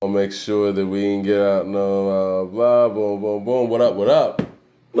want to make sure that we ain't get out no blah, boom, boom, boom. What up, what up?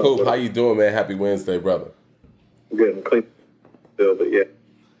 Coop, how you doing, man? Happy Wednesday, brother. Good. I'm clean still, but yeah.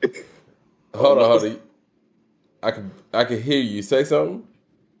 Hold on. I can hear you. Say something?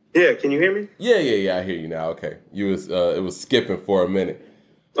 Yeah, can you hear me? Yeah, I hear you now. Okay. It was skipping for a minute.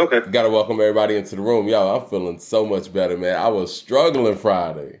 Okay. Gotta welcome everybody into the room. Yo, I'm feeling so much better, man. I was struggling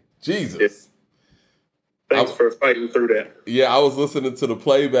Friday. Jesus. Yeah. Thanks for fighting through that. Yeah, I was listening to the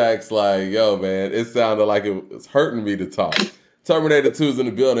playbacks like, yo, man, it sounded like it was hurting me to talk. Terminator 2's in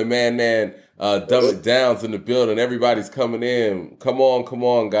the building, man. Dumb It Down's in the building. Everybody's coming in. Come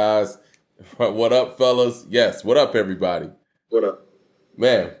on, guys. What up, fellas? Yes, what up, everybody? What up?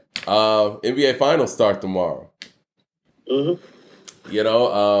 Man, NBA Finals start tomorrow. Mm-hmm. You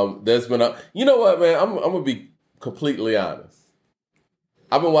know, there's been you know what, man? I'm going to be completely honest.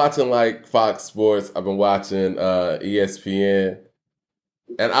 I've been watching like Fox Sports. I've been watching ESPN.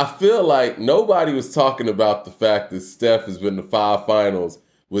 And I feel like nobody was talking about the fact that Steph has been to 5 finals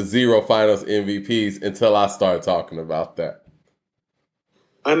with 0 finals MVPs until I started talking about that.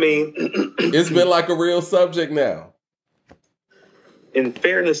 I mean, it's been like a real subject now. In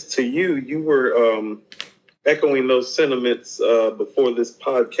fairness to you, you were echoing those sentiments before this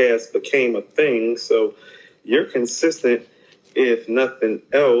podcast became a thing. So you're consistent, if nothing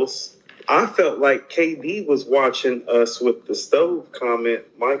else. I felt like KD was watching us with the stove comment,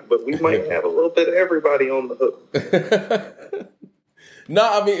 Mike, but we might have a little bit of everybody on the hook.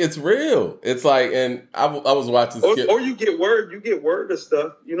 No, I mean, it's real. It's like, and I was watching. Or you get word of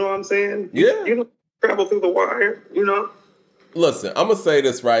stuff. You know what I'm saying? You travel through the wire, you know? Listen, I'm going to say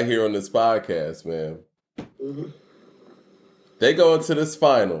this right here on this podcast, man. Mm-hmm. They go into this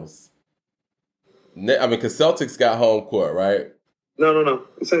finals. I mean, because Celtics got home court, right? No.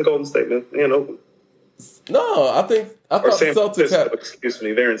 It's in Golden State, man. They ain't open. No, I thought the Celtics had... Excuse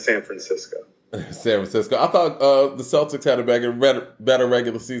me, they're in San Francisco. San Francisco. I thought the Celtics had a better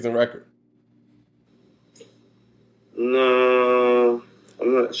regular season record. No,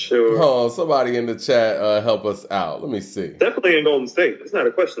 I'm not sure. Oh, somebody in the chat help us out. Let me see. Definitely in Golden State. It's not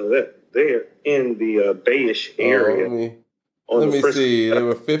a question of that. They're in the Bayish area. Let me see. They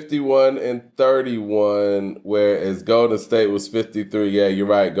were 51-31, whereas Golden State was 53. Yeah, you're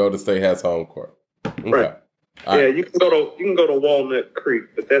right. Golden State has home court. Okay. Right. Right. You can go to Walnut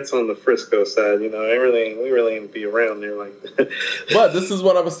Creek, but that's on the Frisco side. You know, we really ain't be around there like that. But this is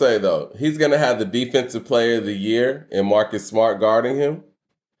what I'm gonna say though. He's gonna have the defensive player of the year and Marcus Smart guarding him.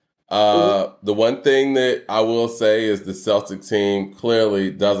 The one thing that I will say is the Celtic team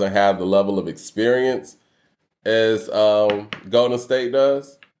clearly doesn't have the level of experience as Golden State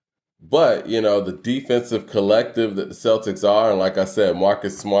does. But, you know, the defensive collective that the Celtics are, and like I said,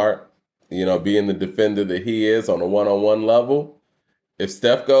 Marcus Smart, you know, being the defender that he is on a one-on-one level, if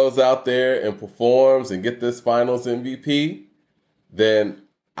Steph goes out there and performs and get this finals MVP, then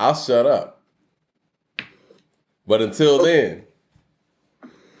I'll shut up. But until then...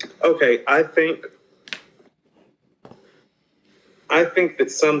 Okay, I think that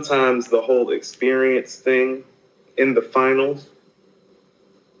sometimes the whole experience thing in the finals,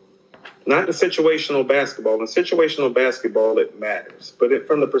 not in situational basketball. In situational basketball, it matters. But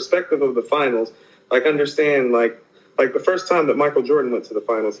from the perspective of the finals, like understand, like the first time that Michael Jordan went to the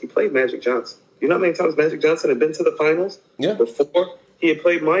finals, he played Magic Johnson. You know how many times Magic Johnson had been to the finals? Yeah. Before he had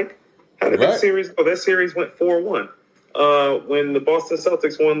played Mike? How did that series go? That series went 4-1. When the Boston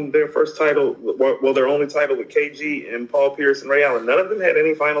Celtics won their first title, well, their only title with KG and Paul Pierce and Ray Allen, none of them had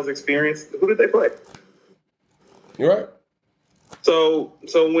any finals experience. Who did they play? You're right. So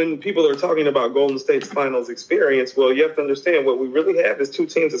when people are talking about Golden State's finals experience, well, you have to understand what we really have is 2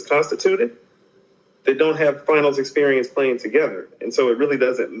 teams that's constituted that don't have finals experience playing together. And so it really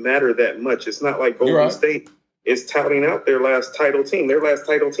doesn't matter that much. It's not like Golden State is touting out their last title team. Their last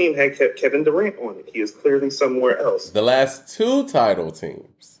title team had Kevin Durant on it. He is clearly somewhere else. The last 2 title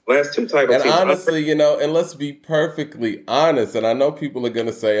teams. And honestly, you know, and let's be perfectly honest, and I know people are going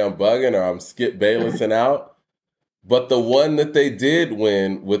to say I'm bugging or I'm Skip Baylessing out, but the one that they did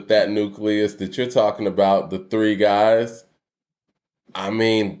win with that nucleus that you're talking about, the 3 guys, I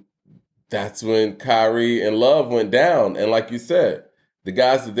mean, that's when Kyrie and Love went down. And like you said, the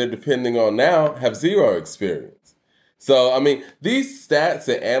guys that they're depending on now have 0 experience. So, I mean, these stats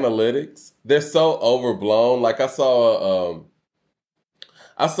and analytics, they're so overblown. Like I saw,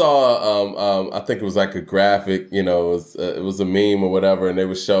 I think it was like a graphic, you know, it was a meme or whatever, and they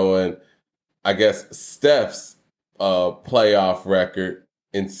were showing, I guess, Steph's playoff record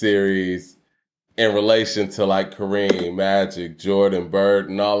in series in relation to like Kareem, Magic, Jordan, Bird,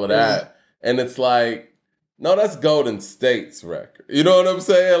 and all of that. And it's like, No, that's Golden State's record. You know what I'm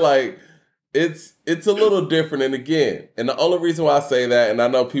saying? Like, it's a little different. And again, and the only reason why I say that, and I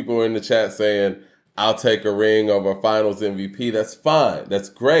know people are in the chat saying, I'll take a ring over finals MVP. That's fine. That's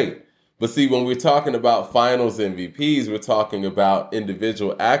great. But see, when we're talking about finals MVPs, we're talking about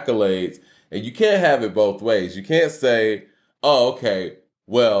individual accolades. And you can't have it both ways. You can't say, oh, okay,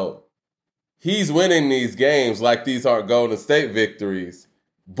 well, he's winning these games like these aren't Golden State victories.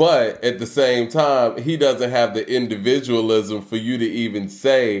 But at the same time, he doesn't have the individualism for you to even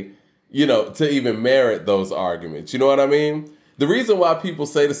say, to even merit those arguments. You know what I mean? The reason why people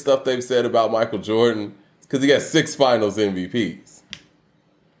say the stuff they've said about Michael Jordan is because he got 6 finals MVPs.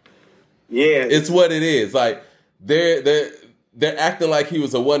 Yeah. It's what it is. Like, they're acting like he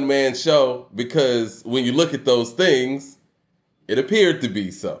was a one-man show because when you look at those things, it appeared to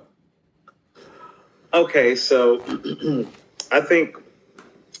be so. Okay, so I think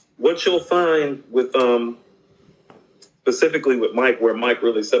what you'll find with specifically with Mike, where Mike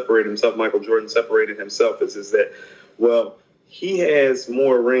really separated himself, Michael Jordan separated himself, is that, well, he has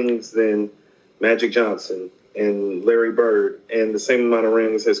more rings than Magic Johnson and Larry Bird, and the same amount of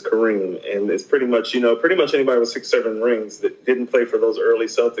rings as Kareem. And it's pretty much anybody with 6, 7 rings that didn't play for those early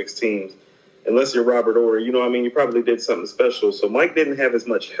Celtics teams, unless you're Robert Horry, you probably did something special. So Mike didn't have as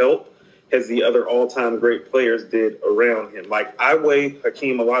much help as the other all-time great players did around him. Like, I weigh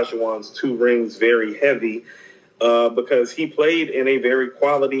Hakeem Olajuwon's 2 rings very heavy because he played in a very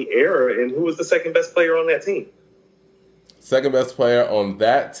quality era. And who was the second best player on that team? Second best player on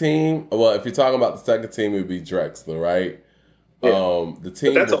that team? Well, if you're talking about the second team, it would be Drexler, right? Yeah. The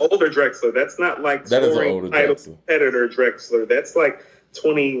team. But that's an older Drexler. That's not like that is an older Drexler. Competitor Drexler. That's like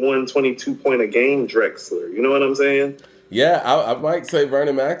 21, 22 point a game Drexler. You know what I'm saying? Yeah, I might say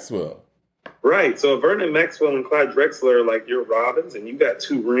Vernon Maxwell. Right. So Vernon Maxwell and Clyde Drexler are like your Robins, and you got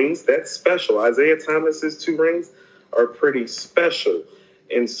 2 rings. That's special. Isaiah Thomas's 2 rings are pretty special.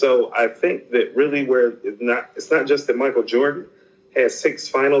 And so I think that really where it's not just that Michael Jordan has 6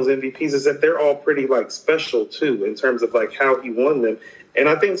 finals MVPs, is that they're all pretty like special too in terms of like how he won them. And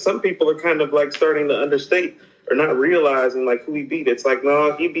I think some people are kind of like starting to understate or not realizing like who he beat. It's like,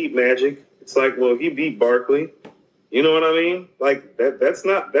 no, he beat Magic. It's like, well, he beat Barkley. You know what I mean? Like that's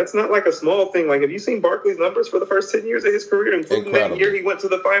not like a small thing. Like, have you seen Barkley's numbers for the first 10 years of his career, including that year he went to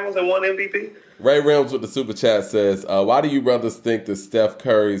the finals and won MVP? Ray Reynolds with the super chat says, "Why do you brothers think that Steph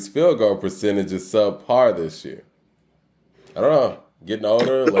Curry's field goal percentage is subpar this year?" I don't know. Getting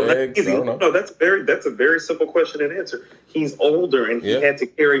older, legs. I don't know. No, that's a very simple question and answer. He's older, and he had to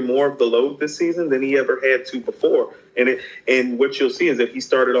carry more of the load this season than he ever had to before. And what you'll see is that he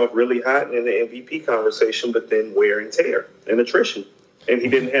started off really hot in the MVP conversation, but then wear and tear and attrition, and he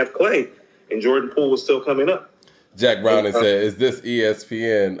didn't have Clay, and Jordan Poole was still coming up. Jack Browning said, "Is this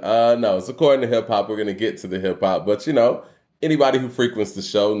ESPN?" No, it's according to hip hop. We're gonna get to the hip hop, but anybody who frequents the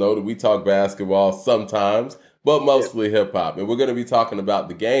show know that we talk basketball sometimes, but mostly hip hop. And we're going to be talking about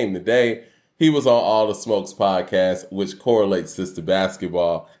the game today. He was on All the Smokes podcast, which correlates this to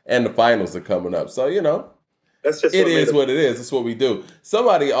basketball, and the finals are coming up. So, that's just it is what it is. That's what we do.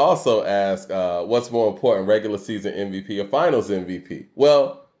 Somebody also asked, what's more important, regular season MVP or finals MVP?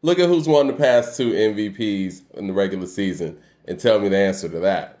 Well, look at who's won the past 2 MVPs in the regular season and tell me the answer to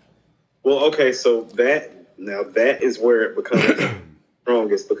that. Well, okay, so that is where it becomes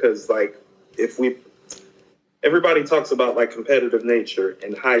strongest, because like everybody talks about like competitive nature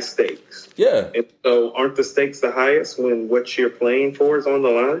and high stakes. Yeah. And so aren't the stakes the highest when what you're playing for is on the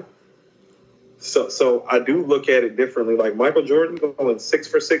line? So I do look at it differently. Like Michael Jordan going 6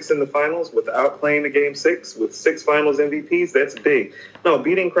 for 6 in the finals without playing the game 6 with 6 finals MVPs, that's big. No,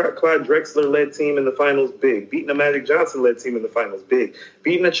 beating Clyde Drexler led team in the finals, big. Beating a Magic Johnson led team in the finals, big.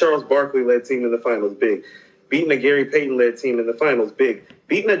 Beating a Charles Barkley led team in the finals, big. Beating a Gary Payton led team in the finals, big.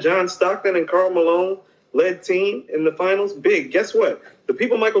 Beating a John Stockton and Karl Malone led team in the finals, big. Guess what? The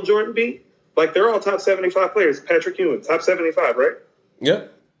people Michael Jordan beat, like they're all top 75 players. Patrick Ewing, top 75, right? Yeah.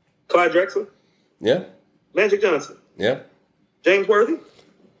 Clyde Drexler. Yeah. Magic Johnson. Yeah. James Worthy.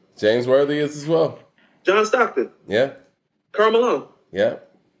 James Worthy is as well. John Stockton. Yeah. Karl Malone. Yeah.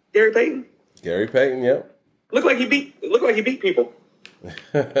 Gary Payton. Gary Payton, yeah. Looked like he beat people.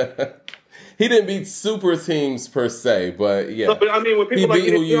 He didn't beat super teams per se, but yeah. No, but I mean, when people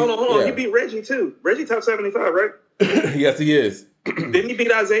hold on, yeah. he beat Reggie too. Reggie top 75, right? Yes, he is. Didn't he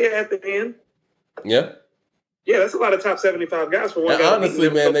beat Isaiah at the end? Yeah. Yeah, that's a lot of top 75 guys for one guy. Honestly,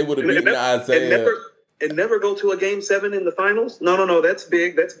 man, they would have beaten Isaiah. And never go to a game 7 in the finals? No, that's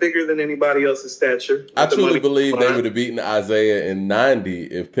big. That's bigger than anybody else's stature. I truly believe they would have beaten Isaiah in 90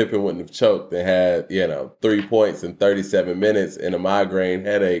 if Pippen wouldn't have choked and had, 3 points in 37 minutes and a migraine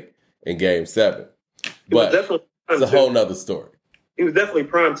headache in game 7. But it's a whole nother story. He was definitely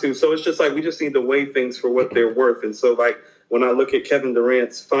primed to. So it's just like we just need to weigh things for what they're worth. And so, like, when I look at Kevin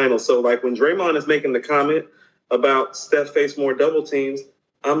Durant's final, so like when Draymond is making the comment about Steph face more double teams,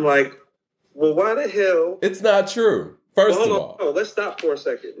 I'm like, well, why the hell? It's not true. First of all. No, let's stop for a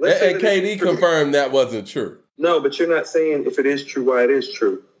second. And KD confirmed that wasn't true. No, but you're not saying if it is true, why it is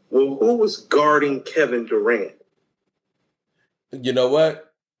true. Well, who was guarding Kevin Durant? You know what?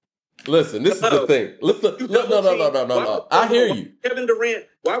 Listen, this is the thing. No. I hear you. Kevin Durant,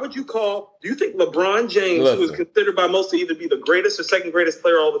 why would you call? Do you think LeBron James, who is considered by most to either be the greatest or second greatest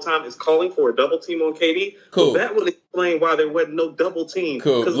player all the time, is calling for a double team on KD? Cool. Well, that would explain why there wasn't no double team.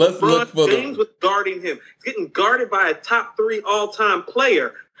 Cool. Because LeBron James was guarding him. He's getting guarded by a top 3 all-time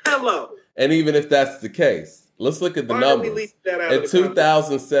player. Hello. And even if that's the case, let's look at the numbers. In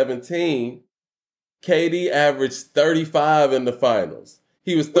 2017, KD averaged 35 in the finals.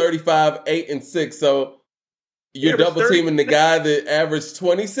 He was 35, 8, and 6. So you're double teaming the guy that averaged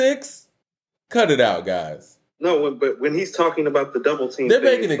 26? Cut it out, guys. No, but when he's talking about the double team, they're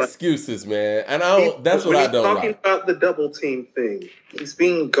making excuses, man. And that's what I don't like. Talking about the double team thing, he's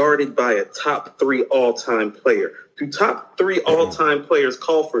being guarded by a top 3 all-time player. Do top 3 all-time players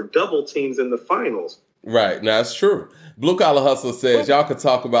call for double teams in the finals? Right. Now, it's true. Blue Collar Hustler says, y'all can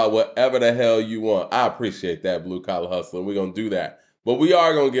talk about whatever the hell you want. I appreciate that, Blue Collar Hustler. We're going to do that. But we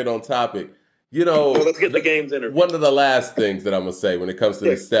are going to get on topic. You know, let's get the games in. One of the last things that I'm going to say when it comes to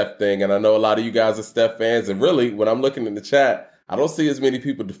the Steph thing, and I know a lot of you guys are Steph fans, and really, when I'm looking in the chat, I don't see as many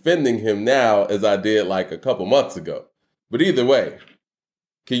people defending him now as I did like a couple months ago. But either way,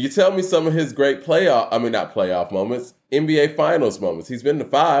 can you tell me some of his great not playoff moments, NBA Finals moments? He's been to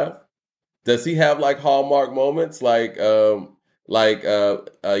 5. Does he have like hallmark moments like Giannis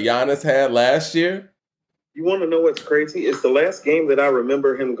had last year? You want to know what's crazy? It's the last game that I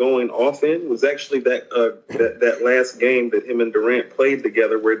remember him going off in was actually that last game that him and Durant played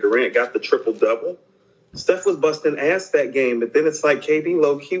together where Durant got the triple-double. Steph was busting ass that game, but then it's like KD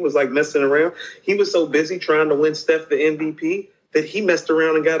low-key was like messing around. He was so busy trying to win Steph the MVP that he messed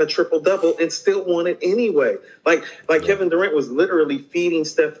around and got a triple-double and still won it anyway. Like Kevin Durant was literally feeding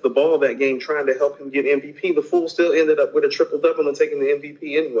Steph the ball that game trying to help him get MVP. The fool still ended up with a triple-double and taking the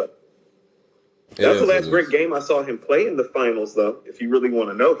MVP anyway. That's the last great game I saw him play in the finals, though. If you really want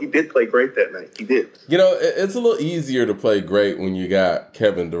to know, he did play great that night. He did. You know, it's a little easier to play great when you got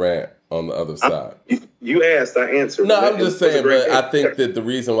Kevin Durant on the other side. You asked, I answered. No, I'm just saying, but I think that the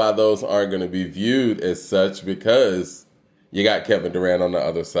reason why those aren't going to be viewed as such because you got Kevin Durant on the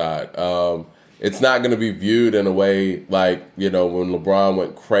other side. It's not going to be viewed in a way like, you know, when LeBron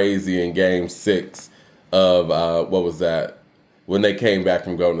went crazy in Game 6 of, what was that? When they came back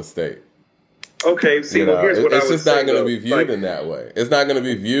from Golden State. Okay, see, well, here's what I would say. It's just not going to be viewed in that way. It's not going to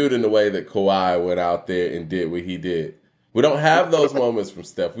be viewed in the way that Kawhi went out there and did what he did. We don't have those moments from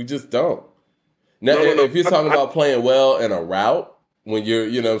Steph. We just don't. Now, if you're talking about playing well in a rout, when you're,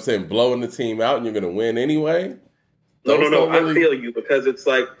 you know what I'm saying, blowing the team out and you're going to win anyway. No. I feel you because it's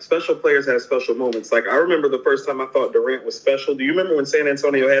like special players have special moments. Like I remember the first time I thought Durant was special. Do you remember when San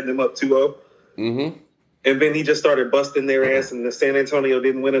Antonio had them up 2-0? Mm-hmm. And then he just started busting their ass and the San Antonio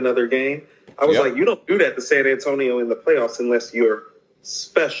didn't win another game. I was like, you don't do that to San Antonio in the playoffs unless you're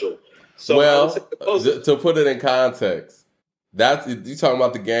special. So to put it in context, you talking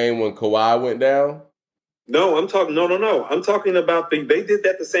about the game when Kawhi went down? No, I'm talking. No. I'm talking about they did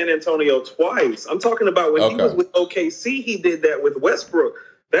that to San Antonio twice. I'm talking about when he was with OKC, he did that with Westbrook.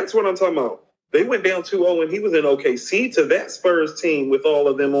 That's what I'm talking about. They went down 2-0 when he was in OKC to that Spurs team with all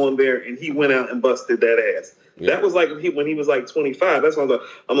of them on there, and he went out and busted that ass. Yeah. That was like when he was like 25. That's when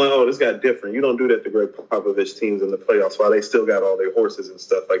I'm like, oh, this guy different. You don't do that to Greg Popovich teams in the playoffs while they still got all their horses and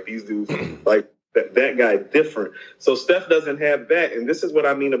stuff. Like these dudes, like that guy different. So Steph doesn't have that, and this is what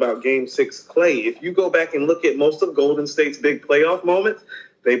I mean about Game 6 Clay. If you go back and look at most of Golden State's big playoff moments,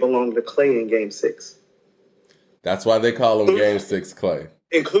 they belong to Clay in Game 6. That's why they call him Game 6 Clay.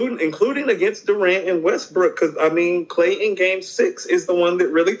 Including against Durant and Westbrook, because, I mean, Clay in Game 6 is the one that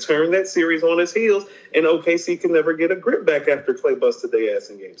really turned that series on his heels, and OKC can never get a grip back after Clay busted their ass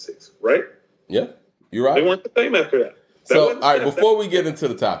in Game 6, right? Yeah, you're right. They weren't the same after that. So, all right, before we get into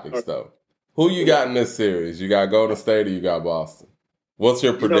the topics, though, who you got in this series? You got Golden State or you got Boston? What's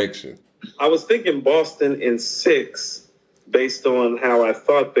your prediction? I was thinking Boston in 6 based on how I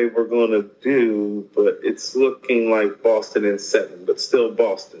thought they were going to do, but it's looking like Boston in 7, but still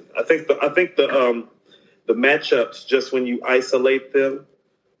Boston. I think the matchups, just when you isolate them,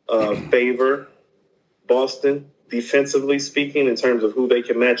 favor Boston. defensively speaking, in terms of who they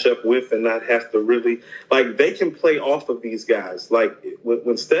can match up with and not have to really, like, they can play off of these guys. Like,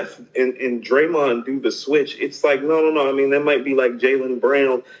 when Steph and Draymond do the switch, it's like, no. I mean, that might be like Jaylen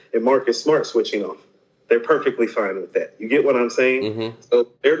Brown and Marcus Smart switching off. They're perfectly fine with that. You get what I'm saying? Mm-hmm. So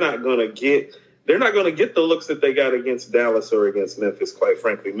they're not going to get the looks that they got against Dallas or against Memphis, quite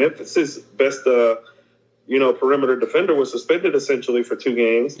frankly. Memphis's best perimeter defender was suspended essentially for 2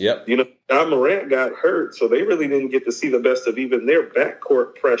 games. Yep. Ja Morant got hurt, so they really didn't get to see the best of even their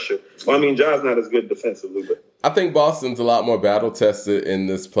backcourt pressure. Well, I mean, Ja's not as good defensively, but I think Boston's a lot more battle tested in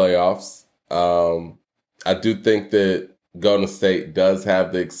this playoffs. I do think that Golden State does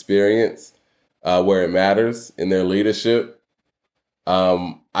have the experience where it matters in their leadership.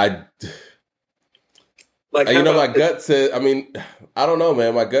 My gut says, I don't know,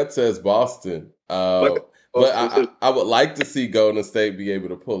 man. My gut says Boston. But I would like to see Golden State be able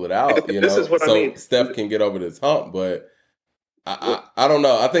to pull it out, Steph can get over this hump. But I don't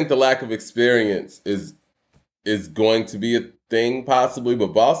know. I think the lack of experience is going to be a thing possibly,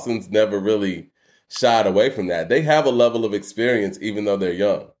 but Boston's never really shied away from that. They have a level of experience even though they're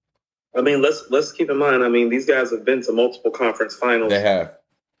young. I mean, let's keep in mind, these guys have been to multiple conference finals. They have.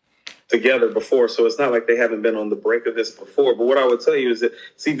 Together before, so it's not like they haven't been on the brink of this before. But what I would tell you is that,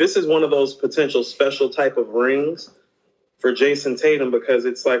 this is one of those potential special type of rings for Jason Tatum, because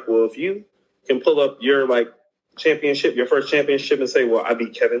it's like, well, if you can pull up your championship, your first championship, and say, well, I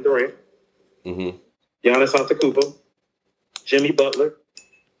beat Kevin Durant, Giannis Antetokounmpo, Jimmy Butler,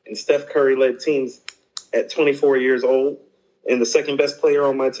 and Steph Curry led teams at 24 years old, and the second best player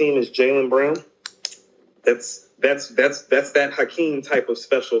on my team is Jaylen Brown. That's that Hakeem type of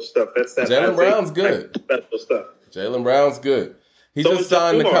special stuff. That's that. Jaylen Brown's good. Special stuff. Jaylen Brown's good. He just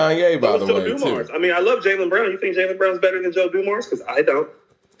signed to Kanye, by the way, too. I love Jaylen Brown. You think Jaylen Brown's better than Joe Dumars? Because I don't.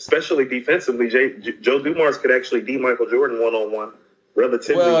 Especially defensively, Joe Dumars could actually D Michael Jordan one-on-one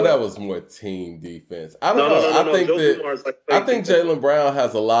relatively well. That was more team defense. I don't know. I think Jaylen Brown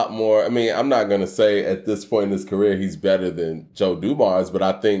has a lot more. I'm not going to say at this point in his career he's better than Joe Dumars, but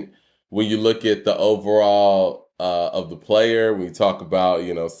I think when you look at the overall of the player, when you talk about,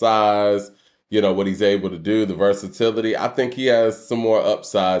 size, what he's able to do, the versatility, I think he has some more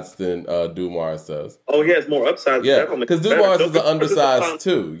upsides than Dumars does. Oh, he has more upsides? Yeah, because Dumars is an undersized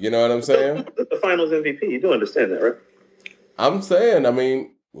too. You know what I'm saying? The finals MVP. You do understand that, right? I'm saying,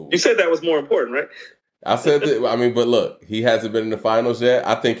 you said that was more important, right? I said that, but look, he hasn't been in the finals yet.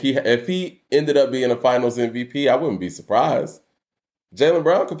 I think if he ended up being a finals MVP, I wouldn't be surprised. Jaylen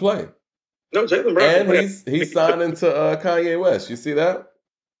Brown could play. No, Jaylen Brown. And he's signing to Kanye West. You see that?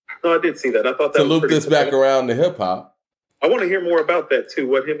 No, I did see that. I thought that to loop this back around to hip hop. I want to hear more about that too.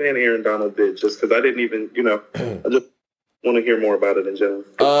 What him and Aaron Donald did, just because I didn't even, I just want to hear more about it in general.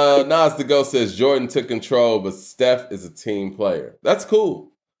 Nas the Ghost says Jordan took control, but Steph is a team player. That's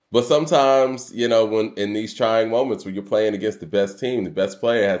cool. But sometimes, when in these trying moments when you're playing against the best team, the best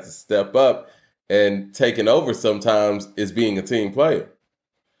player has to step up, and taking over sometimes is being a team player.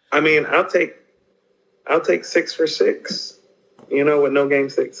 I'll take 6 for 6, with no game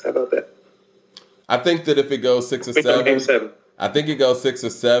 6. How about that? I think that if it goes 6 or 7, game 7. I think it goes 6 or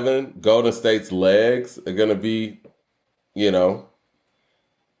 7. Golden State's legs are gonna be,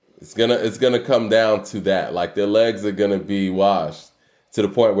 it's gonna come down to that. Like their legs are gonna be washed to the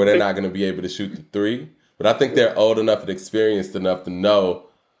point where they're not gonna be able to shoot the 3. But I think they're old enough and experienced enough to know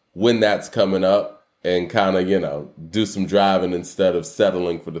when that's coming up. And kind of, do some driving instead of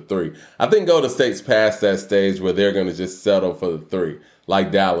settling for the 3. I think Golden State's past that stage where they're going to just settle for the 3,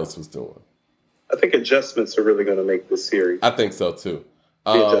 like Dallas was doing. I think adjustments are really going to make this series. I think so, too.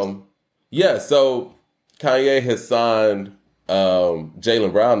 So Kanye has signed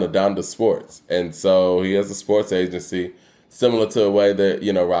Jaylen Brown to Donda Sports. And so he has a sports agency similar to the way that,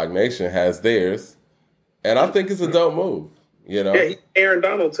 Roc Nation has theirs. And I think it's a dope move, Yeah, Aaron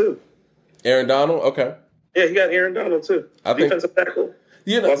Donald, too. Aaron Donald? Okay. Yeah, he got Aaron Donald, too. Defensive tackle.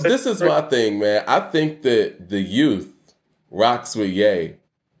 This is my thing, man. I think that the youth rocks with Ye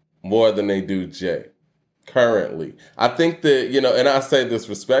more than they do Jay currently. I think that, and I say this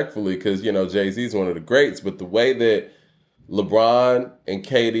respectfully because, Jay-Z's one of the greats, but the way that LeBron and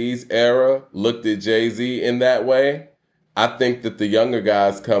KD's era looked at Jay-Z in that way, I think that the younger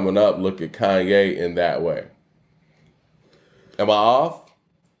guys coming up look at Kanye in that way. Am I off?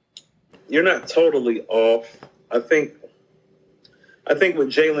 You're not totally off. I think with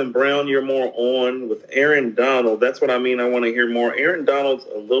Jaylen Brown, you're more on. With Aaron Donald, that's what I mean. I want to hear more. Aaron Donald's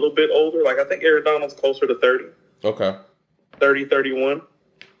a little bit older. I think Aaron Donald's closer to 30. Okay. 30, 31.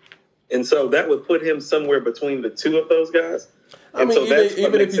 And so that would put him somewhere between the two of those guys. I mean,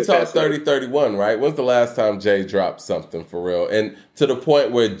 even if you talk 30-31, right? When's the last time Jay dropped something for real? And to the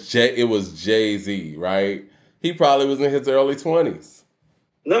point where it was Jay-Z, right? He probably was in his early 20s.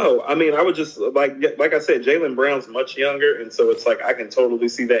 No, I mean, I would just, like I said, Jaylen Brown's much younger, and so it's like I can totally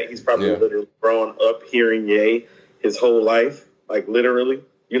see that. He's probably literally grown up hearing Ye his whole life, like literally.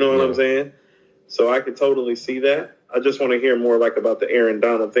 You know what I'm saying? So I could totally see that. I just want to hear more like about the Aaron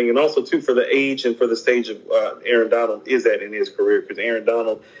Donald thing, and also too for the age and for the stage of Aaron Donald is at in his career, because Aaron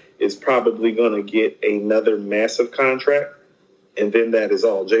Donald is probably going to get another massive contract, and then that is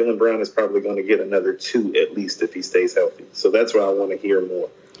all. Jaylen Brown is probably going to get another 2 at least if he stays healthy. So that's why I want to hear more.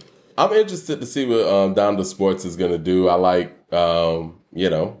 I'm interested to see what Donda Sports is going to do. I like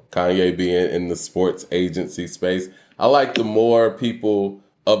Kanye being in the sports agency space. I like the more people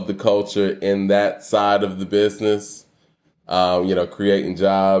of the culture in that side of the business, creating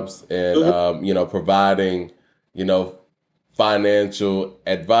jobs and, providing, financial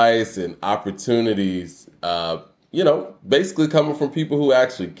advice and opportunities, basically coming from people who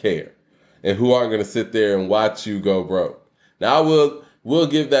actually care and who aren't going to sit there and watch you go broke. Now, we'll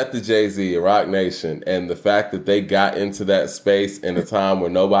give that to Jay-Z and Roc Nation, and the fact that they got into that space in a time where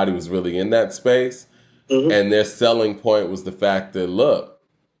nobody was really in that space. And their selling point was the fact that, look,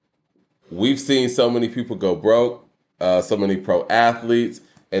 we've seen so many people go broke, so many pro athletes,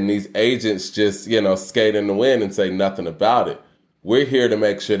 and these agents just, skate in the wind and say nothing about it. We're here to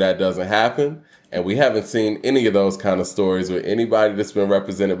make sure that doesn't happen, and we haven't seen any of those kind of stories with anybody that's been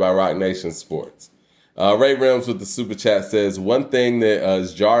represented by Roc Nation Sports. Ray Rims with the super chat says, one thing that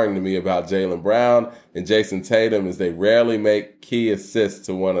is jarring to me about Jaylen Brown and Jason Tatum is they rarely make key assists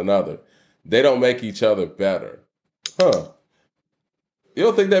to one another. They don't make each other better. Huh. You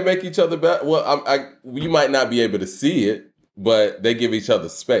don't think they make each other better? Well, you might not be able to see it, but they give each other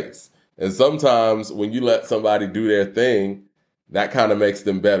space. And sometimes when you let somebody do their thing, that kind of makes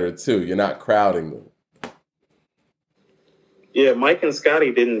them better too. You're not crowding them. Yeah, Mike and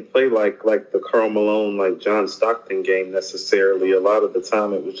Scotty didn't play like the Karl Malone, like John Stockton game necessarily. A lot of the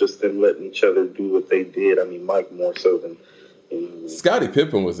time it was just them letting each other do what they did. I mean, Mike more so than... Scottie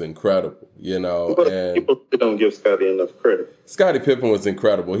Pippen was incredible, and people don't give Scottie enough credit. Scottie Pippen was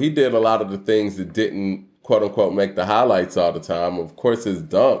incredible. He did a lot of the things that didn't, quote unquote, make the highlights all the time. Of course, his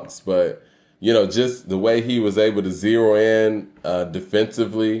dunks, but just the way he was able to zero in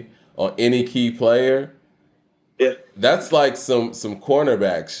defensively on any key player. Yeah, that's like some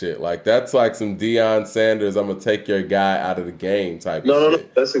cornerback shit. Like that's like some Deion Sanders, I'm gonna take your guy out of the game type of shit. No,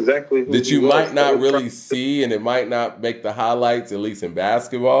 that's exactly who that you might not really see, and it might not make the highlights, at least in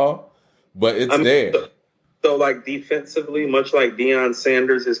basketball, but it's there. So like defensively, much like Deion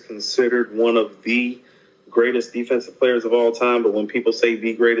Sanders is considered one of the greatest defensive players of all time, but when people say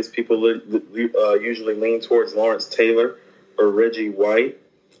the greatest, people usually lean towards Lawrence Taylor or Reggie White.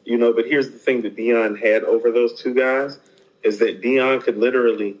 But here's the thing that Deion had over those two guys is that Deion could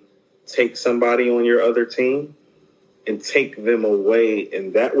literally take somebody on your other team and take them away.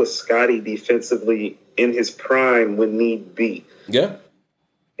 And that was Scottie defensively in his prime when need be. Yeah.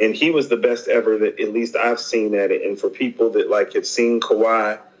 And he was the best ever that at least I've seen at it. And for people that have seen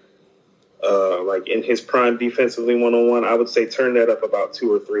Kawhi in his prime defensively one-on-one, I would say turn that up about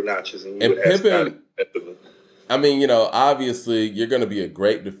 2 or 3 notches and you would have Scottie defensively. I mean, obviously you're going to be a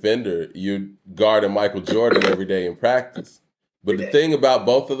great defender. You're guarding Michael Jordan every day in practice. But the thing about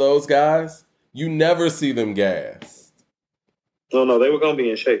both of those guys, you never see them gassed. No, they were going to be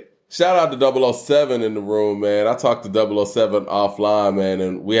in shape. Shout out to 007 in the room, man. I talked to 007 offline, man,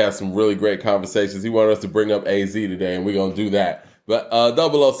 and we had some really great conversations. He wanted us to bring up AZ today, and we're going to do that. But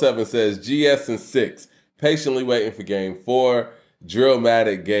 007 says, GS and 6, patiently waiting for game 4.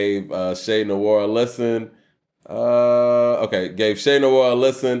 Drillmatic gave Shay Noir a listen. Gave Shay Noir a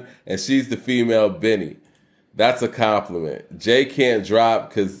listen, and she's the female Benny. That's a compliment. Jay can't drop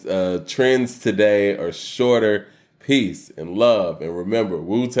because trends today are shorter. Peace and love, and remember,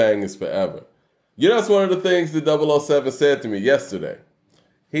 Wu-Tang is forever. That's one of the things that 007 said to me yesterday.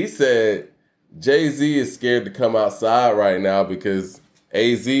 He said Jay-Z is scared to come outside right now because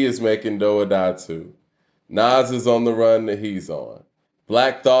AZ is making Do or Die too. Nas is on the run that he's on.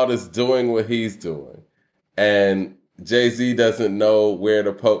 Black Thought is doing what he's doing. And Jay-Z doesn't know where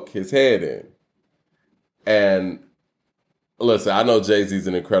to poke his head in. And listen, I know Jay-Z's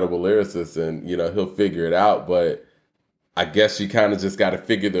an incredible lyricist and, he'll figure it out. But I guess you kind of just got to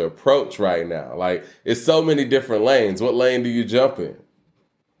figure the approach right now. Like, it's so many different lanes. What lane do you jump in?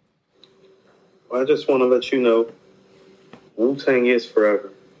 Well, I just want to let you know, Wu-Tang is forever.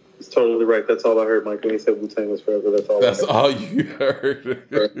 He's totally right. That's all I heard, Mike. When he said Wu-Tang was forever, that's all you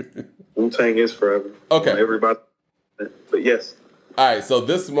heard. Wu-Tang is forever. Okay. Everybody But yes. All right, so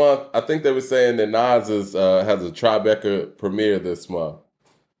this month, I think they were saying that Nas has a Tribeca premiere this month.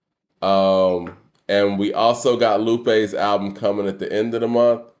 And we also got Lupe's album coming at the end of the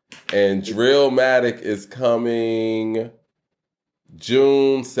month. And Drillmatic is coming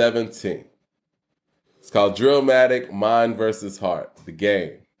June 17th. It's called Drillmatic, Mind versus Heart, the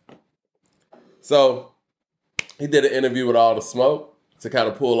game. So he did an interview with All the Smoke to kind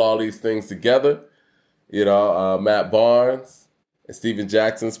of pull all these things together. You know, Matt Barnes and Steven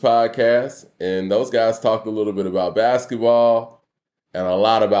Jackson's podcast. And those guys talked a little bit about basketball and a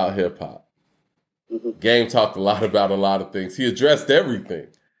lot about hip hop. Game talked a lot about a lot of things. He addressed everything.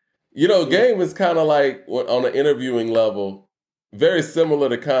 You know, Game is kind of like, on an interviewing level, very similar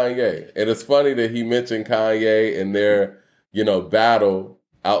to Kanye. And it's funny that he mentioned Kanye and their, you know, battle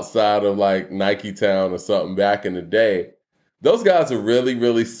outside of like Nike Town or something back in the day. Those guys are really,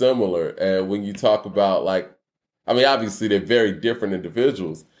 really similar. And when you talk about like, I mean, obviously they're very different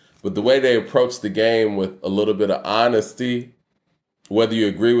individuals, but the way they approach the game with a little bit of honesty, whether you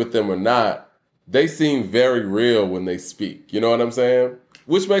agree with them or not, they seem very real when they speak. You know what I'm saying?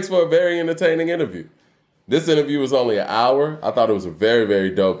 Which makes for a very entertaining interview. This interview was only an hour. I thought it was a very, very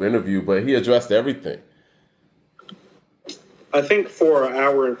dope interview, but he addressed everything. I think for an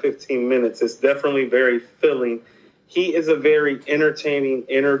hour and 15 minutes, it's definitely very filling. He is a very entertaining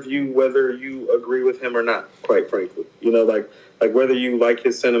interview, whether you agree with him or not, quite frankly. You know, like whether you like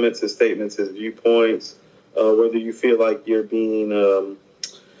his sentiments, his statements, his viewpoints, whether you feel like you're being,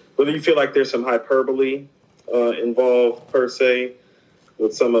 whether you feel like there's some hyperbole involved per se,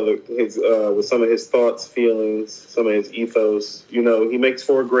 with some of his thoughts, feelings, some of his ethos. You know, he makes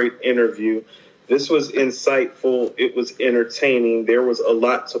for a great interview. This was insightful. It was entertaining. There was a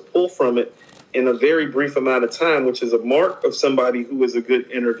lot to pull from it in a very brief amount of time, which is a mark of somebody who is a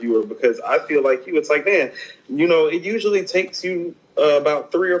good interviewer, because I feel like it's like, man, you know, it usually takes you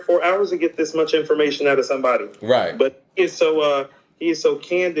about 3 or 4 hours to get this much information out of somebody. Right. But he is so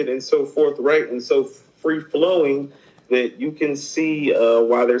candid and so forthright and so free-flowing that you can see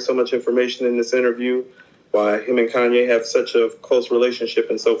why there's so much information in this interview, why him and Kanye have such a close relationship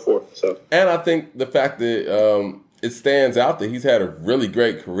and so forth. So, and I think the fact that it stands out that he's had a really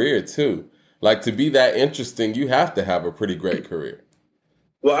great career too. Like, to be that interesting, you have to have a pretty great career.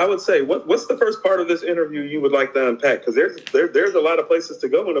 Well, I would say, what's the first part of this interview you would like to unpack? Because there's a lot of places to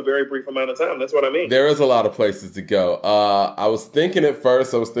go in a very brief amount of time. That's what I mean. There is a lot of places to go. I was thinking at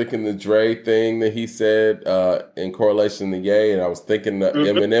first, the Dre thing that he said in correlation to Ye, and I was thinking the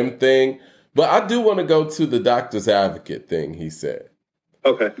Eminem thing. But I do want to go to the Doctor's Advocate thing he said.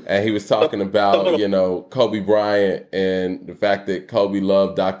 Okay. And he was talking about, you know, Kobe Bryant and the fact that Kobe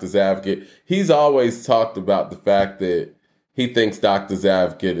loved Doctor's Advocate. He's always talked about the fact that he thinks Doctor's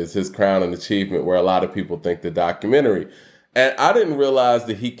Advocate is his crowning achievement, where a lot of people think the documentary. And I didn't realize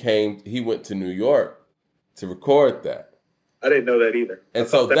that he went to New York to record that. I didn't know that either. And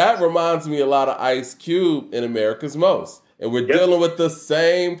so that reminds me a lot of Ice Cube in America's Most. And we're dealing with the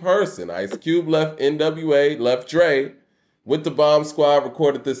same person. Ice Cube left NWA, left Dre, went to Bomb Squad,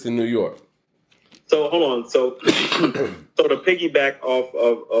 recorded this in New York. So hold on. So to piggyback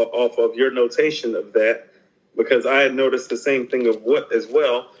off of your notation of that, because I had noticed the same thing as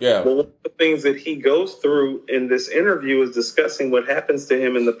well. Yeah. Well, one of the things that he goes through in this interview is discussing what happens to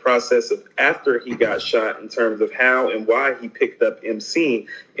him in the process of after he got shot, in terms of how and why he picked up MC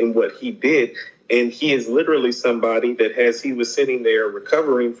and what he did. And he is literally somebody that, as he was sitting there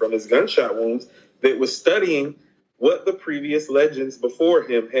recovering from his gunshot wounds, that was studying what the previous legends before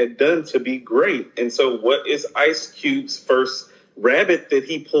him had done to be great. And so what is Ice Cube's first rabbit that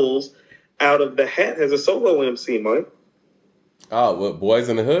he pulls out of the hat as a solo MC, Mike? Oh, what, Boys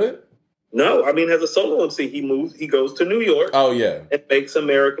in the Hood? No, I mean, as a solo MC, he goes to New York. Oh, yeah. And makes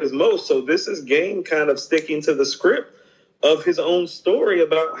America's Most. So this is Game kind of sticking to the script of his own story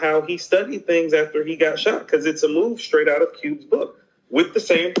about how he studied things after he got shot, because it's a move straight out of Cube's book, with the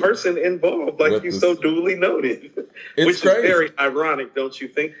same person involved, like you so duly noted. Which crazy. Is very ironic, don't you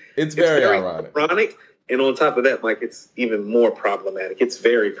think? It's very ironic. And on top of that, Mike, it's even more problematic. It's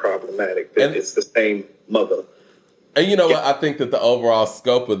very problematic that it's the same mother. And you know what? I think that the overall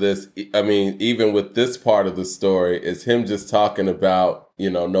scope of this, I mean, even with this part of the story, is him just talking about, you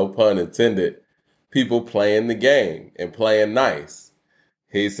know, no pun intended, people playing the game and playing nice.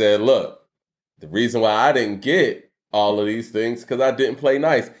 He said, look, the reason why I didn't get all of these things because I didn't play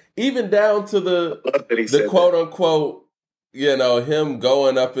nice. Even down to the quote unquote, you know, him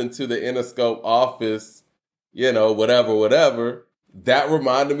going up into the Interscope office, you know, whatever. That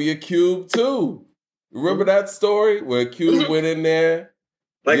reminded me of Cube too. Remember that story where Cube went in there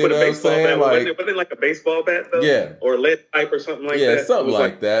Like You with know a what I'm baseball saying? bat. Like, Wasn't it like a baseball bat though? yeah. Or a lead pipe or something like Yeah, that? something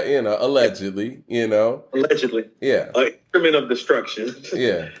like that, allegedly, Allegedly. Yeah. An instrument of destruction.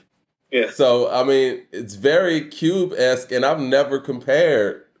 Yeah. Yeah. So, I mean, it's very Cube-esque, and I've never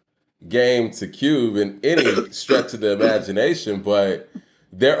compared Game to Cube in any stretch of the imagination, but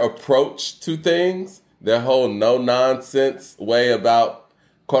their approach to things, their whole no-nonsense way about,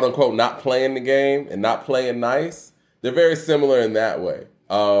 quote-unquote, not playing the game and not playing nice, they're very similar in that way.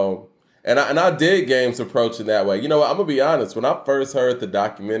 And I did Game's approach in that way. You know what? I'm going to be honest. When I first heard the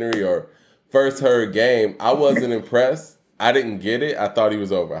documentary or first heard Game, I wasn't impressed. I didn't get it. I thought he was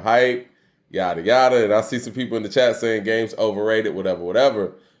overhyped, yada, yada. And I see some people in the chat saying Game's overrated,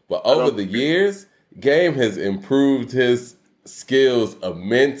 whatever. But over the years, Game has improved his skills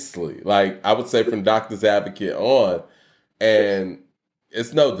immensely. Like, I would say from Doctor's Advocate on. And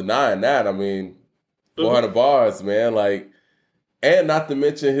it's no denying that. I mean, 400 bars, man. Like, and not to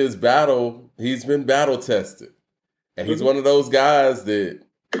mention his battle, he's been battle tested. And he's one of those guys that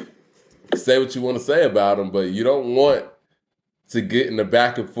say what you want to say about him, but you don't want to get in the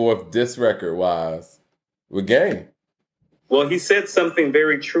back and forth diss record wise with Game. Well, he said something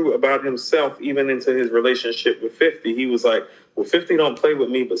very true about himself, even into his relationship with 50. He was like, well, 50 don't play with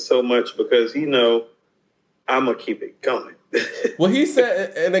me but so much because he know I'm going to keep it going. Well, he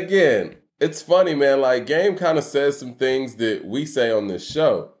said, and again, it's funny, man. Like, Game kind of says some things that we say on this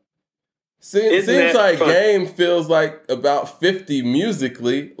show. Seems like fun? Game feels like about 50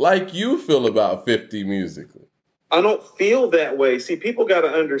 musically, like you feel about 50 musically. I don't feel that way. See, people got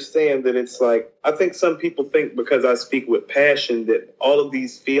to understand that it's like, I think some people think because I speak with passion that all of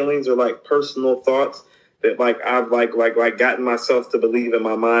these feelings are like personal thoughts that like I've like gotten myself to believe in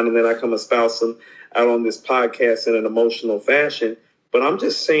my mind, and then I come espouse them out on this podcast in an emotional fashion. But I'm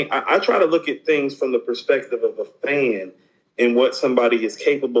just saying, I try to look at things from the perspective of a fan and what somebody is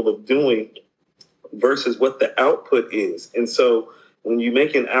capable of doing versus what the output is. And so when you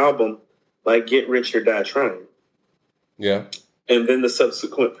make an album like Get Rich or Die Trying, yeah, and then the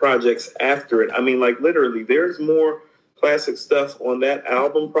subsequent projects after it, I mean, like literally, there's more classic stuff on that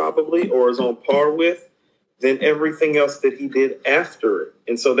album probably, or is on par with, than everything else that he did after it.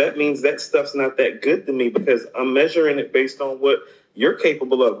 And so that means that stuff's not that good to me because I'm measuring it based on what you're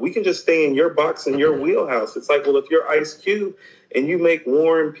capable of. We can just stay in your box in your wheelhouse. It's like, well, if you're Ice Cube and you make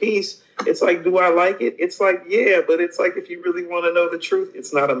War and Peace, it's like, do I like it? It's like, yeah, but it's like, if you really want to know the truth,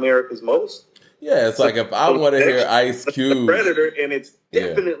 it's not America's Most. Yeah, it's like if I want to hear Ice Cube, Predator, and it's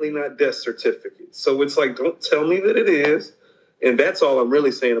definitely not Death Certificate. So it's like, don't tell me that it is. And that's all I'm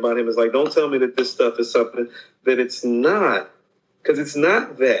really saying about him is like, don't tell me that this stuff is something that it's not, because it's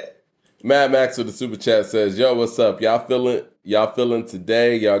not that. Mad Max with the super chat says, "Yo, what's up? Y'all feeling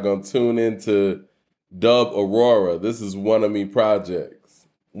today? Y'all gonna tune into Dub Aurora? This is one of me projects.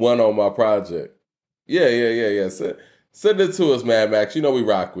 One on my project. Yeah. Send it to us, Mad Max. You know we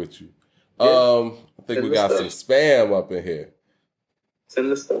rock with you. I think we got some spam up in here.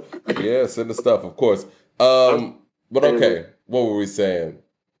 Send the stuff. Yeah, send the stuff, of course. But okay, what were we saying?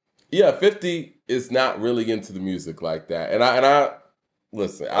 Yeah, 50 is not really into the music like that, and I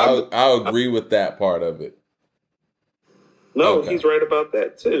listen. I'll agree with that part of it. No, he's right about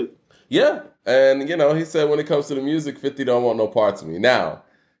that too. Yeah, and he said when it comes to the music, 50 don't want no parts of me. Now,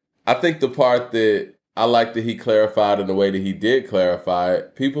 I think the part that I like that he clarified in the way that he did clarify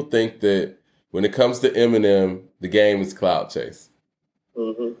it, people think that when it comes to Eminem, the game is clout chase.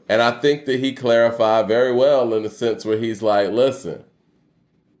 Mm-hmm. And I think that he clarified very well in the sense where he's like, listen,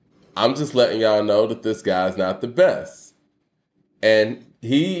 I'm just letting y'all know that this guy's not the best. And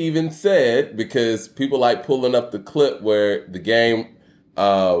he even said, because people like pulling up the clip where the game,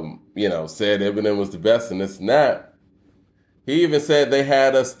 said Eminem was the best and this and that. He even said they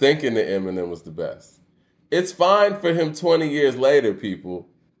had us thinking that Eminem was the best. It's fine for him 20 years later, people,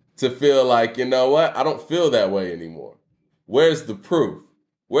 to feel like, you know what? I don't feel that way anymore. Where's the proof?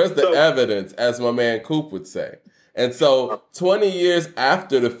 Where's the evidence, as my man Coop would say? And so 20 years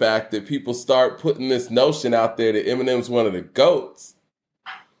after the fact that people start putting this notion out there that Eminem's one of the GOATs,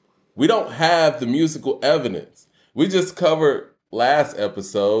 we don't have the musical evidence. We just covered last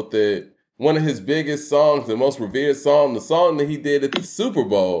episode that one of his biggest songs, the most revered song, the song that he did at the Super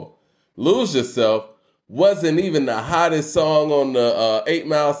Bowl, Lose Yourself, wasn't even the hottest song on the 8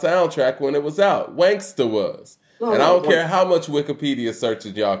 Mile soundtrack when it was out. Wankster was. And I don't care how much Wikipedia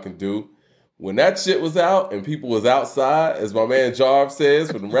searches y'all can do. When that shit was out and people was outside, as my man Jarv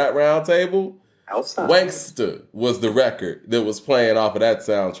says from the Rap Roundtable, Wankster was the record that was playing off of that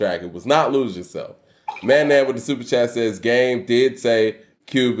soundtrack. It was not Lose Yourself. Man with the super chat says Game did say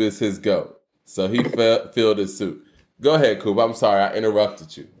Cube is his GOAT. So he filled his suit. Go ahead, Coop. I'm sorry I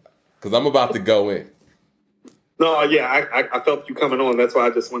interrupted you because I'm about to go in. No, yeah, I felt you coming on. That's why I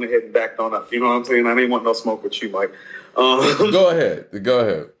just went ahead and backed on up. You know what I'm saying? I didn't want no smoke with you, Mike. Go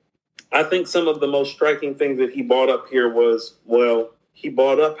ahead. I think some of the most striking things that he brought up here was, he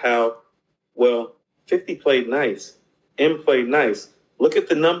brought up how, 50 played nice. M played nice. Look at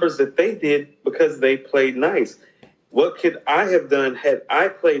the numbers that they did because they played nice. What could I have done had I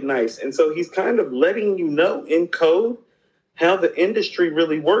played nice? And so he's kind of letting you know in code how the industry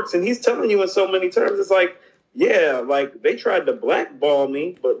really works. And he's telling you in so many terms, it's like, yeah, like they tried to blackball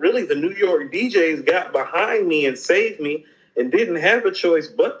me, but really the New York DJs got behind me and saved me and didn't have a choice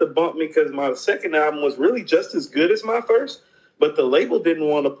but to bump me because my second album was really just as good as my first. But the label didn't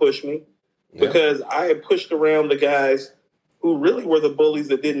want to push me because I had pushed around the guys who really were the bullies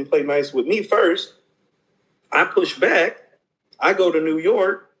that didn't play nice with me first. I push back. I go to New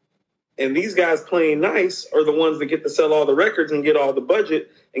York. And these guys playing nice are the ones that get to sell all the records and get all the budget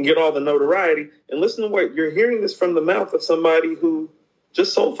and get all the notoriety. And listen to what you're hearing this from the mouth of somebody who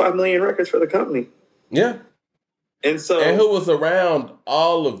just sold 5 million records for the company. Yeah. And who was around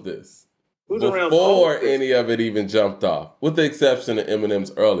all of this before any of it even jumped off, with the exception of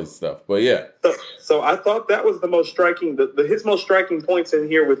Eminem's early stuff. But yeah. So I thought that was the most striking, his most striking points in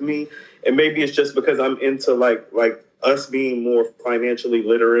here with me. And maybe it's just because I'm into like us being more financially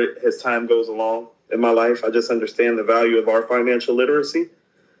literate as time goes along in my life. I just understand the value of our financial literacy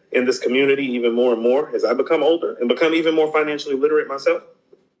in this community even more and more as I become older and become even more financially literate myself.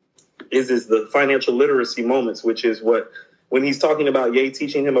 Is the financial literacy moments, which is when he's talking about Ye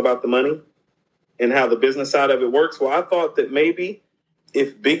teaching him about the money and how the business side of it works. Well, I thought that maybe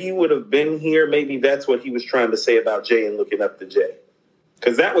if Biggie would have been here, maybe that's what he was trying to say about Jay and looking up to Jay.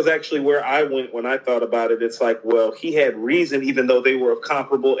 Because that was actually where I went when I thought about it. It's like, he had reason, even though they were of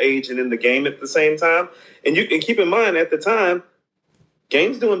comparable age and in the game at the same time. And you can keep in mind, at the time,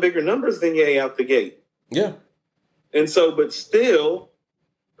 Game's doing bigger numbers than Ye out the gate. Yeah. And so, but still,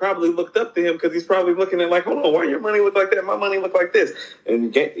 probably looked up to him because he's probably looking at like, hold on, why your money look like that? My money look like this.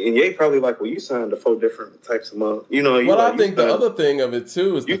 And Ye probably like, well, you signed to 4 different types of money. You know. I think the other thing of it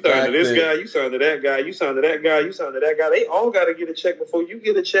too is you signed to this guy, you signed to that guy, you signed to that guy, you signed to that guy. They all got to get a check before you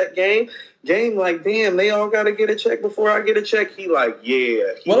get a check. Game like, damn, they all got to get a check before I get a check. He like, yeah.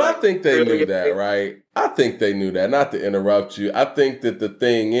 I think they knew that, right? I think they knew that. Not to interrupt you. I think that the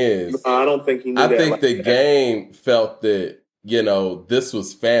thing is, no, I don't think he knew that. I think the Game felt that, this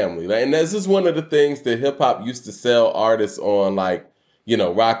was family. And this is one of the things that hip hop used to sell artists on, like,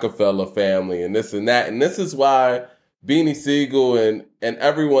 Rockefeller family and this and that. And this is why Beanie Siegel and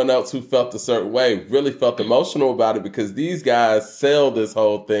everyone else who felt a certain way really felt emotional about it, because these guys sell this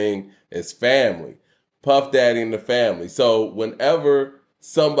whole thing as family. Puff Daddy and the family. So when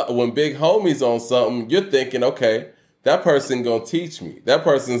big homie's on something, you're thinking, okay, that person gonna teach me. That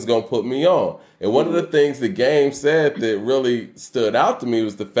person's gonna put me on. And one of the things the Game said that really stood out to me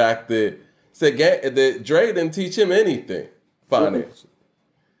was the fact that Dre didn't teach him anything financially.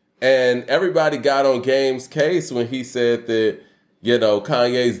 And everybody got on Game's case when he said that,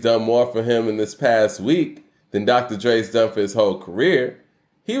 Kanye's done more for him in this past week than Dr. Dre's done for his whole career.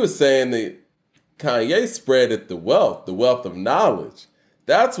 He was saying that Kanye spreaded the wealth of knowledge.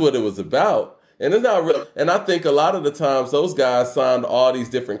 That's what it was about. And it's not real. And I think a lot of the times those guys signed all these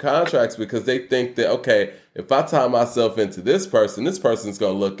different contracts because they think that, okay, if I tie myself into this person's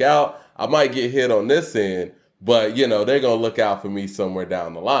going to look out. I might get hit on this end, but, they're going to look out for me somewhere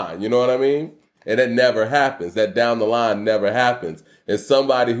down the line. You know what I mean? And it never happens. That down the line never happens. And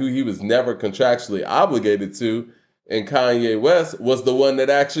somebody who he was never contractually obligated to, and Kanye West, was the one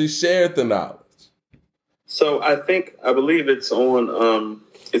that actually shared the knowledge. So I believe it's on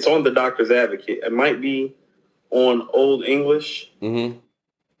the Doctor's Advocate. It might be on Old English. Mm-hmm.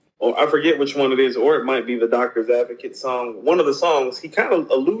 Or I forget which one it is, or it might be the Doctor's Advocate song. One of the songs, he kind of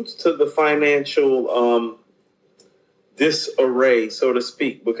alludes to the financial disarray, so to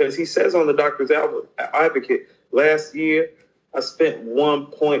speak, because he says on the Doctor's Advocate, last year I spent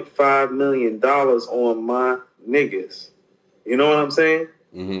 $1.5 million on my niggas. You know what I'm saying?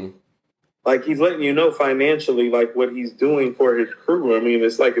 Mm-hmm. Like, he's letting you know financially, like, what he's doing for his crew. I mean,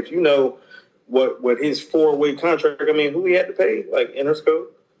 it's like, if you know what his 4-way contract, I mean, who he had to pay, like Interscope,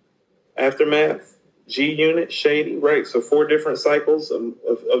 Aftermath, G-Unit, Shady, right? So 4 different cycles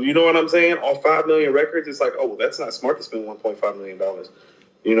of you know what I'm saying? All 5 million records. It's like, oh, that's not smart to spend $1.5 million,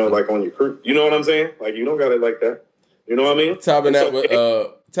 like on your crew. You know what I'm saying? Like, you don't got it like that. You know what I mean? Topping that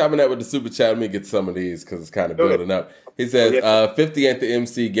with the super chat. Let me get some of these because it's kind of building up. He says, 50 ain't the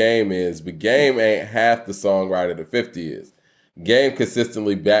MC Game is, but Game ain't half the songwriter that 50 is. Game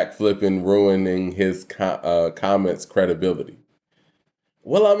consistently backflipping, ruining his comments' credibility.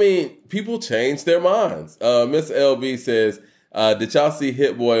 Well, I mean, people change their minds. Miss LB says, did y'all see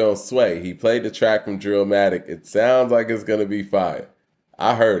Hit Boy on Sway? He played the track from Drillmatic. It sounds like it's going to be fire.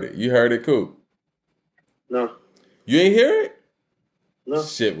 I heard it. You heard it, Coop? No. You ain't hear it? No.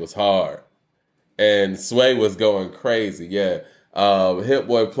 Shit was hard. And Sway was going crazy. Yeah. Hit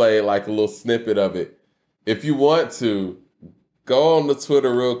Boy played like a little snippet of it. If you want to, go on the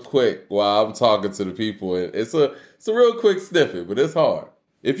Twitter real quick while I'm talking to the people. And it's a real quick snippet, but it's hard.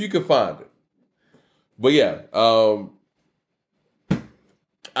 If you can find it. But yeah,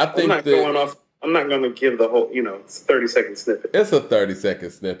 I think I'm not going to give the whole, it's a 30-second snippet. It's a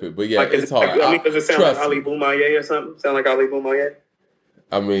 30-second snippet, but yeah, it's hard. Does it sound like Ali Boumaier or something? Sound like Ali Boumaier?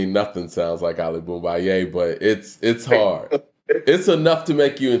 I mean, nothing sounds like Ali Boumaier, but it's hard. It's enough to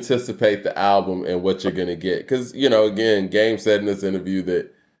make you anticipate the album and what you're going to get. Because, again, Game said in this interview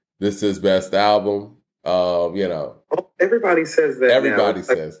that this is his best album. Everybody says that. Everybody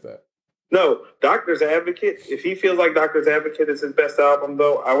says that. No, Doctor's Advocate, if he feels like Doctor's Advocate is his best album,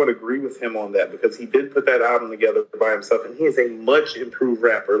 though, I would agree with him on that because he did put that album together by himself, and he is a much improved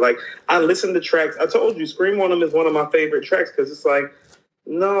rapper. Like, I listened to tracks. I told you, Scream on Him is one of my favorite tracks because it's like,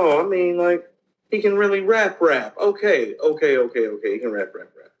 no, I mean, like, he can really rap. Okay. He can rap.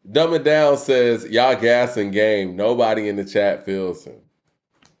 Dumb It Down says, y'all gassing Game. Nobody in the chat feels him.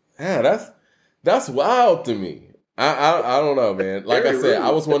 Yeah, that's wild to me. I don't know, man. Like I said,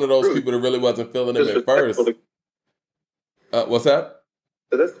 I was one of those people that really wasn't feeling him at first. What's that?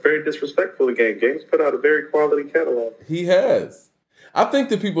 So that's very disrespectful to Game. Game's put out a very quality catalog. He has. I think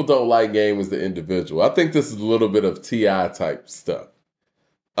that people don't like Game as the individual. I think this is a little bit of T.I. type stuff.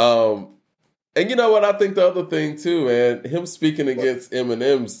 And you know what? I think the other thing too, man, him speaking against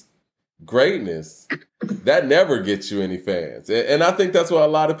Eminem's greatness, that never gets you any fans. And I think that's why a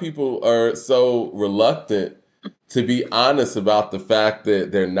lot of people are so reluctant to be honest about the fact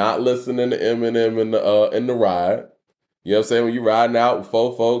that they're not listening to Eminem in the ride. You know what I'm saying? When you're riding out with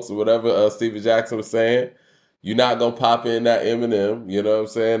four folks or whatever Stevie Jackson was saying, you're not going to pop in that Eminem. You know what I'm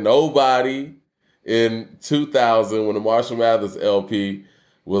saying? Nobody in 2000 when the Marshall Mathers LP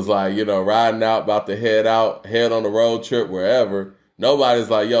was like, riding out, about to head on a road trip, wherever. Nobody's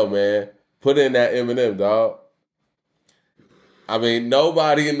like, yo, man, put in that Eminem, dog. I mean,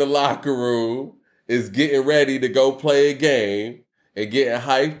 nobody in the locker room is getting ready to go play a game and getting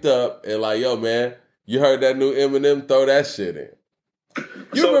hyped up and like, yo, man, you heard that new Eminem? Throw that shit in.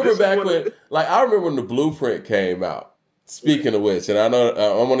 Remember back when, I remember when the Blueprint came out. Speaking of which, and I know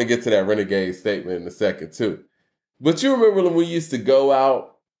I want to get to that Renegade statement in a second too. But you remember when we used to go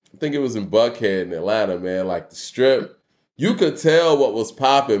out, I think it was in Buckhead in Atlanta, man, like the Strip. You could tell what was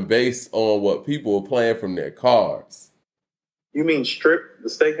popping based on what people were playing from their cars. You mean Strip, the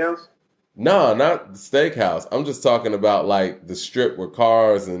steakhouse? No, not the steakhouse. I'm just talking about like the Strip where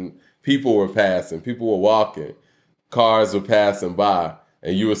cars and people were passing. People were walking. Cars were passing by.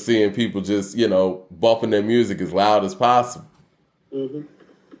 And you were seeing people just, bumping their music as loud as possible. Mm-hmm.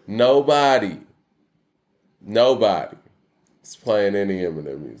 Nobody is playing any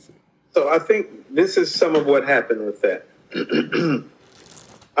Eminem music. So I think this is some of what happened with that.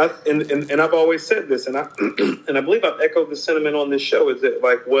 And I've always said this, and I believe I've echoed the sentiment on this show, is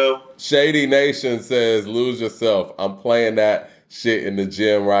that Shady Nation says, lose yourself. I'm playing that shit in the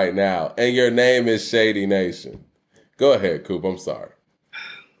gym right now. And your name is Shady Nation. Go ahead, Coop. I'm sorry.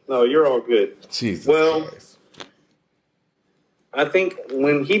 No, you're all good. Jesus Christ. I think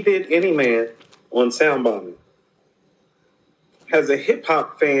when he did Any Man on Sound Bombing, as a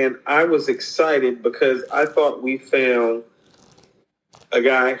hip-hop fan, I was excited because I thought we found a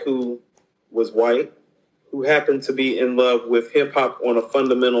guy who was white, who happened to be in love with hip-hop on a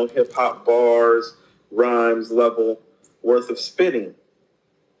fundamental hip-hop bars, rhymes level worth of spitting.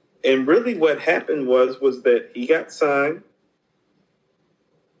 And really what happened was that he got signed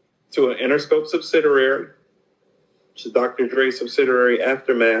to an Interscope subsidiary, which is Dr. Dre's subsidiary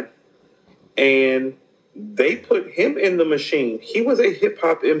Aftermath, and they put him in the machine. He was a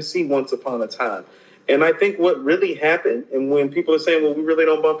hip-hop MC once upon a time. And I think what really happened, and when people are saying, well, we really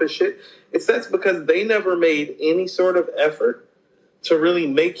don't bump his shit, that's because they never made any sort of effort to really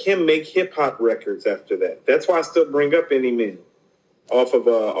make him make hip-hop records after that. That's why I still bring up Any Man off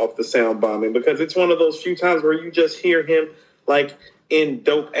the Sound Bombing, because it's one of those few times where you just hear him like in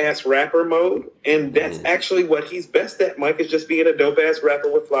dope-ass rapper mode, and that's actually what he's best at, Mike, is just being a dope-ass rapper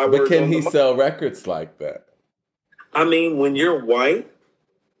with fly words. But can he sell records like that? I mean, when you're white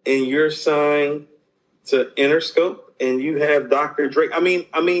and you're signed to Interscope and you have Dr. Dre. I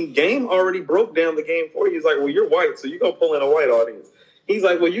mean, Game already broke down the game for you. He's like, well, you're white, so you're going to pull in a white audience. He's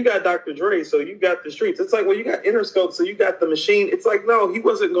like, well, you got Dr. Dre, so you got the streets. It's like, well, you got Interscope, so you got the machine. It's like, no, he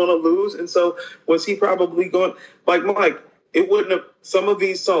wasn't going to lose. And so was he probably going, like, Mike, it wouldn't have, some of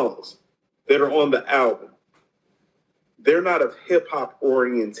these songs that are on the album, they're not of hip hop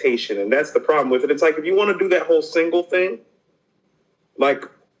orientation. And that's the problem with it. It's like, if you want to do that whole single thing, like,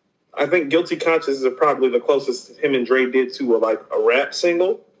 I think Guilty Conscience is probably the closest him and Dre did to a rap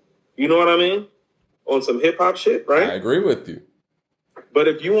single. You know what I mean? On some hip hop shit, right? I agree with you. But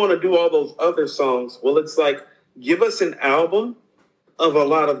if you want to do all those other songs, well, it's like, give us an album of a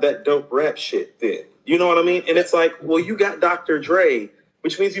lot of that dope rap shit then. You know what I mean? And it's like, well, you got Dr. Dre,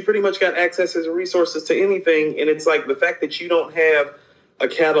 which means you pretty much got access and resources to anything. And it's like the fact that you don't have a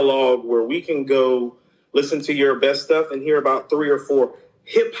catalog where we can go listen to your best stuff and hear about 3 or 4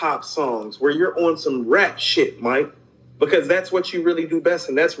 hip hop songs where you're on some rap shit, Mike, because that's what you really do best.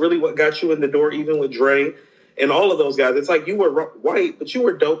 And that's really what got you in the door, even with Dre and all of those guys. It's like, you were white, but you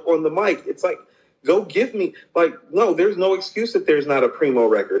were dope on the mic. It's like, go give me, like, no, there's no excuse that there's not a Primo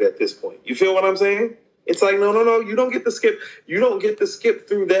record at this point. You feel what I'm saying? It's like, no, you don't get to skip. You don't get to skip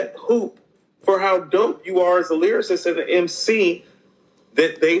through that hoop for how dope you are as a lyricist and an MC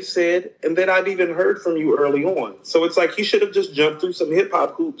that they said and that I've even heard from you early on. So it's like, he should have just jumped through some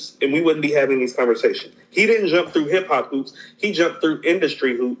hip-hop hoops and we wouldn't be having these conversations. He didn't jump through hip-hop hoops. He jumped through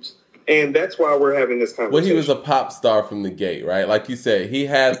industry hoops. And that's why we're having this conversation. Well, he was a pop star from the gate, right? Like you said, he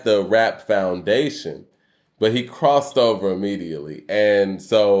had the rap foundation, but he crossed over immediately. And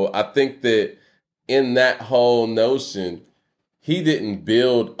so I think that in that whole notion, he didn't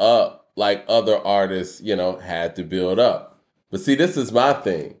build up like other artists, had to build up. But see, this is my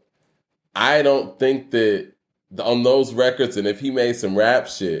thing. I don't think that on those records, and if he made some rap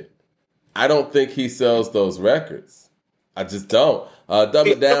shit, I don't think he sells those records. I just don't. Dumb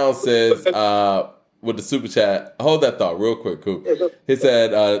It Down says, with the super chat, hold that thought real quick, Coop. He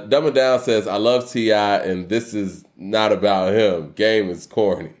said, Dumb It Down says, I love T.I. and this is not about him. Game is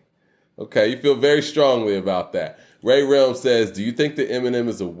corny. Okay, you feel very strongly about that. Ray Realm says, do you think that Eminem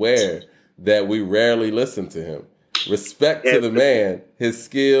is aware that we rarely listen to him? Respect to the man, his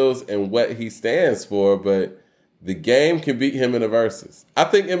skills, and what he stands for, but the game can beat him in the verses. I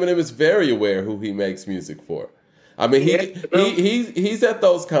think Eminem is very aware who he makes music for. I mean, he's at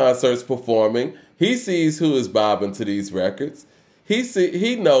those concerts performing. He sees who is bobbing to these records.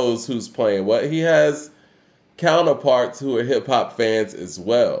 He knows who's playing what. He has counterparts who are hip-hop fans as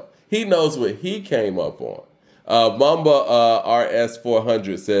well. He knows what he came up on. Mamba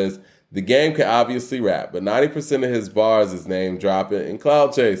RS400 says, the game can obviously rap, but 90% of his bars is name dropping and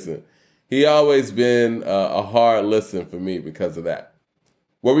cloud chasing. He always been a hard listen for me because of that.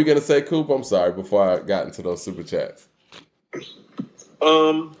 What were we going to say, Coop? I'm sorry, before I got into those super chats.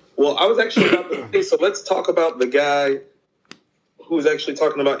 Well, I was actually about to say, so let's talk about the guy who's actually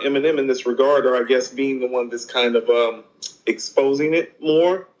talking about Eminem in this regard, or I guess being the one that's kind of exposing it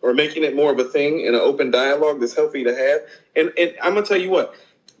more or making it more of a thing in an open dialogue that's healthy to have. And I'm going to tell you what,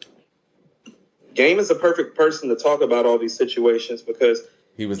 Game is a perfect person to talk about all these situations because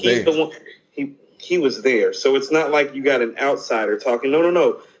he was there. He was there. So it's not like you got an outsider talking.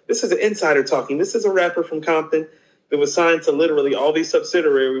 No. This is an insider talking. This is a rapper from Compton that was signed to literally all these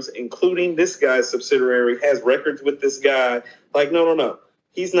subsidiaries, including this guy's subsidiary, has records with this guy. Like, no.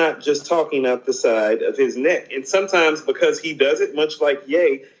 He's not just talking out the side of his neck. And sometimes because he does it, much like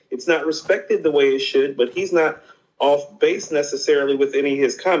Ye, it's not respected the way it should, but he's not off base necessarily with any of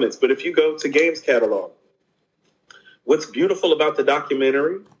his comments. But if you go to Game's catalog, what's beautiful about the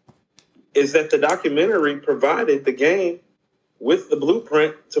documentary is that the documentary provided the Game with the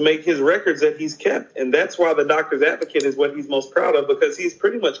blueprint to make his records that he's kept. And that's why the Doctor's Advocate is what he's most proud of, because he's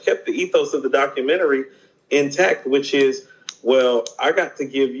pretty much kept the ethos of the documentary intact, which is, well, I got to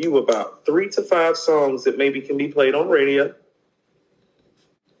give you about 3 to 5 songs that maybe can be played on radio.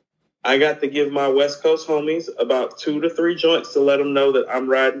 I got to give my West Coast homies about 2 to 3 joints to let them know that I'm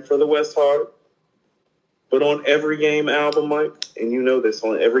riding for the West hard. But on every Game album, Mike, and you know this,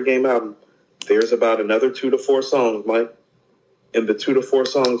 on every Game album, there's about another 2 to 4 songs, Mike. And the 2 to 4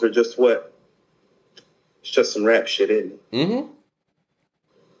 songs are just what? It's just some rap shit, isn't it? Mm-hmm.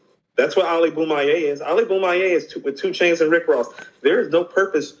 That's what Ali Boumaier is. Ali Boumaier is with 2 Chainz and Rick Ross. There is no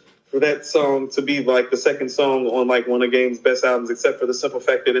purpose for that song to be like the second song on like one of Game's best albums, except for the simple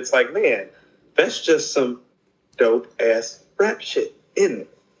fact that it's like, man, that's just some dope ass rap shit, isn't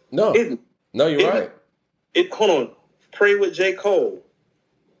it? No, you're right. Hold on. Pray with J. Cole.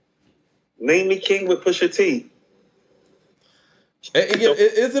 Name Me King with Pusha T.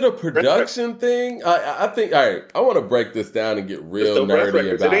 Is it a production thing? I think. All right, I want to break this down and get real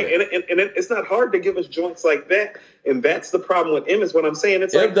nerdy about it. And it's not hard to give us joints like that, and that's the problem with M. Is what I'm saying.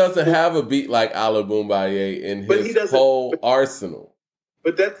 It's M doesn't have a beat like Ala Boombaye in his whole arsenal.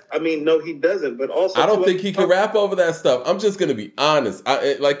 But no, he doesn't. But also, I don't think he can rap over that stuff. I'm just gonna be honest.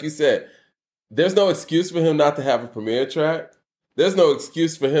 Like you said, there's no excuse for him not to have a premiere track. There's no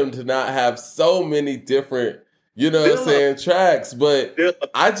excuse for him to not have so many different, tracks. But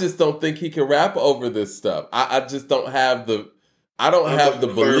I just don't think he can rap over this stuff. I just don't have the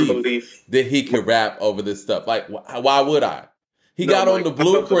belief that he can rap over this stuff. Like, why would I? He got on the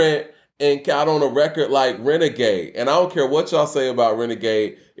Blueprint and got on a record like Renegade. And I don't care what y'all say about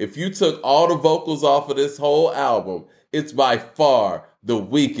Renegade. If you took all the vocals off of this whole album, it's by far the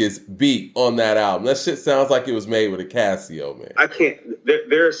weakest beat on that album. That shit sounds like it was made with a Casio, man. I can't.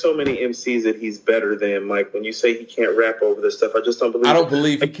 There are so many MCs that he's better than. Mike, when you say he can't rap over this stuff, I just don't believe. I don't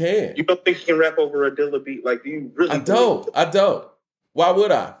believe he can. You don't think he can rap over a Dilla beat? Like, do you really? I don't. Why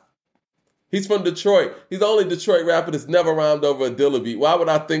would I? He's from Detroit. He's the only Detroit rapper that's never rhymed over a Dilla beat. Why would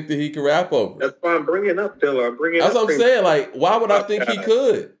I think that he can rap over? That's why I'm bringing up Dilla. That's what I'm saying. Like, why would I think he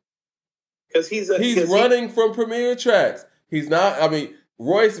could? Because he's running from premiere tracks. He's not. I mean,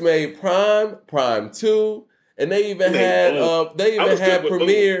 Royce made Prime 2, and they even had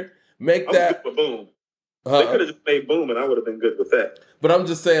Premiere make that. Boom. They could have just made Boom, and I would have been good with that. But I'm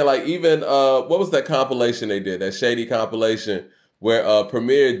just saying, like, even what was that compilation they did? That Shady compilation where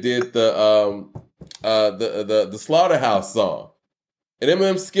Premiere did the Slaughterhouse song, and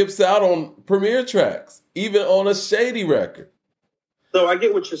Eminem skips out on Premiere tracks, even on a Shady record. So I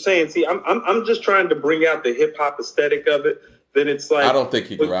get what you're saying. See, I'm just trying to bring out the hip hop aesthetic of it. Then it's like, I don't think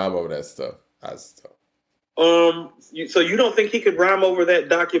he can rhyme over that stuff. I just don't. So you don't think he could rhyme over that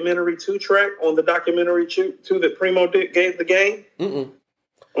Documentary 2 track on the Documentary 2 that Primo gave the game? Mm-mm.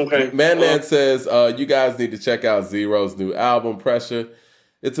 Okay. Man says you guys need to check out Zero's new album, Pressure.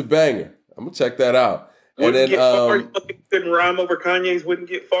 It's a banger. I'm gonna check that out. And then you don't think he couldn't rhyme over Kanye's Wouldn't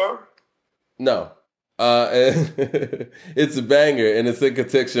Get Far? No. It's a banger, and it's in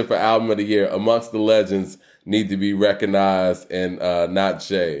contention for Album of the Year. Amongst the legends need to be recognized and not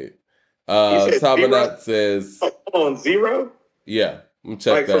shade. Tabanat says... On Zero? Yeah, I'm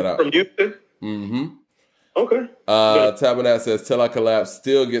check that out. From Houston? Mm-hmm. Okay. Tabanat says Till I Collapse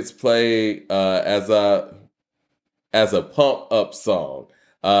still gets played as a pump-up song.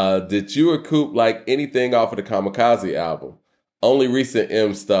 Did you or Coop like anything off of the Kamikaze album? Only recent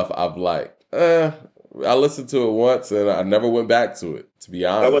M stuff I've liked. I listened to it once and I never went back to it, to be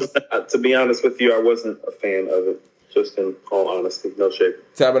honest. To be honest with you, I wasn't a fan of it, just in all honesty. No shade.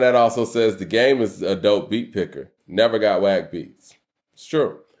 Tabernet also says the game is a dope beat picker. Never got whack beats. It's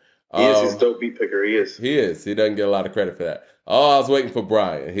true. He is his dope beat picker. He is. He is. He doesn't get a lot of credit for that. Oh, I was waiting for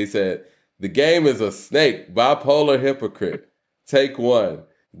Brian. He said, the game is a snake, bipolar hypocrite. Take one.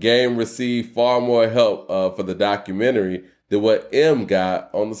 Game received far more help for the documentary than what M got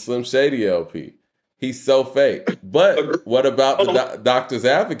on the Slim Shady LP. He's so fake. But what about the Doctor's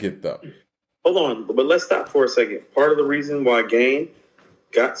Advocate, though? Hold on, but let's stop for a second. Part of the reason why Game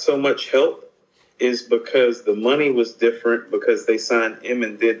got so much help is because the money was different, because they signed M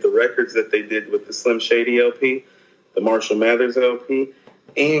and did the records that they did with the Slim Shady LP, the Marshall Mathers LP,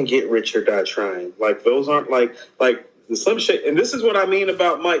 and Get Rich or Die Trying. Like, those aren't like the Slim Shady. And this is what I mean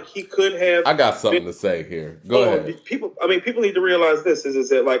about Mike. He could have... I got something to say here. Go ahead. People need to realize this is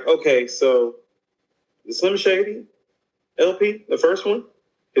that, like, okay, so... The Slim Shady LP, the first one,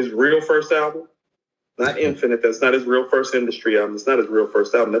 his real first album, not Infinite. That's not his real first industry album. It's not his real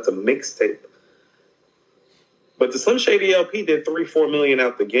first album. That's a mixtape. But the Slim Shady LP did $3-4 million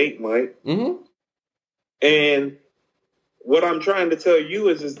out the gate, Mike. Mm-hmm. And what I'm trying to tell you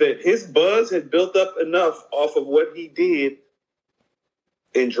is that his buzz had built up enough off of what he did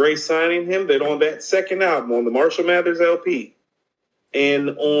and Dre signing him that on that second album, on the Marshall Mathers LP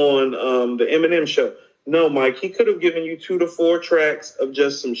and on the Eminem show, no, Mike, he could have given you 2 to 4 tracks of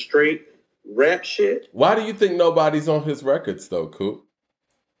just some straight rap shit. Why do you think nobody's on his records, though, Coop?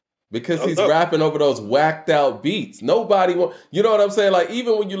 Because he's rapping over those whacked out beats. Nobody want, you know what I'm saying? Like,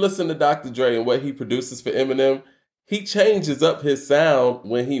 even when you listen to Dr. Dre and what he produces for Eminem, he changes up his sound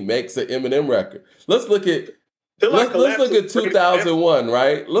when he makes an Eminem record. Let's look at 2001,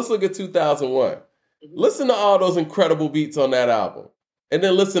 right? Let's look at 2001. Mm-hmm. Listen to all those incredible beats on that album. And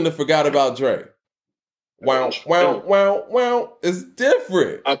then listen to Forgot About Dre. Wow, wow, wow, wow. It's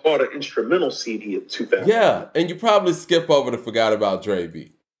different. I bought an instrumental CD of 2000. Yeah, and you probably skip over the Forgot About Dre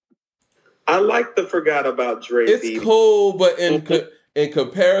beat. I like the Forgot About Dre beat. It's cool, but in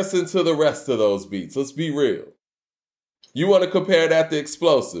comparison to the rest of those beats, let's be real. You want to compare that to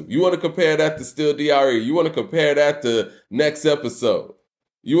Explosive. You want to compare that to Still DRE. You want to compare that to Next Episode.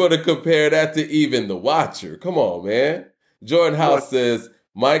 You want to compare that to even The Watcher. Come on, man. Jordan House says,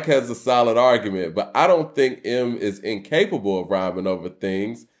 Mike has a solid argument, but I don't think M is incapable of rhyming over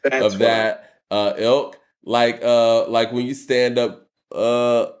things of that ilk. Like when you stand up,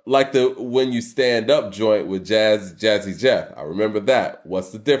 like the when you stand up joint with Jazzy Jeff. I remember that.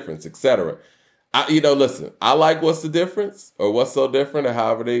 What's the difference, etc. Listen, I like What's the Difference or What's So Different or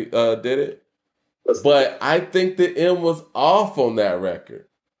however they did it. But I think that M was off on that record.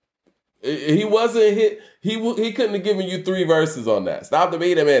 He wasn't hit. He couldn't have given you 3 verses on that. Stop the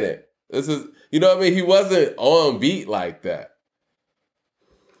beat a minute. This is, you know what I mean? He wasn't on beat like that.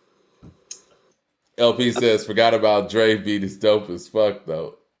 LP says, forgot about Dre beat is dope as fuck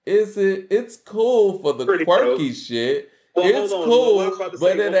though. Is it? It's cool for the Pretty quirky dope. shit. Well, it's cool,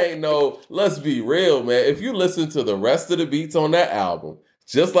 but it ain't no, let's be real, man. If you listen to the rest of the beats on that album,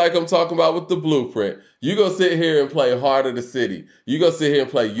 just like I'm talking about with the Blueprint, you gonna sit here and play Heart of the City. You gonna sit here and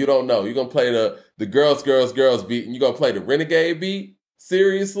play You Don't Know. You're gonna play the Girls beat, and you gonna play the Renegade beat?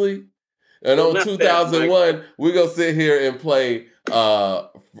 Seriously? And on 2001, we're gonna sit here and play we're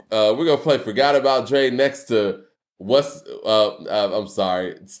gonna play Forgot About Dre next to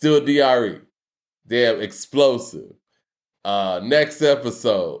Still DRE. Damn, Explosive. Next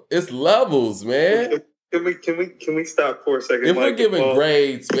Episode. It's levels, man. Can we stop for a second? If we're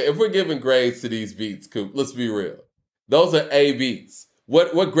giving grades to these beats, Coop, let's be real. Those are A beats.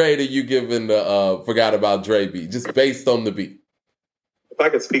 What grade are you giving the Forgot About Dre beat? Just based on the beat. If I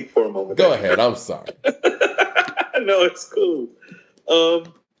could speak for a moment. Go ahead. I'm sorry. No, it's cool.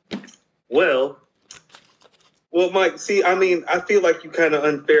 Well, Mike, see, I mean, I feel like you kind of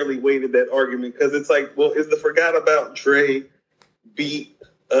unfairly weighted that argument because it's like, well, is the Forgot About Dre beat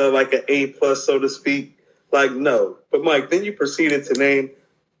like an A+, so to speak? Like, no. But, Mike, then you proceeded to name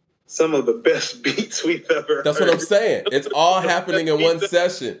some of the best beats we've ever That's heard. what I'm saying. It's all happening in one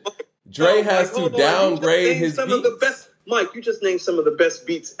session. Dre has to downgrade his beats. Mike, you just named some of the best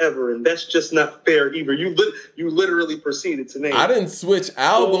beats ever, and that's just not fair either. You literally proceeded to name. I didn't switch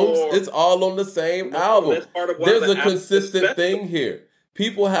albums. It's all on the same album. That's part of why There's a consistent thing here.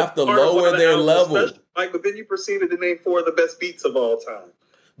 People have to lower their level. Mike, but then you proceeded to name 4 of the best beats of all time.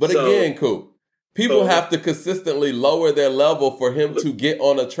 But again, Coop, people have to consistently lower their level for him to get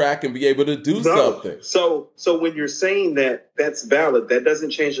on a track and be able to do something. So when you're saying that, that's valid. That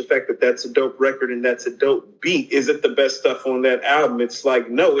doesn't change the fact that that's a dope record and that's a dope beat. Is it the best stuff on that album? It's like,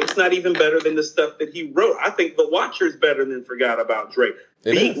 no, it's not even better than the stuff that he wrote. I think The Watcher is better than Forgot About Dre.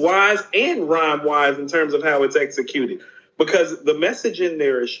 Beat-wise and rhyme-wise in terms of how it's executed. Because the message in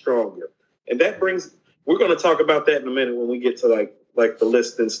there is stronger. And that brings... We're going to talk about that in a minute when we get to like the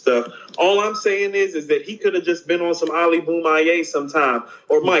list and stuff. All I'm saying is that he could have just been on some Ali Boom Aye sometime.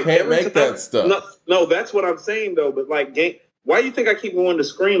 Or Mike, can't make that stuff. No, that's what I'm saying though. But like, why do you think I keep wanting to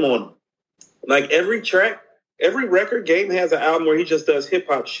scream on him? Like every track, every record, Game has an album where he just does hip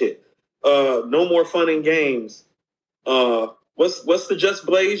hop shit. No More Fun in Games. What's the Just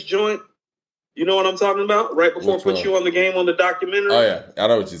Blaze joint? You know what I'm talking about? Right before Put You on the Game on the documentary. Oh yeah, I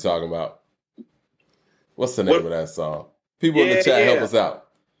know what you're talking about. What's the name of that song? People in the chat, help us out.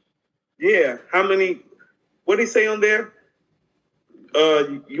 Yeah. What did he say on there?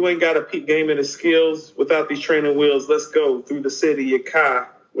 You ain't got to peep game in the skills without these training wheels. Let's go through the city, your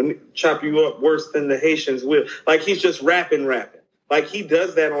car. When chop you up worse than the Haitians will. Like he's just rapping. Like he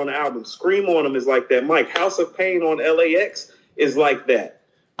does that on the album. Scream on him is like that. Mike, House of Pain on LAX is like that.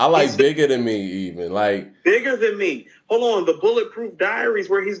 I like Bigger Than Me even. Like Bigger Than Me. Hold on. The Bulletproof Diaries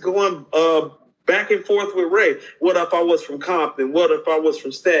where he's going back and forth with Ray. What if I was from Compton? What if I was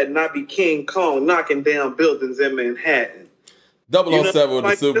from Staten? I'd be King Kong knocking down buildings in Manhattan. 007 with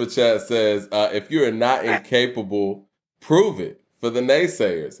the super chat says, if you're not incapable, prove it for the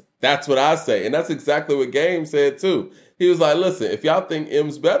naysayers. That's what I say. And that's exactly what Game said too. He was like, listen, if y'all think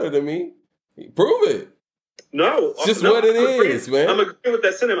M's better than me, prove it. No. It's just what it is, man. I'm agreeing with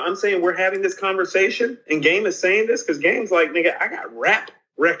that sentiment. I'm saying we're having this conversation and Game is saying this because Game's like, nigga, I got rap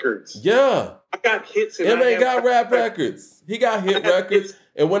records. Yeah. I got hits. And Him ain't got rap records. He got hit records.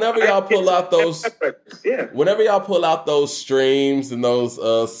 And whenever y'all pull out those, whenever y'all pull out those streams and those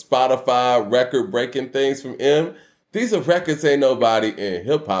Spotify record breaking things from M, these are records ain't nobody in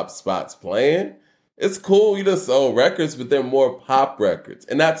hip hop spots playing. It's cool you just sold records, but they're more pop records,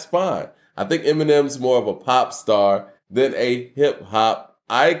 and that's fine. I think Eminem's more of a pop star than a hip hop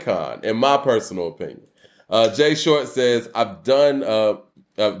icon, in my personal opinion. Jay Short says,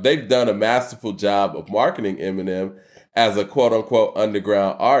 they've done a masterful job of marketing Eminem as a quote-unquote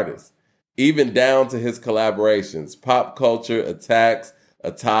underground artist. even down to his collaborations, pop culture, attacks,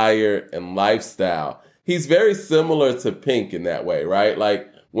 attire, and lifestyle. He's very similar to Pink in that way, right?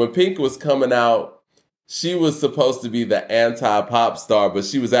 Like when Pink was coming out, she was supposed to be the anti-pop star, but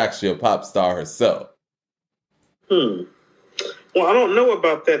she was actually a pop star herself. Well, I don't know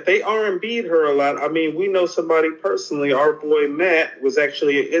about that. They R&B'd her a lot. I mean, we know somebody personally. Our boy Matt was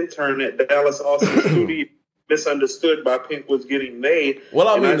actually an intern at Dallas Austin Studio. Misunderstood by Pink was getting made. Well,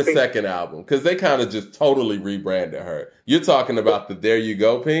 I mean the second album, because they kind of just totally rebranded her. You're talking about the There You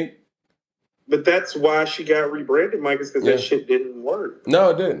Go Pink? But that's why she got rebranded, Mike, is because that shit didn't work. No,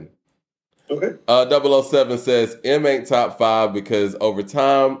 it didn't. Okay. 007 says, M ain't top 5 because over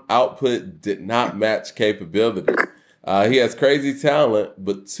time, output did not match capability. He has crazy talent,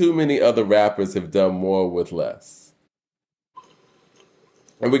 but too many other rappers have done more with less.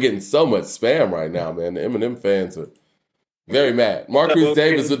 And we're getting so much spam right now, man. The Eminem fans are very mad. Marcus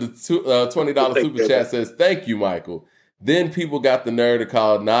Davis with the $20 super chat says, thank you, Michael. Then people got the nerve to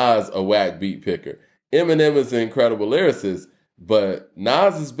call Nas a whack beat picker. Eminem is an incredible lyricist, but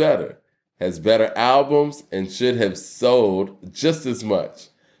Nas is better, has better albums, and should have sold just as much,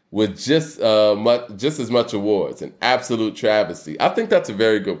 with just as much awards. An absolute travesty. I think that's a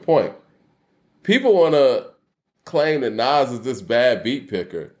very good point. People want to claim that Nas is this bad beat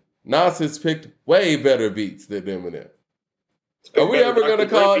picker. Nas has picked way better beats than Eminem. Are we ever going to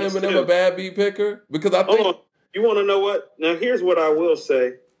call Eminem a bad beat picker? Because I think... Hold on. You want to know what? Now, here's what I will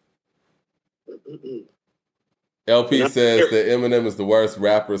say. LP says that Eminem is the worst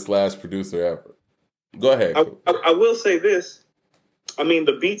rapper / producer ever. Go ahead. I will say this. I mean,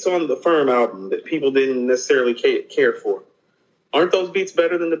 the beats on the Firm album that people didn't necessarily care for, aren't those beats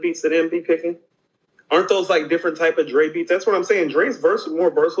better than the beats that M be picking? Aren't those like different type of Dre beats? That's what I'm saying. Dre's more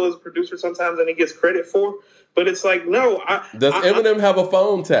versatile as a producer sometimes than he gets credit for. But it's like, no. Does Eminem have a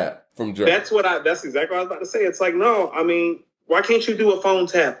phone tap from Dre? That's exactly what I was about to say. It's like, no, I mean, why can't you do a phone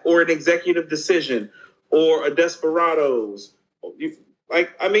tap or an executive decision or a Desperados?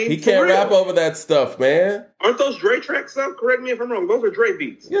 He can't rap over that stuff, man. Aren't those Dre tracks though? Correct me if I'm wrong. Those are Dre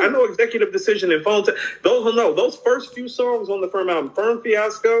beats. Yeah. I know executive decision and phone tap. Those first few songs on the Firm album, Firm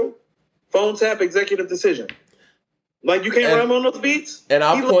Fiasco, phone tap, executive decision. Like, you can't rhyme on those beats? And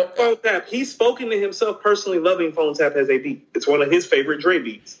I'll point phone tap. He's spoken to himself personally loving phone tap as a beat. It's one of his favorite Dre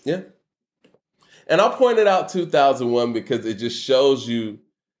beats. Yeah. And I'll point it out 2001 because it just shows you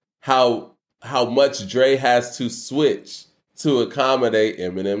how much Dre has to switch to accommodate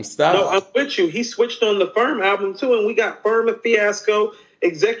Eminem's style. No, I'm with you. He switched on the Firm album too, and we got Firm and Fiasco,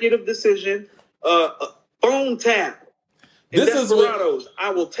 executive decision, phone tap. This Desperados, I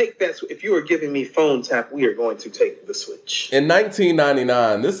will take that. If you are giving me phone tap, we are going to take the switch. In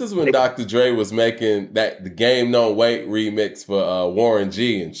 1999, this is when Dr. Dre was making the Game Don't Wait remix for Warren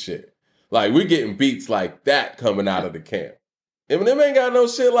G and shit. Like, we're getting beats like that coming out of the camp. Eminem ain't got no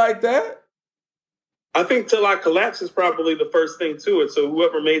shit like that. I think Till I Collapse is probably the first thing to it. So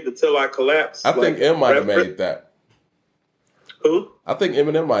whoever made the Till I Collapse. I think M might have made that. Who? I think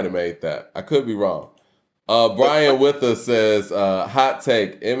Eminem might have made that. I could be wrong. Brian with us says, hot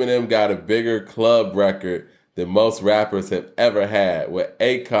take, Eminem got a bigger club record than most rappers have ever had, with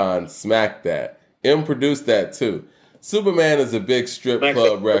Akon Smack That. M produced that too. Superman is a big strip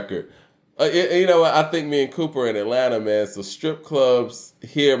club record. You know what? I think me and Cooper in Atlanta, man, so strip clubs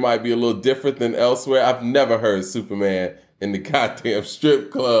here might be a little different than elsewhere. I've never heard Superman in the goddamn strip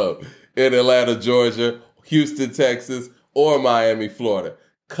club in Atlanta, Georgia, Houston, Texas, or Miami, Florida.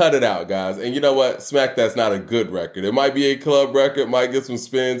 Cut it out, guys. And you know what? Smack That's not a good record. It might be a club record, might get some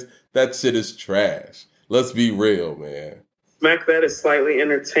spins. That shit is trash. Let's be real, man. Smack That is slightly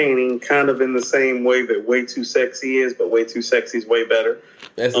entertaining, kind of in the same way that Way Too Sexy is, but Way Too Sexy is way better.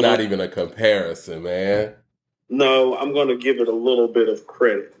 That's not even a comparison, man. No, I'm going to give it a little bit of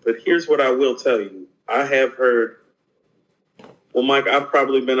credit. But here's what I will tell you. I have heard... Well, Mike, I've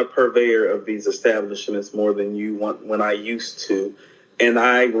probably been a purveyor of these establishments more than you want when I used to. And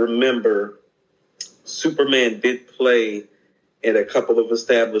I remember Superman did play at a couple of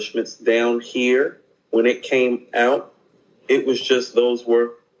establishments down here when it came out. It was just those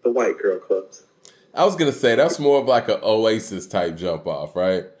were the white girl clubs. I was going to say, that's more of like an Oasis type jump off,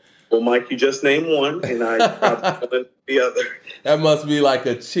 right? Well, Mike, you just named one, and I probably the other. That must be like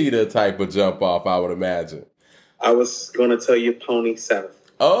a cheetah type of jump off, I would imagine. I was going to tell you Pony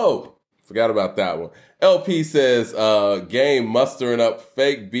South. Oh, forgot about that one. LP says, Game mustering up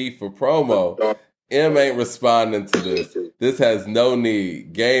fake beef for promo. M ain't responding to this. This has no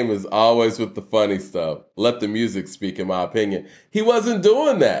need. Game is always with the funny stuff. Let the music speak, in my opinion. He wasn't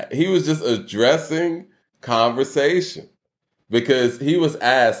doing that. He was just addressing conversation. because he was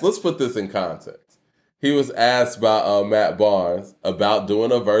asked, let's put this in context. He was asked by Matt Barnes about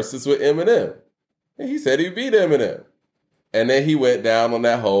doing a versus with Eminem. And he said he beat Eminem. And then he went down on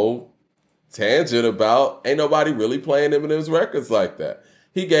that whole tangent about ain't nobody really playing Eminem's records like that.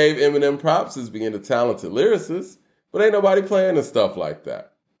 He gave Eminem props as being a talented lyricist, but ain't nobody playing the stuff like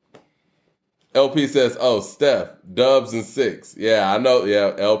that. LP says, oh, Steph, Dubs and 6. Yeah, I know.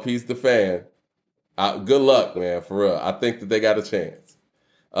 Yeah, LP's the fan. Good luck, man, for real. I think that they got a chance.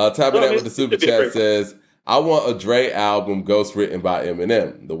 Tapping out with the super chat says, I want a Dre album ghostwritten by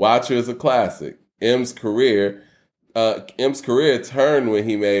Eminem. The Watcher is a classic. M's career turned when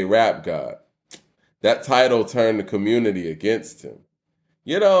he made Rap God. That title turned the community against him.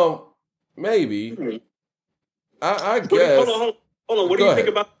 You know, maybe. I guess. Hold on. What do you think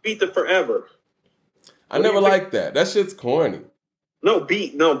about Beat the Forever? I never liked that. That shit's corny. No,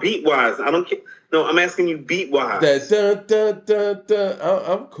 beat wise. I don't care. No, I'm asking you beat wise. That dun dun dun dun.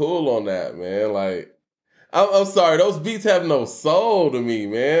 I'm cool on that, man. Like, I'm sorry, those beats have no soul to me,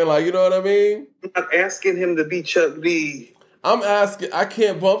 man. Like, you know what I mean? I'm not asking him to be Chuck D. I'm asking. I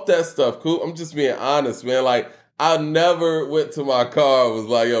can't bump that stuff, cool. I'm just being honest, man. Like, I never went to my car and was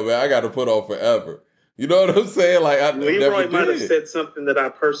like, yo, man, I got to put on Forever. You know what I'm saying? Like, Leroy might have said something that I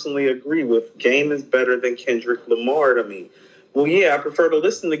personally agree with. Game is better than Kendrick Lamar to me. Well, yeah, I prefer to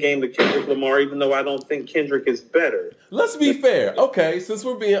listen to Game to Kendrick Lamar, even though I don't think Kendrick is better. Let's be fair. Okay, since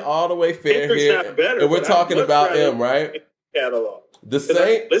we're being all the way fair Kendrick's here, not better, and we're talking about him, right? Catalog. The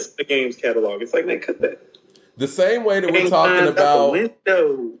same. Listen to Game's catalog. It's like, man, cut that. The same way that we're talking about.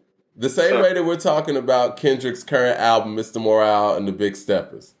 The same way that we're talking about Kendrick's current album, Mr. Morale and the Big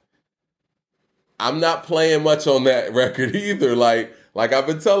Steppers. I'm not playing much on that record either. Like I've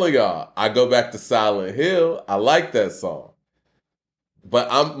been telling y'all, I go back to Silent Hill. I like that song.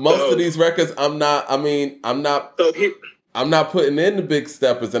 But most of these records, I'm not putting in the Big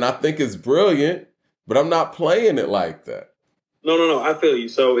Steppers, and I think it's brilliant, but I'm not playing it like that. No, I feel you.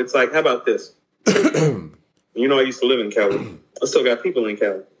 So it's like, how about this? You know, I used to live in Cali. I still got people in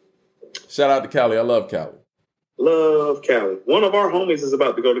Cali. Shout out to Cali. I love Cali. Love Cali. One of our homies is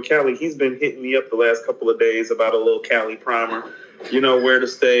about to go to Cali. He's been hitting me up the last couple of days about a little Cali primer. You know, where to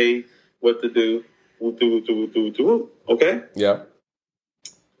stay, what to do. Okay? Yeah.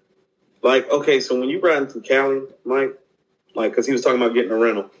 Like, okay, so when you're riding through Cali, Mike, like, because he was talking about getting a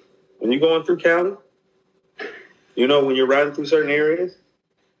rental. When you're going through Cali, you know, when you're riding through certain areas,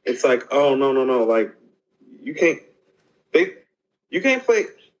 it's like, oh, no. Like, you can't play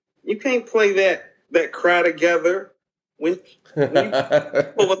that Cry Together when you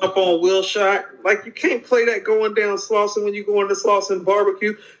pull up on Will Shot. Like, you can't play that going down Slauson when you go into Slauson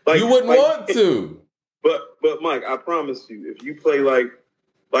Barbecue. Like, you wouldn't want to. But Mike, I promise you, if you play like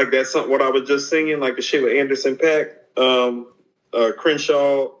that's something what I was just singing, like the shit with Anderson .Paak,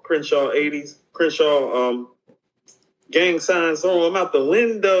 Crenshaw 80s, Crenshaw gang signs, throw them out the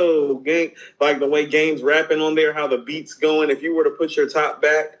window, gang, like the way Game's rapping on there, how the beat's going. If you were to put your top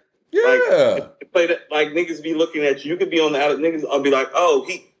back, like play that, like niggas be looking at you. You could be on the out of niggas. I'll be like, oh,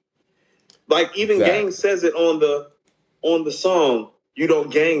 he, like even Game says it on the song. You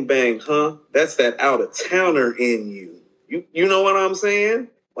don't gang bang, huh? That's that out of towner in you. You know what I'm saying?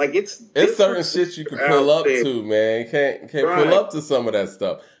 Like it's certain shit you can pull up to, man. Can't pull up to some of that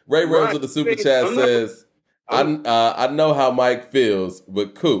stuff. Ray Rose with the super chat says, I know how Mike feels,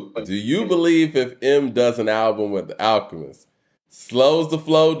 but Coop, do you believe if M does an album with The Alchemist, slows the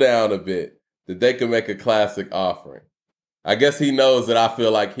flow down a bit, that they can make a classic offering? I guess he knows that I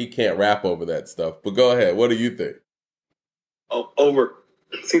feel like he can't rap over that stuff. But go ahead. What do you think?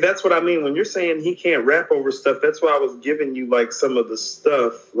 See, that's what I mean. When you're saying he can't rap over stuff, that's why I was giving you like some of the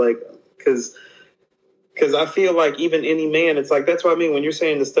stuff, like, because I feel like even Any Man, it's like, that's what I mean when you're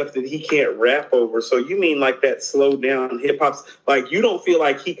saying the stuff that he can't rap over. So you mean like that slow down hip hop's, like you don't feel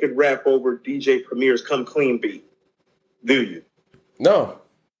like he could rap over DJ Premier's Come Clean beat, do you? No.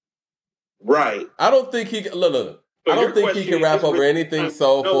 Right. I don't think he can. Look. So I don't think he can rap over anything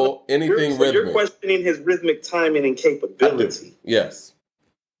soulful, anything rhythmic. You're questioning his rhythmic timing and capability. Yes.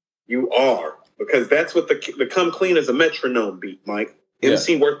 You are. Because that's what the Come Clean is a metronome beat, Mike.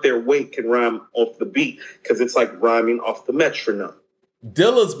 MC Work Their Weight can rhyme off the beat because it's like rhyming off the metronome.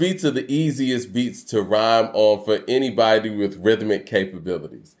 Dilla's beats are the easiest beats to rhyme on for anybody with rhythmic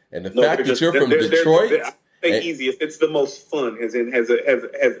capabilities. And the fact that you're from Detroit... easiest. It's the most fun. As an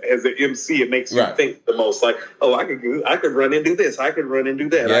MC, it makes you think the most. Like, oh, I could run and do this. I could run and do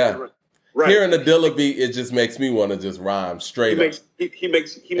that. Yeah. Hearing a Dilla beat, it just makes me want to just rhyme straight up. He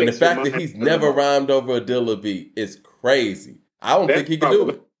makes. And the fact that he's never rhymed over a Dilla beat is crazy. I don't think he can do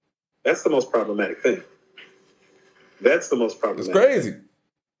it. That's the most problematic thing. That's the most It's problematic. crazy.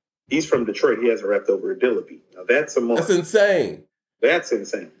 He's from Detroit. He hasn't rapped over a Dilla beat. Now that's a mark. That's insane. That's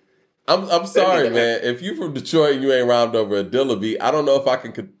insane. I'm sorry, man. If you from Detroit and you ain't rhymed over a Dilla beat, I don't know if I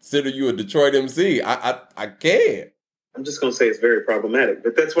can consider you a Detroit MC. I can't. I'm just gonna say it's very problematic.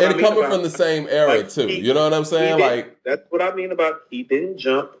 But that's what I mean. And coming from the same era too. You know what I'm saying? That's what I mean about he didn't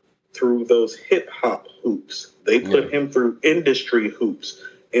jump through those hip hop hoops. They put him through industry hoops.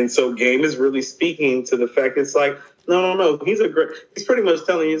 And so Game is really speaking to the fact it's like, no. He's pretty much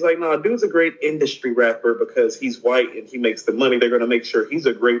telling you, he's like, no, dude's a great industry rapper because he's white and he makes the money. They're going to make sure he's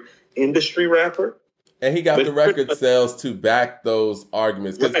a great industry rapper. And he got the record sales to back those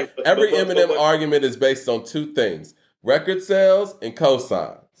arguments. Because every Eminem argument is based on two things: record sales and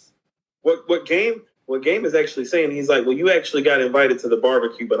cosigns. What Game is actually saying, he's like, well, you actually got invited to the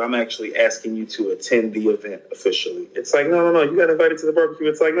barbecue, but I'm actually asking you to attend the event officially. It's like, no, you got invited to the barbecue.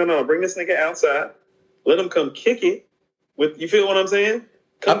 It's like, no, bring this nigga outside. Let him come kick it. You feel what I'm saying?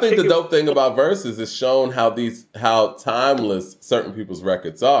 I think the dope thing about Versus is shown how timeless certain people's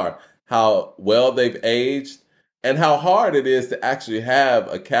records are, how well they've aged, and how hard it is to actually have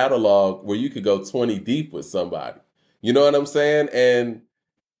a catalog where you could go 20 deep with somebody. You know what I'm saying?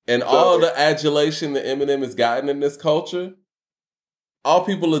 And all the adulation that Eminem has gotten in this culture, all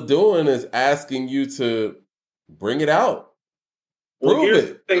people are doing is asking you to bring it out.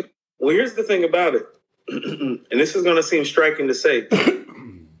 Prove it. Here's the thing about it. And this is going to seem striking to say.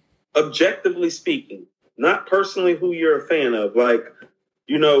 Objectively speaking, not personally who you're a fan of. Like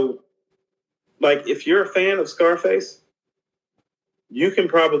if you're a fan of Scarface, you can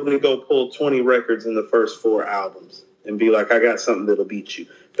probably go pull 20 records in the first 4 albums and be like, I got something that'll beat you.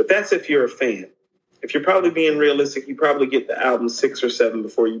 But that's if you're a fan. If you're probably being realistic, you probably get the album 6 or 7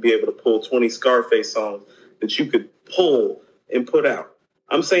 before you be able to pull 20 Scarface songs that you could pull and put out.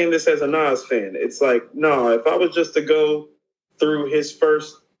 I'm saying this as a Nas fan. It's like, no, if I was just to go through his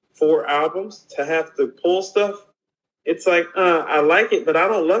first 4 albums to have to pull stuff, it's like, I like it, but I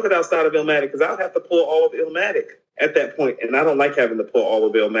don't love it outside of Illmatic because I'll have to pull all of Illmatic at that point, and I don't like having to pull all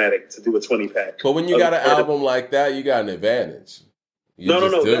of Illmatic to do a 20-pack. But when you got an album like that, you got an advantage. No.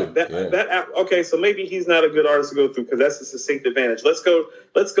 Okay, so maybe he's not a good artist to go through because that's a succinct advantage. Let's go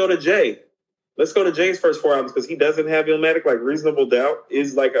to Jay. Let's go to Jay's first 4 albums because he doesn't have Illmatic. Like Reasonable Doubt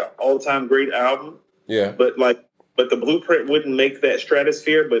is like an all-time great album. Yeah. But the Blueprint wouldn't make that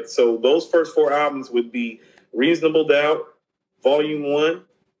stratosphere. But so those first 4 albums would be Reasonable Doubt, Volume 1,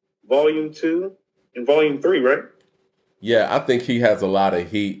 Volume 2, and Volume 3, right? Yeah, I think he has a lot of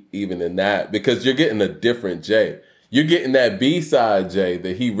heat even in that because you're getting a different Jay. You're getting that B-side Jay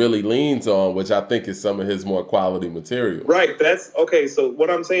that he really leans on, which I think is some of his more quality material. Right. That's okay. So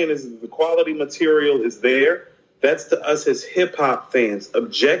what I'm saying is the quality material is there. That's to us as hip-hop fans.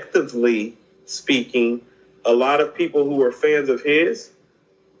 Objectively speaking, a lot of people who are fans of his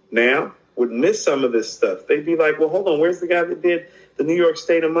now would miss some of this stuff. They'd be like, well, hold on, where's the guy that did the New York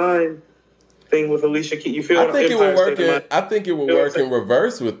State of Mind thing with Alicia Keys? You feel I think it would work in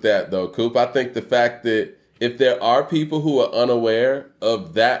reverse with that, though, Coop. I think the fact that if there are people who are unaware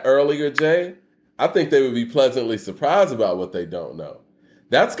of that earlier Jay, I think they would be pleasantly surprised about what they don't know.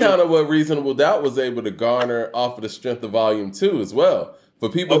 That's kind of what Reasonable Doubt was able to garner off of the strength of Volume 2 as well. For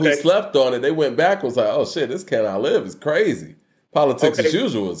people who slept on it, they went back and was like, oh shit, this Can I Live is crazy. Politics as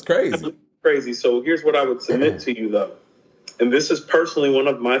usual is crazy. Crazy. So here's what I would submit to you, though. And this is personally one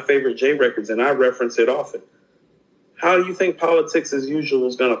of my favorite Jay records, and I reference it often. How do you think Politics as Usual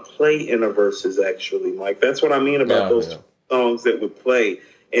is going to play in a verses, actually, Mike? That's what I mean about those songs that would play.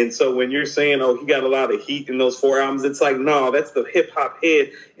 And so when you're saying, oh, he got a lot of heat in those 4 albums, it's like, no, that's the hip-hop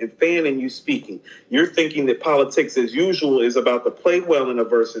head and fan in you speaking. You're thinking that Politics as Usual is about to play well in a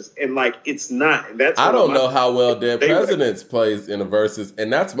verses, and, like, it's not. And that's I don't know how well Dead Presidents plays in a verses,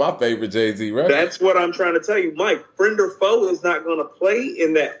 and that's my favorite Jay-Z record. That's what I'm trying to tell you, Mike. Friend or Foe is not going to play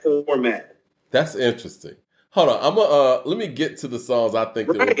in that format. That's interesting. Hold on, let me get to the songs I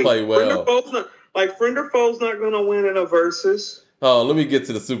think that will play well. Friend or Foe's not going to win in a verses. Oh, let me get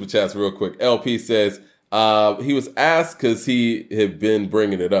to the super chats real quick. LP says he was asked because he had been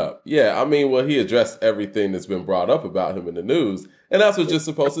bringing it up. Yeah, I mean, well, he addressed everything that's been brought up about him in the news, and that's what you're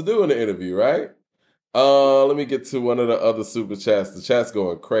supposed to do in the interview, right? Let me get to one of the other super chats. The chat's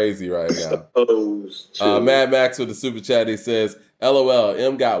going crazy right now. Mad Max with the super chat. He says, LOL,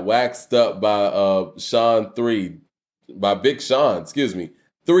 M got waxed up by Big Sean,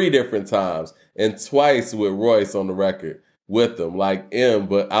 3 different times, and twice with Royce on the record with him. Like M,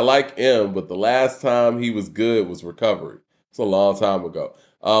 but I like M, but the last time he was good was Recovery. It's a long time ago.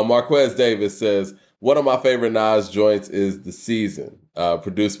 Marquez Davis says, one of my favorite Nas joints is The Season,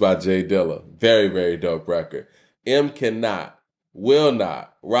 produced by Jay Dilla. Very, very dope record. will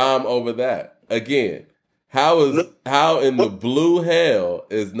not rhyme over that. Again, how in the blue hell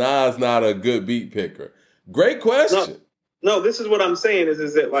is Nas not a good beat picker? Great question. No, this is what I'm saying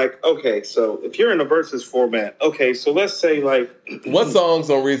is that like, okay, so if you're in a versus format, okay, so let's say like what songs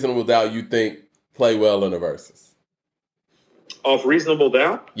on Reasonable Doubt you think play well in a versus? Off Reasonable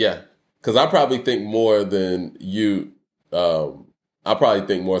Doubt? Yeah. Because I probably think more than you. I probably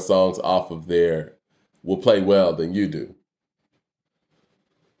think more songs off of there will play well than you do.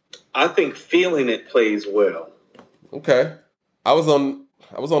 I think Feeling It plays well. Okay. I was on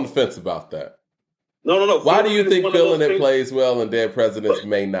the fence about that. No. Why do you think Feeling It plays well and Dead Presidents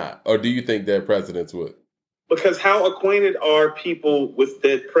may not? Or do you think Dead Presidents would? Because how acquainted are people with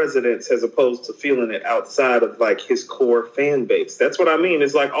Dead Presidents as opposed to Feeling It outside of like his core fan base? That's what I mean.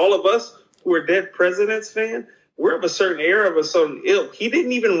 It's like all of us who are Dead Presidents fan, we're of a certain era, of a certain ilk. He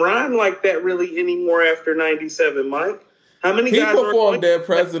didn't even rhyme like that really anymore after 97, Mike. How many guys performed Dead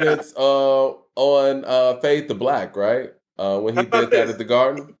Presidents on Fade to Black, right? When he did that at the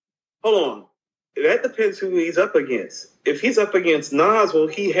Garden? Hold on. That depends who he's up against. If he's up against Nas, well,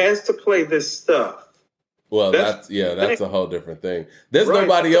 he has to play this stuff. Well, that's a whole different thing. There's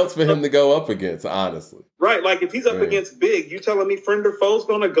nobody else for him to go up against, honestly. Right, like if he's up against Big, you telling me Friend or Foe's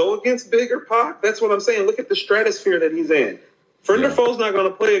going to go against Big or Pac? That's what I'm saying. Look at the stratosphere that he's in. Friend or Foe's not going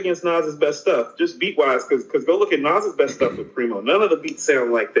to play against Nas's best stuff, just beat-wise, because go look at Nas's best stuff with Primo. None of the beats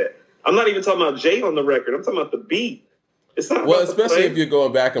sound like that. I'm not even talking about Jay on the record. I'm talking about the beat. It's not especially if you're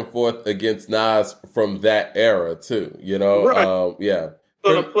going back and forth against Nas from that era too, you know. Right. He's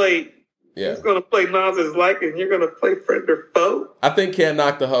going to play Nas's Like, and you're going to play Friend or Foe. I think Can't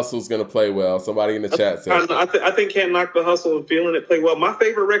Knock the Hustle is going to play well. Somebody in the chat says I think Can't Knock the Hustle and Feeling It play well. My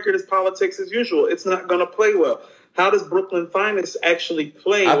favorite record is Politics as Usual. It's not going to play well. How does Brooklyn Finest actually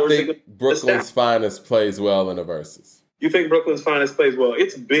play? I think Brooklyn's Finest plays well in the verses. You think Brooklyn's Finest plays well?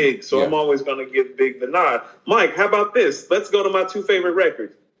 It's Big, so I'm always going to give Big the nod. Mike, how about this? Let's go to my two favorite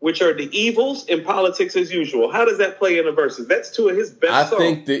records, which are The Evils and Politics as Usual. How does that play in the verses? That's two of his best songs. I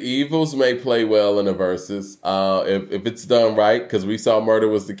think The Evils may play well in the verses if it's done right, because we saw Murder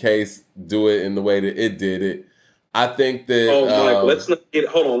Was the Case do it in the way that it did it. I think that... Mike, let's not get...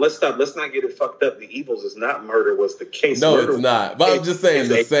 Hold on, let's stop. Let's not get it fucked up. The Evils is not Murder Was the Case. No, Murder it's not. But I'm just saying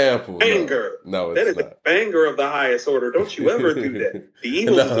the sample. Banger. No, it's not. That is a banger of the highest order. Don't you ever do that. The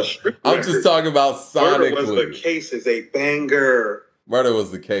Evils is a street record. I'm just talking about sonically. Murder Was the Case is a banger. Murder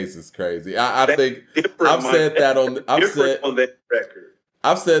Was the Case is crazy. I think I've said that on that record.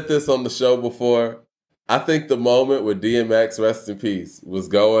 I've said this on the show before. I think the moment where DMX, rest in peace, was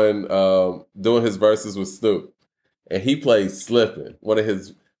going doing his verses with Snoop, and he played Slippin', one of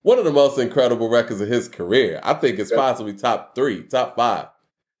the most incredible records of his career. I think it's possibly top 3, top 5.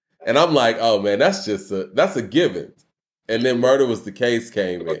 And I'm like, oh man, that's a given. And then Murder Was the Case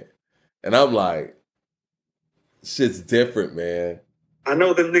came in, and I'm like, shit's different, man. I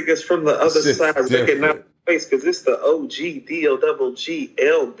know the niggas from the other side recognize face because it's the OG, DOGG,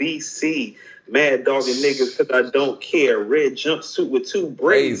 LBC, mad dogging niggas because I don't care. Red jumpsuit with 2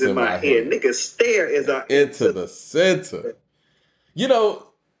 braids in my hair. Niggas stare as I into the center. You know,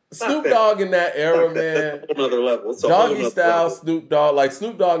 Snoop Dogg in that era, man. That's a whole nother level. Doggy Style Snoop Dogg, like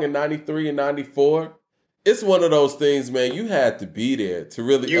Snoop Dogg in 93 and 94. It's one of those things, man, you had to be there to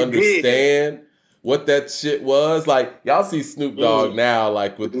really understand what that shit was. Like, y'all see Snoop Dogg now,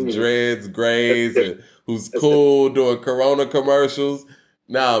 like with the dreads, grays, and who's cool doing Corona commercials.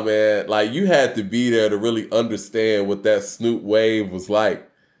 Nah, man, like you had to be there to really understand what that Snoop wave was like.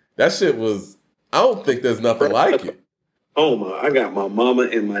 That shit was, I don't think there's nothing like it. Oh I got my mama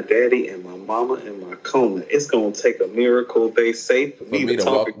and my daddy and my mama and my Kona. It's going to take a miracle, they say, for me to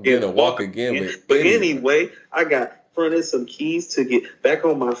talk again and walk again. But anyway, I got fronted some keys to get back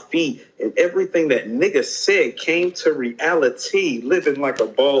on my feet, and everything that nigga said came to reality. Living like a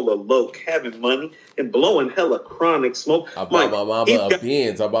ball of loke, having money and blowing hella chronic smoke. I bought my mama a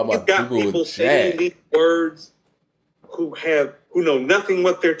Benz. I bought my people saying these words who know nothing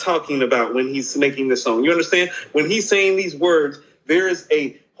what they're talking about when he's making the song. You understand? When he's saying these words, there is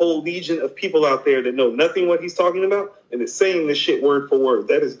a whole legion of people out there that know nothing what he's talking about, and is saying this shit word for word.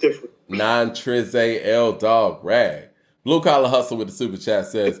 That is different. Non-Trizay L Dog Rag. Blue Collar Hustle with the super chat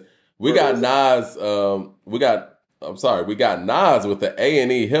says, we got Nas with the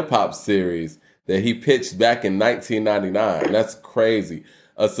A&E hip hop series that he pitched back in 1999. That's crazy.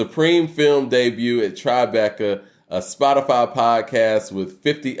 A Supreme film debut at Tribeca, a Spotify podcast with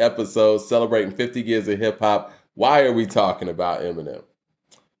 50 episodes celebrating 50 years of hip hop. Why are we talking about Eminem?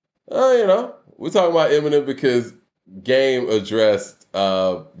 We're talking about Eminem because Game addressed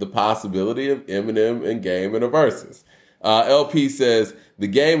the possibility of Eminem and Game in a versus. LP says the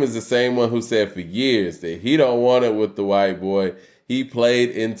Game is the same one who said for years that he don't want it with the white boy. He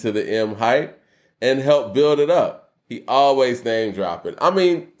played into the M hype and helped build it up. He always name dropping. I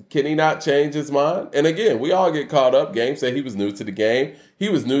mean, can he not change his mind? And again, we all get caught up. Game said he was new to the game. He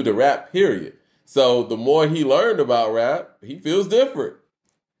was new to rap, period. So the more he learned about rap, he feels different.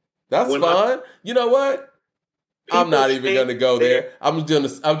 That's fine. You know what? I'm not even going to go there. I'm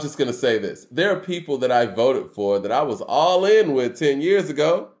just going to say this. There are people that I voted for that I was all in with 10 years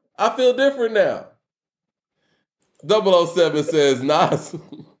ago. I feel different now. 007 says Nas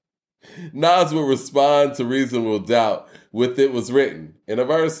will respond to Reasonable Doubt with It Was Written in a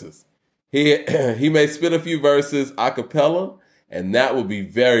verses. He may spit a few verses a cappella, and that would be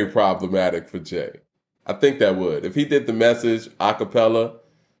very problematic for Jay. I think that would. If he did the Message a cappella,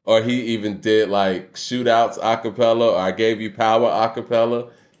 or he even did like Shootouts a cappella, or I Gave You Power a cappella,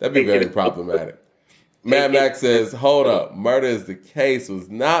 that'd be very problematic. Mad Max says, hold up, Murder Is the Case was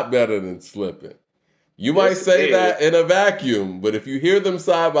not better than Slippin'. You might say that in a vacuum, but if you hear them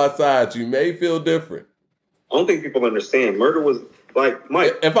side by side, you may feel different. I don't think people understand. Murder was like,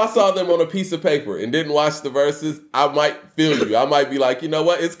 Mike. If I saw them on a piece of paper and didn't watch the verses, I might feel you. I might be like, you know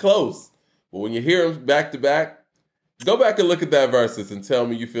what? It's close. But when you hear them back to back, go back and look at that verses and tell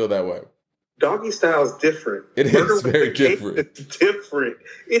me you feel that way. Doggy Style is different. It is very different. It's different.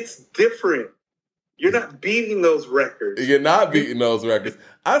 It's different. You're not beating those records. You're not beating those records.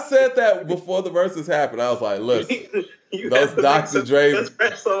 I said that before the verses happened. I was like, listen, those Dr. Dre best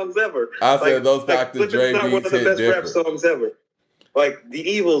rap songs ever. I said those Dr. Dre beats not one of the best rap songs ever. Like The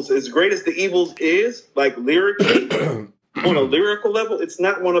Evils, as great as The Evils is, like lyrically, on a lyrical level, it's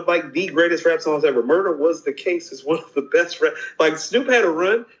not one of like the greatest rap songs ever. Murder Was the Case is one of the best rap. Like Snoop had a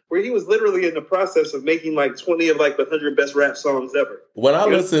run where he was literally in the process of making like 20 of like the 100 best rap songs ever. When I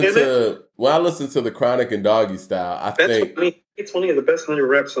listen to the Chronic and Doggy Style, I think 20 of the best 100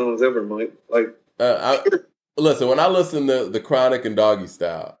 rap songs ever, Mike. Like, listen, when I listen to the Chronic and Doggy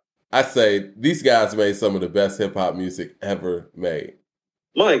Style, I say these guys made some of the best hip hop music ever made.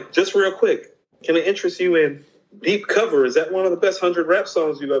 Mike, just real quick, can I interest you in Deep Cover? Is that one of the best 100 rap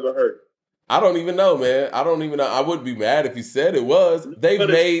songs you've ever heard? I don't even know, man. I don't even know. I wouldn't be mad if you said it was. They've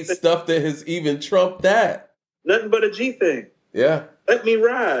made stuff that has even trumped that. Nothing But a G Thing. Yeah. Let Me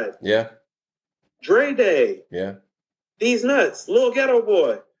Ride. Yeah. Dre Day. Yeah. These Nuts. Lil Ghetto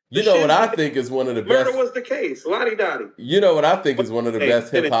Boy. You know what I think is one of the best. Murder Was the Case. Lottie Dottie. You know what I think is one of the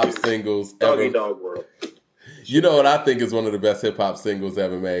best hip hop singles ever. Dog World. You know what I think is one of the best hip hop singles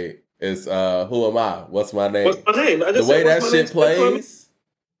ever made is Who Am I? What's My Name? What's my name? The way that shit plays.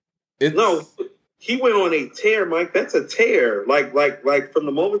 No, he went on a tear, Mike. That's a tear. Like from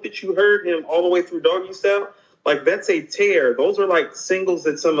the moment that you heard him all the way through Doggy Style, like that's a tear. Those are like singles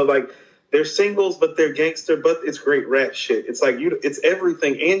that some of like they're singles, but they're gangster, but it's great rap shit. It's like it's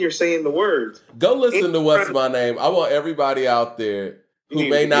everything, and you're saying the words. Go listen to What's My Name. I want everybody out there who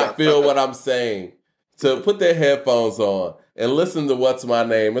may not feel what I'm saying to put their headphones on and listen to What's My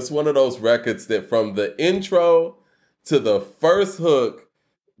Name. It's one of those records that from the intro to the first hook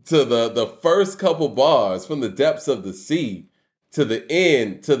to the first couple bars, from the depths of the sea to the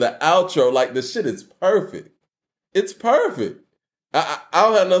end to the outro, like the shit is perfect. It's perfect. I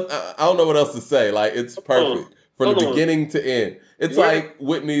don't know what else to say. Like it's perfect from the beginning to end. It's like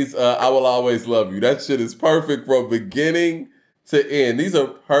Whitney's "I Will Always Love You." That shit is perfect from beginning to end. These are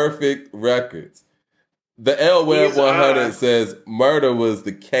perfect records. The L Web 100 says Murder Was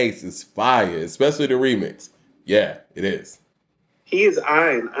the Case is fire, especially the remix. Yeah, it is. He is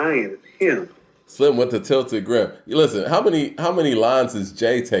I am him. Slim with the tilted grip. Listen, how many lines is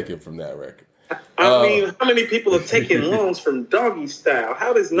Jay taking from that record? I mean, how many people have taken loans from Doggy Style?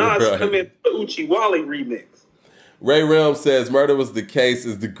 How does Nas come in the Uchi Wally remix? Ray Realm says Murder Was the Case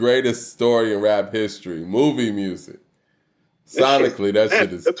is the greatest story in rap history. Movie music. Sonically, that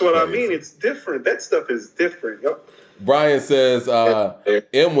shit is That's what crazy. I mean. It's different. That stuff is different. Yep. Brian says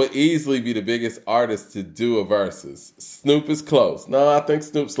M would easily be the biggest artist to do a versus. Snoop is close. No, I think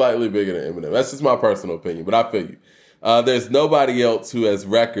Snoop's slightly bigger than Eminem. That's just my personal opinion, but I feel you. There's nobody else who has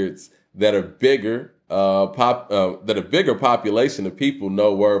records that are bigger, that a bigger population of people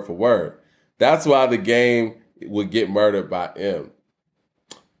know word for word. That's why the Game would get murdered by M.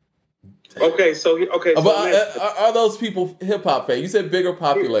 Okay, so but are those people hip hop fans? You said bigger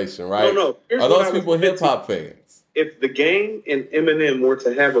population, right? No. Are those people hip hop fans? If the Game and Eminem were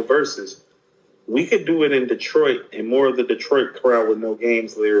to have a versus, we could do it in Detroit, and more of the Detroit crowd would know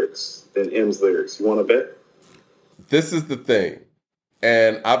Game's lyrics than M's lyrics. You want to bet? This is the thing.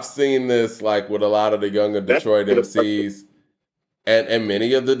 And I've seen this like with a lot of the younger Detroit MCs. and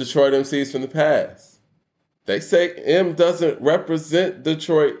many of the Detroit MCs from the past, they say M doesn't represent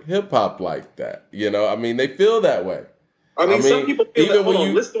Detroit hip hop like that. I mean, they feel that way. I mean, some people feel that. Hold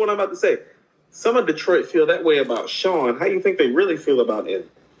on, listen to what I'm about to say. Some of Detroit feel that way about Sean. How do you think they really feel about him?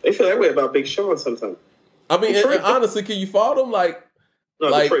 They feel that way about Big Sean sometimes. I mean, and honestly, can you fault him? Like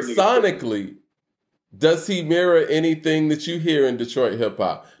sonically, does he mirror anything that you hear in Detroit hip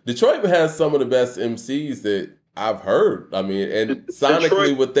hop? Detroit has some of the best MCs that I've heard. I mean, and sonically,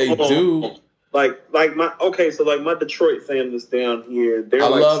 Detroit, what they do. My Detroit fam that's down here. I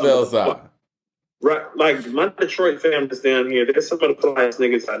love Elzhi. Right, like my Detroit fam that's down here, they're some of the flyest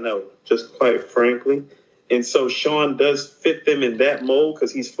niggas I know, just quite frankly. And so Sean does fit them in that mold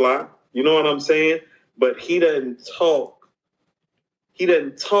because he's fly. You know what I'm saying? But he doesn't talk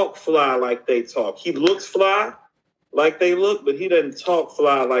fly like they talk. He looks fly like they look, but he doesn't talk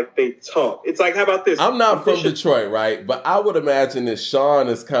fly like they talk. It's like, how about this? I'm not from Detroit, right? But I would imagine that Sean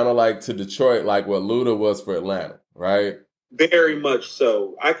is kind of like to Detroit like what Luda was for Atlanta, right? Very much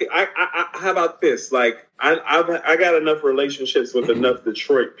so. How about this? Like, I got enough relationships with enough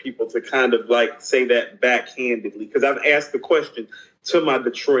Detroit people to kind of like say that backhandedly, because I've asked the question to my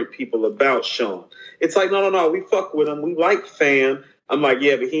Detroit people about Sean. It's like, no, we fuck with him. We like fam. I'm like,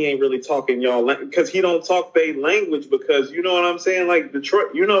 yeah, but he ain't really talking y'all because he don't talk their language, because you know what I'm saying? Like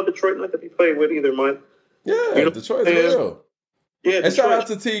Detroit, Detroit not to be played with either, man. Yeah, Detroit's real. Yeah, and shout out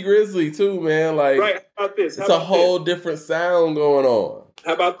to T Grizzly too, man. Like, right? How about this? It's a whole different sound going on.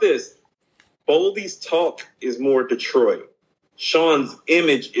 How about this? Boldy's talk is more Detroit. Sean's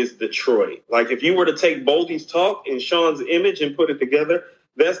image is Detroit. Like, if you were to take Boldy's talk and Sean's image and put it together,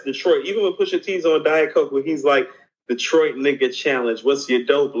 that's Detroit. Even when Pusha T's on Diet Coke, when he's like, Detroit nigga challenge, what's your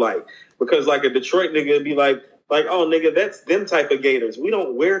dope like? Because like a Detroit nigga would be like, oh, nigga, that's them type of gators. We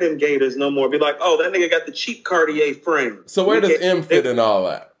don't wear them gators no more. Be like, oh, that nigga got the cheap Cartier frame. So where does M fit in all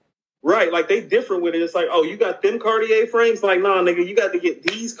that? Right, like they different with it. It's like, oh, you got them Cartier frames? Like, nah, nigga, you got to get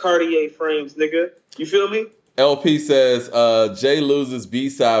these Cartier frames, nigga. You feel me? LP says Jay loses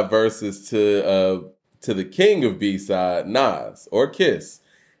B-side versus to the king of B-side, Nas or Kiss,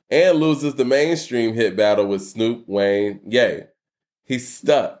 and loses the mainstream hit battle with Snoop, Wayne, Ye. He's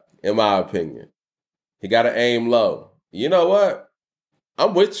stuck, in my opinion. He got to aim low. You know what?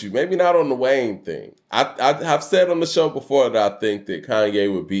 I'm with you. Maybe not on the Wayne thing. I have said on the show before that I think that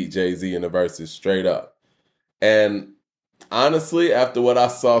Kanye would beat Jay-Z in the verses straight up. And honestly, after what I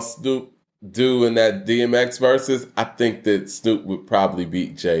saw Snoop do in that DMX verses, I think that Snoop would probably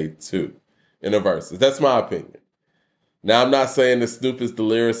beat Jay too in the verses. That's my opinion. Now, I'm not saying that Snoop is the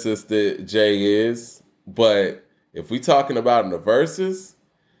lyricist that Jay is, but if we talking about in the verses,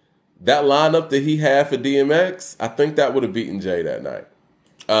 that lineup that he had for DMX, I think that would have beaten Jay that night.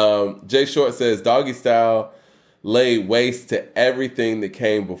 Jay Short says, Doggy Style laid waste to everything that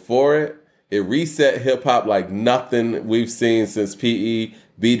came before it. It reset hip-hop like nothing we've seen since PE,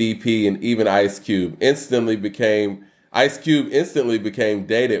 BDP, and even Ice Cube instantly became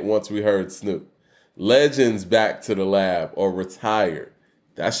dated once we heard Snoop. Legends back to the lab or retired.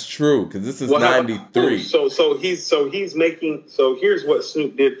 That's true, because this is 93. So here's what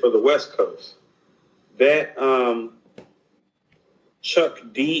Snoop did for the West Coast. That Chuck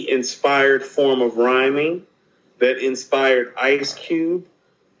D inspired form of rhyming that inspired Ice Cube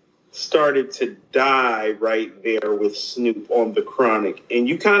started to die right there with Snoop on The Chronic. And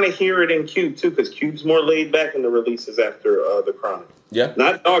you kind of hear it in Cube too, because Cube's more laid back in the releases after The Chronic. Yeah.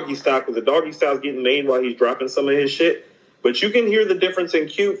 Not Doggy Style, because the Doggy Style's getting made while he's dropping some of his shit. But you can hear the difference in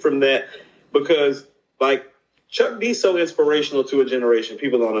Cube from that, because like Chuck D's so inspirational to a generation.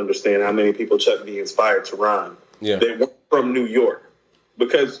 People don't understand how many people Chuck D inspired to rhyme. Yeah. They weren't from New York.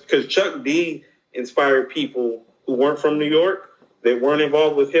 Because Chuck D inspired people who weren't from New York, that weren't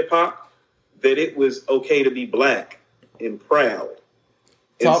involved with hip hop, that it was okay to be black and proud.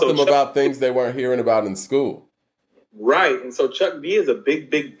 Talk to them about things they weren't hearing about in school. Right. And so Chuck D is a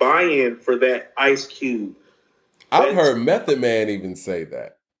big buy-in for that Ice Cube. I've heard Method Man even say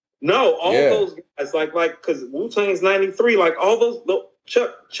that. No, all those guys, like, because Wu-Tang's 93, like all those,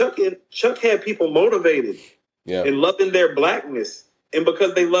 Chuck had people motivated and loving their blackness. And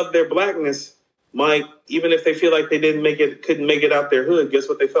because they love their blackness, Mike, even if they feel like they couldn't make it out their hood, guess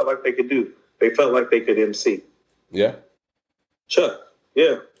what they felt like they could do? They felt like they could MC. Yeah. Chuck.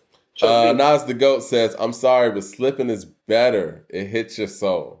 Nas the GOAT says, I'm sorry, but slipping is better. It hits your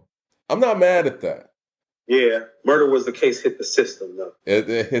soul. I'm not mad at that. Yeah. Murder Was the Case hit the system, though. It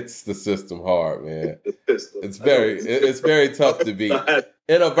hits the system hard, man. The system. It's very tough to beat.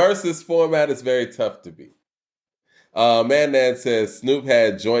 In a versus format, it's very tough to beat. Man says Snoop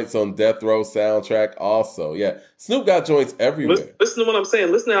had joints on Death Row soundtrack also. Yeah, Snoop got joints everywhere. Listen to what I'm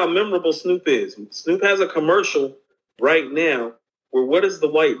saying. Listen to how memorable Snoop is. Snoop has a commercial right now where what is the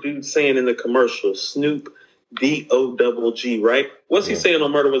white dude saying in the commercial? Snoop D-O-double-G, right? What's he saying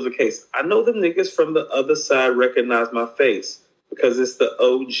on Murder Was a Case? I know them niggas from the other side recognize my face because it's the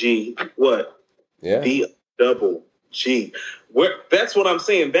OG, what? Yeah. D-double-G. That's what I'm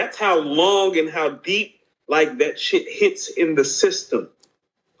saying. That's how long and how deep like that shit hits in the system.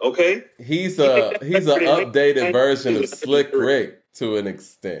 Okay? He's an updated version of Slick Rick to an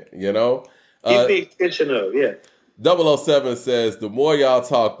extent, you know? He's the extension of, yeah. 007 says, the more y'all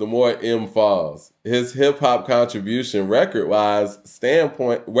talk, the more M falls. His hip-hop contribution record-wise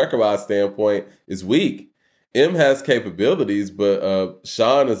standpoint is weak. M has capabilities, but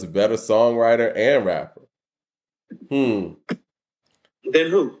Sean is a better songwriter and rapper. Then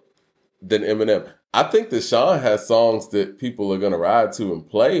who? Than Eminem. I think that Sean has songs that people are going to ride to and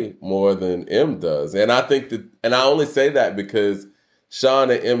play more than M does. And I think that, and I only say that because Sean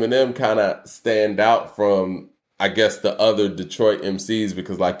and Eminem kind of stand out from, I guess, the other Detroit MCs,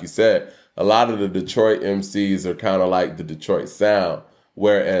 because like you said, a lot of the Detroit MCs are kind of like the Detroit sound,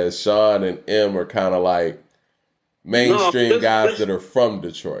 whereas Sean and M are kind of like mainstream guys that are from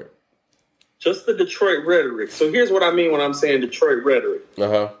Detroit. Just the Detroit rhetoric. So here's what I mean when I'm saying Detroit rhetoric.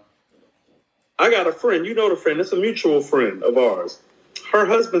 I got a friend, you know the friend, it's a mutual friend of ours. Her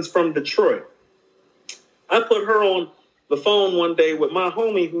husband's from Detroit. I put her on the phone one day with my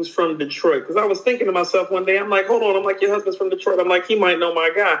homie who's from Detroit, because I was thinking to myself one day, I'm like, hold on, I'm like, your husband's from Detroit. I'm like, he might know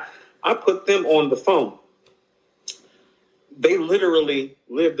my guy. I put them on the phone. They literally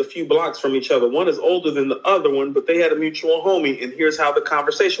lived a few blocks from each other. One is older than the other one, but they had a mutual homie, and here's how the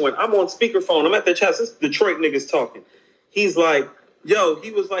conversation went. I'm on speakerphone. I'm at their house. This Detroit niggas talking. He's like,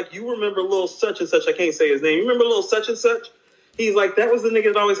 he was like, you remember Lil such and such? I can't say his name. You remember Lil such and such? He's like, that was the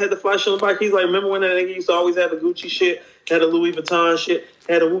nigga that always had the flash on the bike. He's like, remember when that nigga used to always have the Gucci shit, had a Louis Vuitton shit,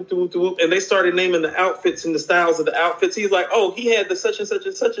 had a whoop-de-whoop-de-whoop, and they started naming the outfits and the styles of the outfits. He's like, oh, he had the such and such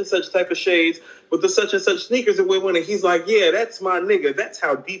and such and such type of shades with the such and such sneakers that we're winning. He's like, yeah, that's my nigga. That's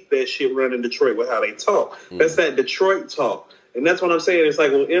how deep that shit run in Detroit with how they talk. That's that Detroit talk. And that's what I'm saying. It's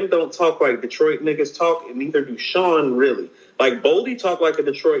like, well, M don't talk like Detroit niggas talk, and neither do Sean really. Like, Boldy talk like a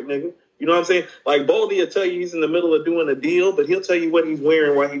Detroit nigga. You know what I'm saying? Like, Boldy will tell you he's in the middle of doing a deal, but he'll tell you what he's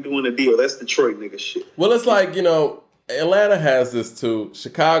wearing while he's doing a deal. That's Detroit nigga shit. Well, it's like, you know, Atlanta has this too.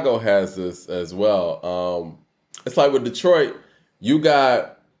 Chicago has this as well. It's like with Detroit, you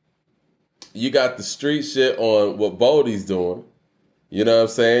got the street shit on what Boldy's doing. You know what I'm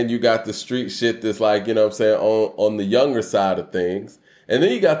saying? You got the street shit that's like, you know what I'm saying, on the younger side of things. And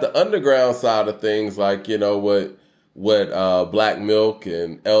then you got the underground side of things, like, you know, what Black Milk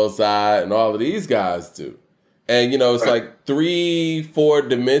and Elzai and all of these guys do. And, you know, it's like 3-4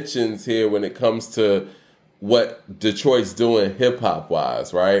 dimensions here when it comes to what Detroit's doing hip-hop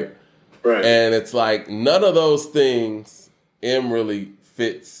wise, right? Right. And it's like none of those things M really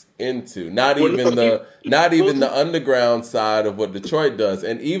fits into. Not even the underground side of what Detroit does.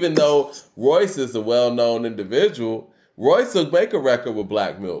 And even though Royce is a well-known individual, Royce will make a record with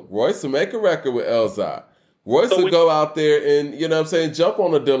Black Milk. Royce will make a record with Elzai. Royce will go out there and, you know what I'm saying, jump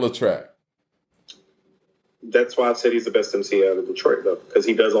on a Dilla track. That's why I said he's the best MC out of Detroit, though, because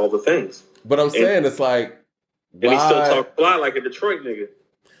he does all the things. But I'm saying it's like, why? And he still talk fly like a Detroit nigga.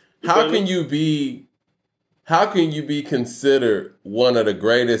 How can you be considered one of the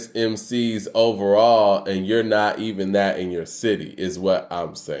greatest MCs overall and you're not even that in your city, is what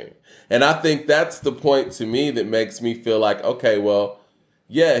I'm saying. And I think that's the point to me that makes me feel like, okay, well,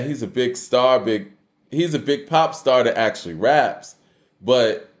 yeah, he's a big star, he's a big pop star that actually raps.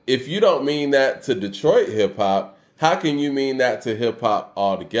 But if you don't mean that to Detroit hip hop, how can you mean that to hip hop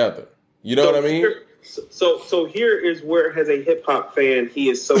altogether? You know what I mean? So here is where, as a hip hop fan, he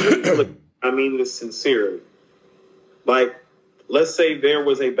is so. I mean this sincerely. Like, let's say there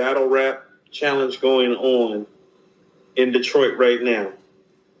was a battle rap challenge going on in Detroit right now,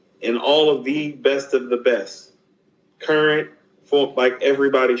 and all of the best of the best, current, like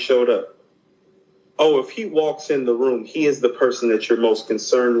everybody showed up. Oh, if he walks in the room, he is the person that you're most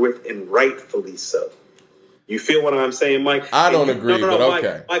concerned with, and rightfully so. You feel what I'm saying, Mike? I don't agree, but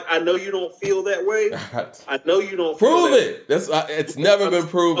okay. Mike, I know you don't feel that way. I know you don't prove it. It's never been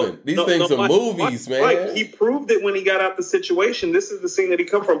proven. These things are movies, man. Mike, he proved it when he got out the situation. This is the scene that he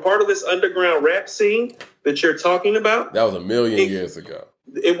come from. Part of this underground rap scene that you're talking about. That was a million years ago.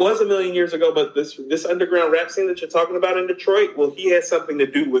 It was a million years ago, but this underground rap scene that you're talking about in Detroit, well, he had something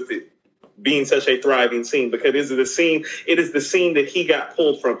to do with it being such a thriving scene, because it is the scene that he got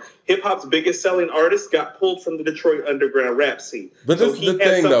pulled from. Hip hop's biggest selling artist got pulled from the Detroit underground rap scene. But this is the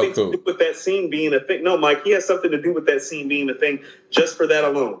thing, though, to do with that scene being a thing. No, Mike, he has something to do with that scene being a thing just for that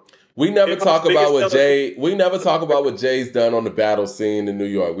alone. We never talk about what Jay's done on the battle scene in New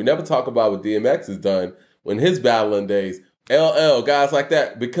York. We never talk about what DMX has done when his battling days. LL, guys like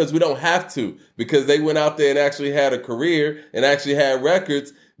that, because we don't have to, because they went out there and actually had a career and actually had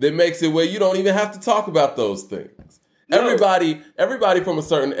records that makes it where you don't even have to talk about those things. No. Everybody from a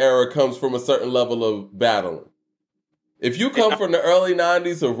certain era comes from a certain level of battling. If you come from the early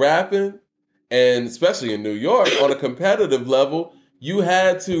 90s of rapping, and especially in New York, on a competitive level, you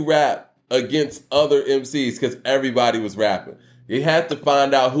had to rap against other MCs because everybody was rapping. You had to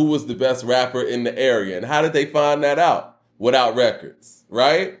find out who was the best rapper in the area. And how did they find that out? Without records,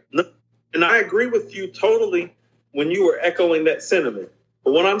 right? And I agree with you totally when you were echoing that sentiment.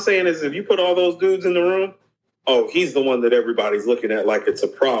 But what I'm saying is, if you put all those dudes in the room, oh, he's the one that everybody's looking at like it's a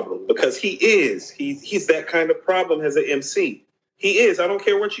problem, because he is. He's that kind of problem as an MC. He is. I don't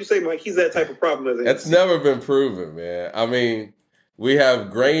care what you say, Mike. He's that type of problem as an MC. That's never been proven, man. I mean, we have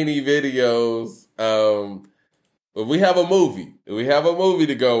grainy videos. We have a movie. We have a movie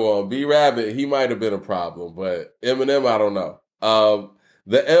to go on. B-Rabbit, he might have been a problem, but Eminem, I don't know.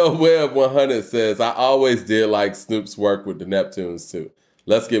 The L Web 100 says, I always did like Snoop's work with the Neptunes too.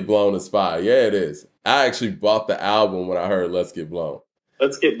 Let's Get Blown is fire. Yeah, it is. I actually bought the album when I heard Let's Get Blown.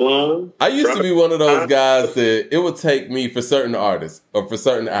 Let's Get Blown. I used to be one of those guys that it would take me, for certain artists or for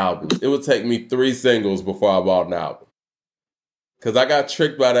certain albums, it would take me 3 singles before I bought an album. Because I got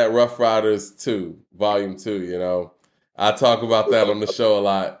tricked by that Rough Riders 2, Volume 2, you know. I talk about that on the show a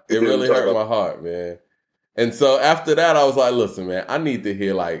lot. It really hurt my heart, man. And so after that, I was like, listen, man, I need to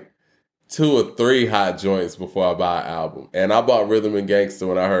hear like 2 or 3 hot joints before I buy an album. And I bought Rhythm and Gangsta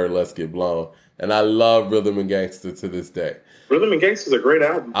when I heard Let's Get Blown. And I love Rhythm and Gangsta to this day. Rhythm and Gangsta is a great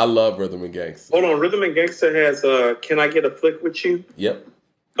album. I love Rhythm and Gangsta. Hold on, Rhythm and Gangsta has Can I Get a Flick With You? Yep.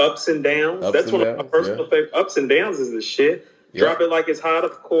 Ups and Downs. That's one of my personal favorites. Ups and Downs is the shit. Yep. Drop It Like It's Hot,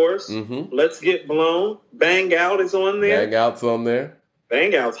 of course. Mm-hmm. Let's Get Blown. Bang Out is on there. Bang Out's on there.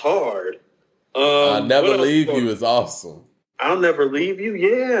 Bang Out's hard. I Never Leave You is awesome. I'll Never Leave You,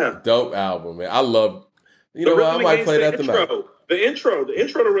 yeah. Dope album, man. I love, you know what, I might play that tonight. The intro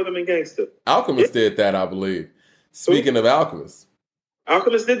to Rhythm and Gangsta. Alchemist did that, I believe. Speaking of Alchemist.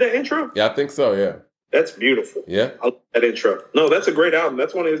 Alchemist did that intro? Yeah, I think so, yeah. That's beautiful. Yeah. I love that intro. No, that's a great album.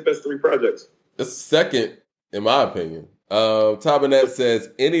 That's one of his best 3 projects. It's second, in my opinion. Tabanet says,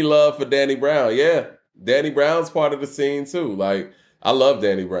 any love for Danny Brown? Yeah, Danny Brown's part of the scene too. Like, I love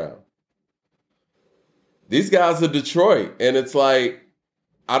Danny Brown. These guys are Detroit, and it's like,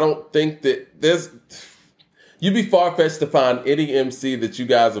 I don't think that you'd be far-fetched to find any MC that you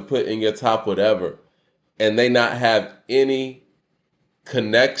guys have put in your top whatever, and they not have any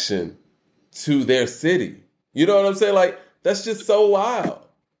connection to their city. You know what I'm saying? Like, that's just so wild.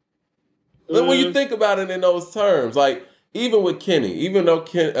 Mm-hmm. When you think about it in those terms, like, even with Kenny, even though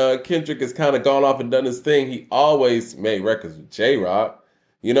Kendrick has kind of gone off and done his thing, he always made records with J-Rock.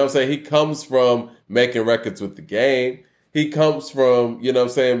 You know what I'm saying? He comes from making records with The Game. He comes from, you know what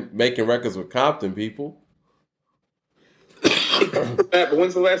I'm saying, making records with Compton people. But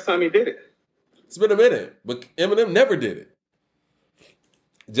when's the last time he did it? It's been a minute, but Eminem never did it.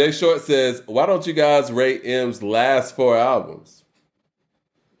 Jay Short says, why don't you guys rate M's last 4 albums?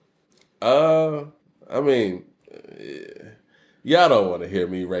 I mean, y'all don't want to hear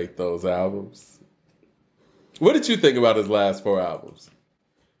me rate those albums. What did you think about his last 4 albums?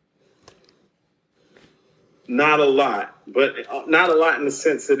 Not a lot, but not a lot in the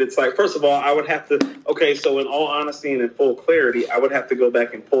sense that it's like, first of all, I would have to, okay, so in all honesty and in full clarity, I would have to go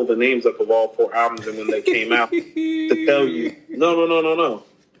back and pull the names up of all 4 albums and when they came out to tell you. No.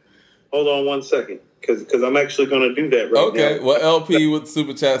 Hold on one second, because I'm actually going to do that right now. Okay, well, LP with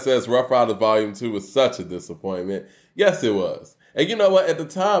Super Chat says Rough Riders Volume 2 was such a disappointment. Yes, it was. And you know what? At the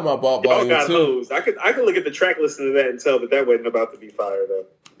time, I bought Volume 2. Hosed. I could look at the track listing of that and tell that wasn't about to be fire, though.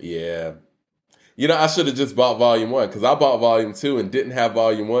 Yeah. You know, I should have just bought Volume 1, because I bought Volume 2 and didn't have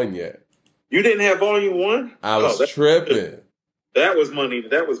Volume 1 yet. You didn't have Volume 1? I was tripping. That was money.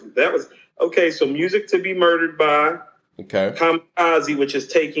 That was okay, so Music to Be Murdered By. Okay. Kamikaze, which is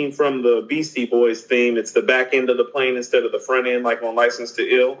taking from the Beastie Boys theme. It's the back end of the plane instead of the front end, like on License to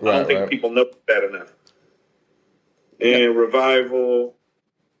Ill. Right, I don't think people know that enough. And Revival.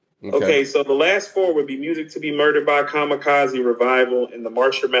 Okay, so the last 4 would be Music to Be Murdered By, Kamikaze, Revival, and the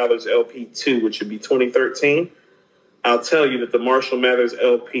Marshall Mathers LP2, which would be 2013. I'll tell you that the Marshall Mathers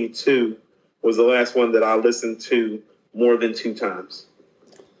LP2 was the last one that I listened to more than 2 times.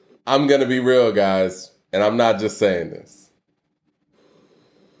 I'm going to be real, guys, and I'm not just saying this.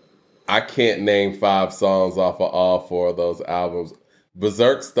 I can't name 5 songs off of all 4 of those albums.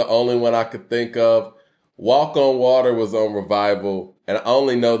 Berserk's the only one I could think of. Walk on Water was on Revival, and I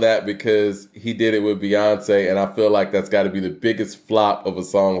only know that because he did it with Beyonce, and I feel like that's got to be the biggest flop of a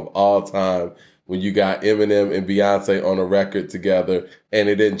song of all time when you got Eminem and Beyonce on a record together, and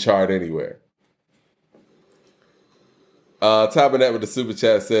it didn't chart anywhere. Tabernet with the super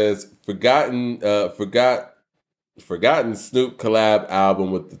chat says, Forgotten Snoop collab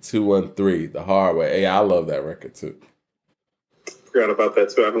album with the 213, The Hard Way. Hey, I love that record too. Forgot about that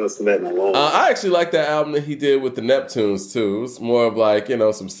too. I haven't listened to that in a long time. I actually like that album that he did with the Neptunes too. It was more of like,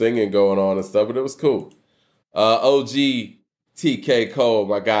 some singing going on and stuff, but it was cool. OG TK Cole,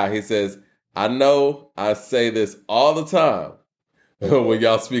 my guy, he says, I know I say this all the time when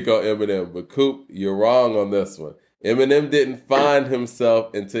y'all speak on Eminem, but Coop, you're wrong on this one. Eminem didn't find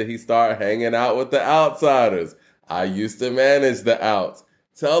himself until he started hanging out with the outsiders. I used to manage the outs.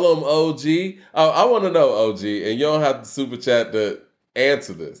 Tell him, OG. I want to know, OG, and you don't have to super chat to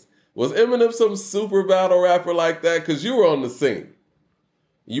answer this. Was Eminem some super battle rapper like that? Because you were on the scene.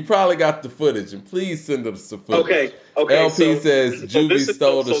 You probably got the footage, and please send us the footage. Okay. LP says Juvie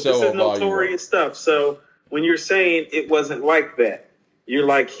stole the show of all notorious stuff. So when you're saying it wasn't like that, you're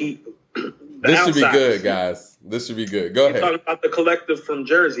like this should be good, guys. This should be good. Go ahead. You're talking about the collective from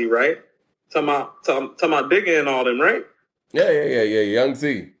Jersey, right? Talking about Digga and all them, right? Yeah. Young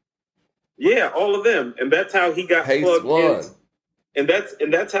Z. Yeah, all of them, and that's how he got plugged in. And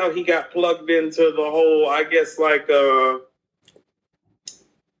that's how he got plugged into the whole, I guess, like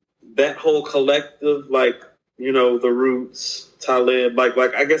that whole collective, like the Roots, Talib, like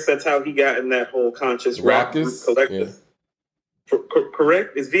I guess that's how he got in that whole conscious rap group collective. Yeah.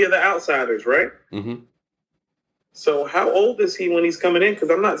 Correct? It's via the Outsiders, right? Mm-hmm. So how old is he when he's coming in? Because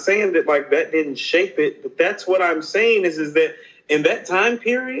I'm not saying that like that didn't shape it, but that's what I'm saying is that in that time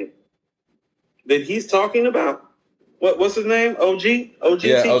period that he's talking about, what's his name? OG? Yeah, OG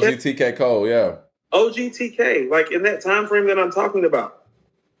TK Cole, yeah. OG TK, like in that time frame that I'm talking about.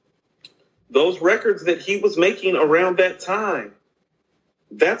 Those records that he was making around that time,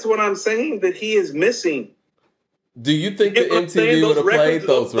 that's what I'm saying that he is missing. Do you think the MTV would have played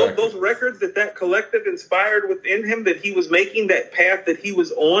those records? Those records that collective inspired within him, that he was making, that path that he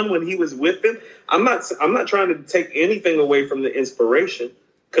was on when he was with them. I'm not trying to take anything away from the inspiration,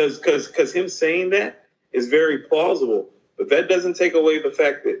 because him saying that is very plausible. But that doesn't take away the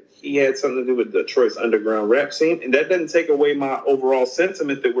fact that he had something to do with Detroit's underground rap scene, and that doesn't take away my overall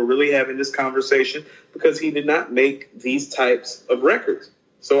sentiment that we're really having this conversation, because he did not make these types of records.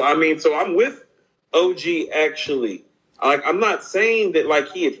 So I'm with OG actually. Like, I'm not saying that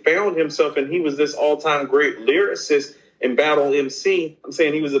like he had found himself and he was this all-time great lyricist and battle MC. I'm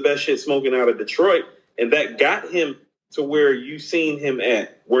saying he was the best shit smoking out of Detroit, and that got him to where you seen him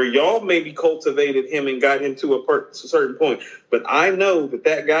at, where y'all maybe cultivated him and got him to a certain point. But I know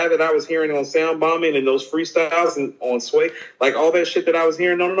that guy that I was hearing on Sound Bombing and those freestyles and on Sway, like all that shit that I was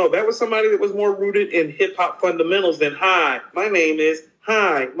hearing, no, that was somebody that was more rooted in hip-hop fundamentals than hi, my name is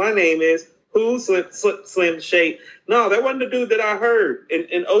who? Slim Shady. No, that wasn't the dude that I heard.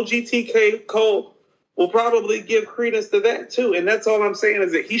 And OGTK Cole will probably give credence to that too. And that's all I'm saying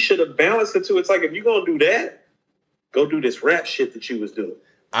is that he should have balanced the two. It's like, if you're going to do that, go do this rap shit that you was doing.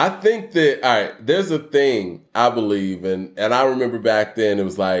 I think that, all right, there's a thing I believe, and I remember back then it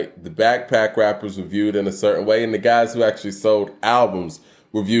was like the backpack rappers were viewed in a certain way, and the guys who actually sold albums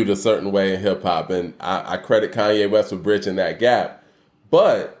were viewed a certain way in hip-hop. And I credit Kanye West for bridging that gap.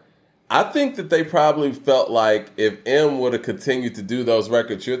 But I think that they probably felt like if M would have continued to do those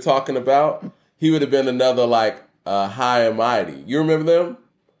records you're talking about, he would have been another like High and Mighty. You remember them?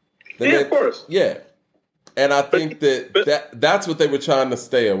 Of course. Yeah. And I think that's what they were trying to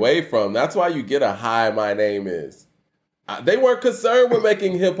stay away from. That's why you get a Hi, My Name Is. They weren't concerned with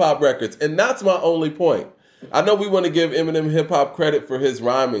making hip-hop records, and that's my only point. I know we want to give Eminem hip-hop credit for his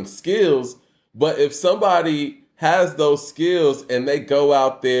rhyming skills, but if somebody has those skills and they go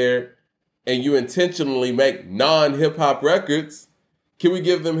out there and you intentionally make non-hip-hop records, can we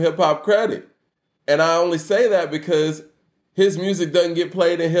give them hip-hop credit? And I only say that because his music doesn't get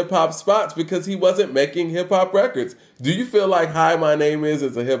played in hip-hop spots because he wasn't making hip-hop records. Do you feel like Hi, My Name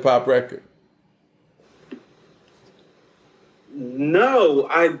Is a hip-hop record? No,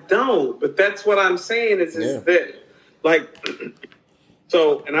 I don't. But that's what I'm saying is that, like,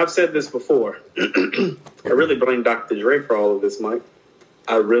 so, and I've said this before. I really blame Dr. Dre for all of this, Mike.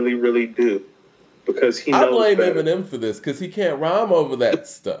 I really, really do. Because he knows I blame better. Eminem for this because he can't rhyme over that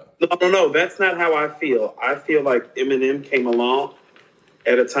stuff. No. That's not how I feel. I feel like Eminem came along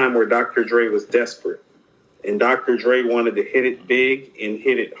at a time where Dr. Dre was desperate. And Dr. Dre wanted to hit it big and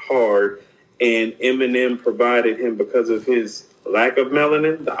hit it hard. And Eminem provided him, because of his lack of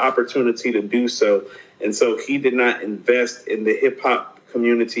melanin, the opportunity to do so. And so he did not invest in the hip-hop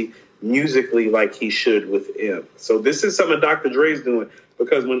community musically like he should with M. So this is some of Dr. Dre's doing,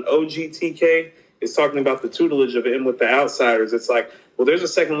 because when OGTK is talking about the tutelage of M with the Outsiders, it's like, well, there's a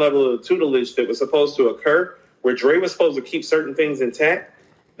second level of tutelage that was supposed to occur where Dre was supposed to keep certain things intact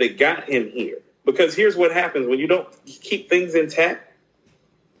that got him here. Because here's what happens when you don't keep things intact.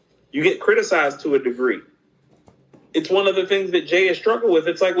 You get criticized to a degree. It's one of the things that Jay has struggled with.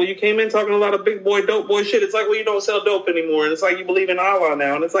 It's like, well, you came in talking a lot of big boy, dope boy shit. It's like, well, you don't sell dope anymore. And it's like, you believe in Allah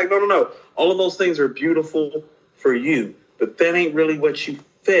now. And it's like, no. All of those things are beautiful for you. But that ain't really what you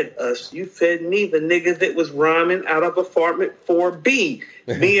fed us. You fed me, the nigga that was rhyming out of apartment 4B.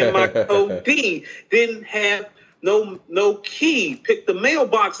 Me and my code B didn't have no key. Pick the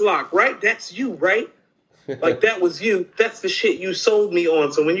mailbox lock, right? That's you, right? Like, that was you. That's the shit you sold me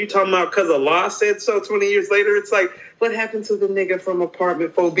on. So when you talking about because Allah said so 20 years later, it's like, what happened to the nigga from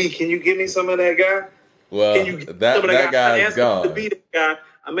apartment 4B? Can you give me some of that guy? Well, can you that guy's gone. To be that guy.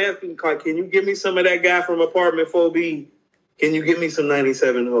 I'm asking, can you give me some of that guy from apartment 4B? Can you give me some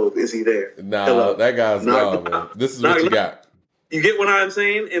 97 Hope? Is he there? No, Hello? that guy's gone, man. This is what you got. You get what I'm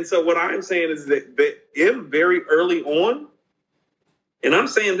saying? And so what I'm saying is that him very early on, and I'm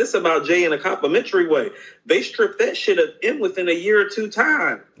saying this about Jay in a complimentary way, they stripped that shit of him within a year or two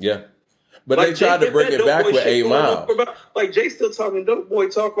time. Yeah. But like, they tried to bring it back with 8 Mile. Like, Jay still talking dope boy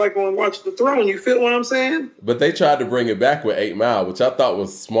talk like on Watch the Throne. You feel what I'm saying? But they tried to bring it back with 8 Mile, which I thought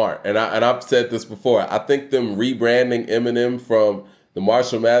was smart. And I've said this before. I think them rebranding Eminem from the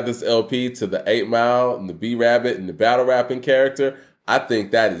Marshall Mathers LP to the 8 Mile and the B-Rabbit and the battle rapping character, I think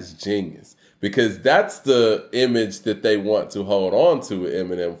that is genius. Because that's the image that they want to hold on to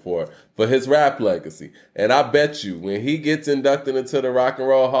Eminem for his rap legacy. And I bet you when he gets inducted into the Rock and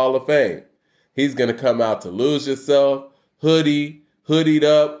Roll Hall of Fame, he's going to come out to Lose Yourself, hoodied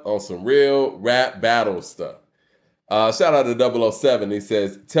up on some real rap battle stuff. Shout out to 007. He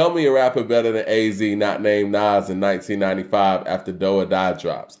says, tell me a rapper better than AZ not named Nas in 1995 after Do or Die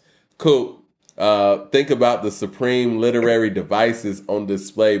drops. Cool. Think about the supreme literary devices on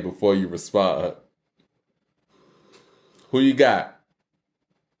display before you respond. Who you got?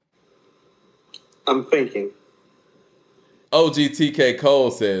 I'm thinking. OGTK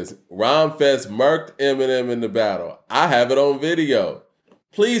Cole says, Rhymefest murked Eminem in the battle. I have it on video.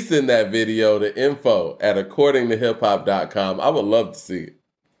 Please send that video to info@accordingtohiphop.com. I would love to see it.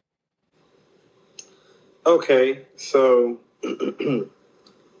 Okay, so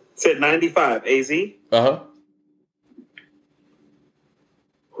said 95, AZ? Uh-huh.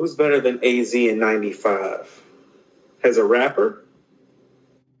 Who's better than AZ in 95? As a rapper?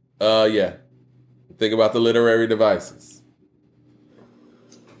 Yeah. Think about the literary devices.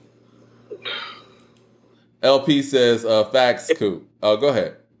 LP says, facts, Coop. Oh, go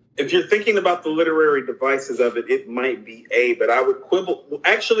ahead. If you're thinking about the literary devices of it, it might be A, but I would quibble.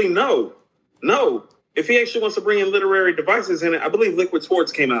 Actually, no. If he actually wants to bring in literary devices in it, I believe Liquid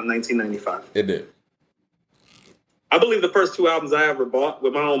Swords came out in 1995. It did. I believe the first 2 albums I ever bought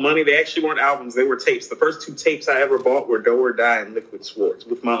with my own money, they actually weren't albums, they were tapes. The first 2 tapes I ever bought were Do or Die and Liquid Swords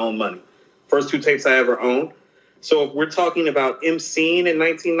with my own money. First 2 tapes I ever owned. So if we're talking about MCing in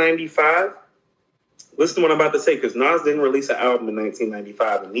 1995, listen to what I'm about to say, because Nas didn't release an album in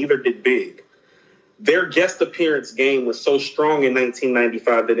 1995, and neither did Big. Their guest appearance game was so strong in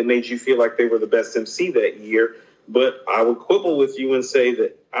 1995 that it made you feel like they were the best MC that year. But I would quibble with you and say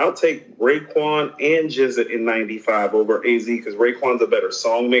that I'll take Raekwon and GZA in 95 over AZ, because Raekwon's a better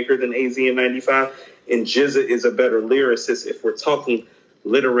songmaker than AZ in 95, and GZA is a better lyricist if we're talking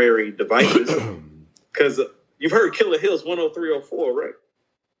literary devices. Because you've heard Killer Hill's 10304, right?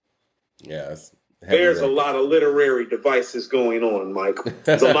 Yes. There's a lot of literary devices going on, Mike.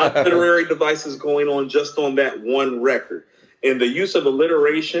 There's a lot of literary devices going on just on that one record. And the use of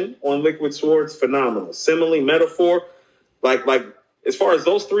alliteration on Liquid Swords, phenomenal. Simile, metaphor, like as far as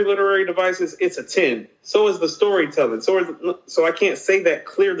those 3 literary devices, it's a 10. So is the storytelling. So I can't say that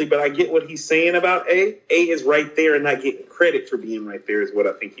clearly, but I get what he's saying about A. A is right there and not getting credit for being right there is what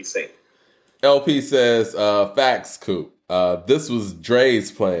I think he's saying. LP says, facts, Coop. This was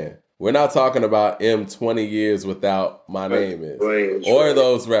Dre's plan. We're not talking about M 20 years without My Name Is or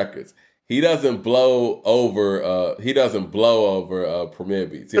those records. He doesn't blow over. Premier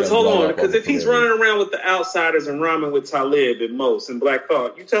Beats. Because hold on, because if he's running around with the Outsiders and rhyming with Talib and Mos and Black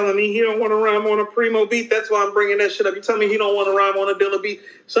Thought, you telling me he don't want to rhyme on a Primo beat? That's why I'm bringing that shit up. You telling me he don't want to rhyme on a Dilla beat?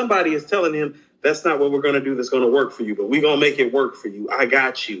 Somebody is telling him that's not what we're going to do that's going to work for you, but we're going to make it work for you. I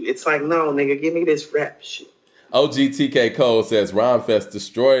got you. It's like, no, nigga, give me this rap shit. OGTK Cole says Rhymefest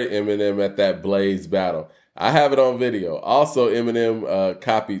destroyed Eminem at that Blaze battle. I have it on video. Also, Eminem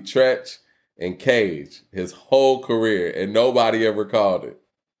copied Tretch and Cage his whole career, and nobody ever called it.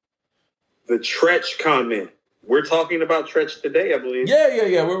 The Tretch comment. We're talking about Tretch today, I believe.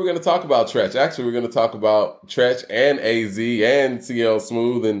 Yeah. We were going to talk about Tretch. Actually, we're going to talk about Tretch and AZ and CL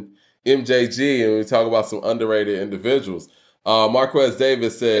Smooth and MJG, and we talk about some underrated individuals. Marquez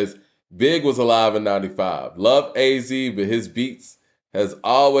Davis says, Big was alive in 95. Love AZ, but his beats has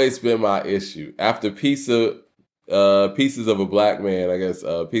always been my issue. After Pieces of a Black Man, I guess,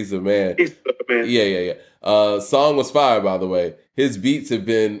 Piece of Man. Piece of a Man. Yeah. Song was fire, by the way. His beats have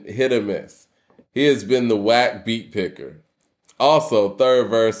been hit or miss. He has been the whack beat picker. Also, third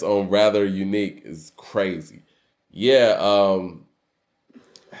verse on Rather Unique is crazy. Yeah,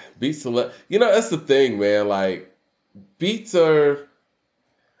 beat select. You know, that's the thing, man. Like, beats are,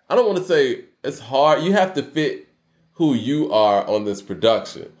 I don't want to say it's hard. You have to fit who you are on this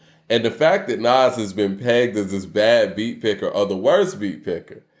production. And the fact that Nas has been pegged as this bad beat picker or the worst beat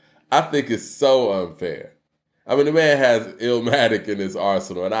picker, I think is so unfair. I mean, the man has Illmatic in his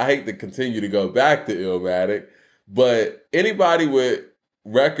arsenal, and I hate to continue to go back to Illmatic, but anybody with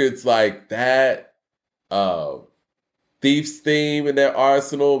records like that, Thief's Theme in their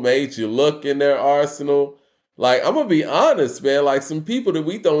arsenal, Made You Look in their arsenal, like, I'm going to be honest, man, like, some people that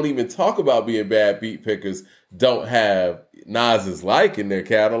we don't even talk about being bad beat pickers don't have Nas's like in their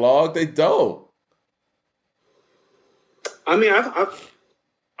catalog. They don't. I mean,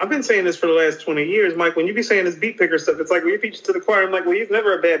 I've been saying this for the last 20 years, Mike. When you be saying this beat picker stuff, it's like when you feature to the choir, I'm like, well, he's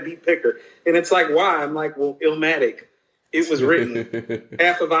never a bad beat picker. And it's like, why? I'm like, well, Illmatic. It was written.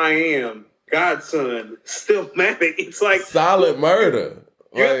 Half of I Am, Godson, Stillmatic. It's like Solid Murder.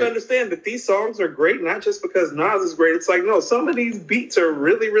 You have to understand that these songs are great, not just because Nas is great. It's like, no, some of these beats are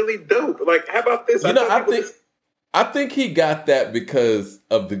really, really dope. Like, how about this? I think he got that because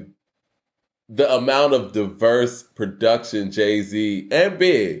of the amount of diverse production Jay-Z and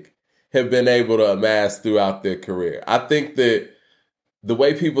Big have been able to amass throughout their career. I think that the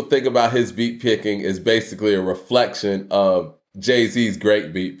way people think about his beat picking is basically a reflection of Jay-Z's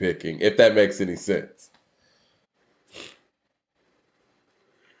great beat picking, if that makes any sense.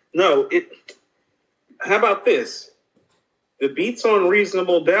 No, how about this? The beats on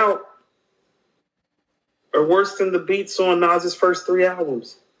Reasonable Doubt are worse than the beats on Nas's first 3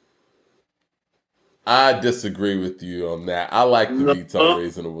 albums. I disagree with you on that. I like the beats on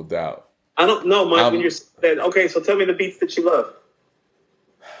Reasonable Doubt. I don't know, Mike, when you're saying, okay, so tell me the beats that you love.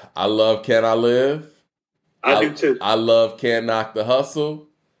 I love Can I Live? I do too. I love Can't Knock the Hustle.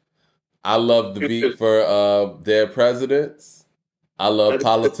 I love the beat for Dead Presidents. I love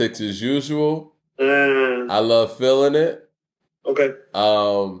Politics as Usual. I love Feeling It. Okay.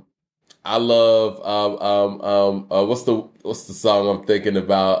 I love what's the song I'm thinking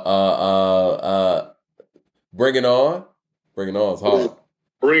about? Bring It On. Bring It On is hard.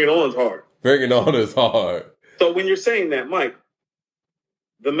 Bring It On is hard. Bring It On is hard. So when you're saying that, Mike,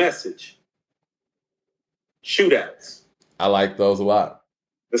 The Message, Shootouts. I like those a lot.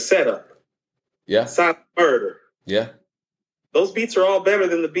 The Setup. Yeah. Silent Murder. Yeah. Those beats are all better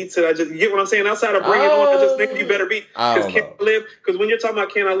than the beats that you get what I'm saying? Outside of Bring It On, I just think you better beat. Because when you're talking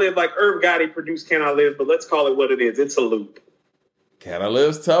about Can I Live, like Irv Gotti produced Can I Live, but let's call it what it is. It's a loop. Can I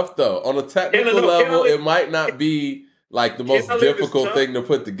Live's tough, though. On a technical level, it might not be like the most difficult thing to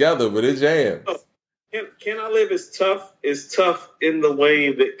put together, but it jams. Can I Live is tough in the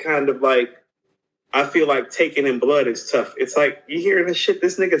way that kind of like, I feel like Taken in Blood is tough. It's like, you hearing the shit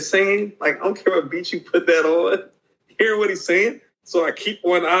this nigga's saying? Like, I don't care what beat you put that on. Hear what he's saying? So I keep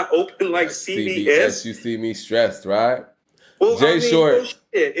one eye open like CBS. You see me stressed, right? Well, Short.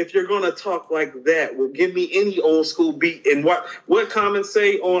 If you're gonna talk like that, well, give me any old school beat. And what comments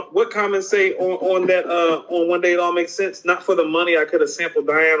say on that on One Day It All Makes Sense? Not for the money. I could have sampled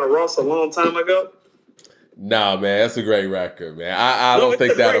Diana Ross a long time ago. Nah, man, that's a great record, man. I don't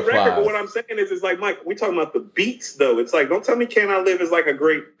think that applies. Record, but what I'm saying is like, Mike, we talking about the beats though. It's like, don't tell me Can I Live is like a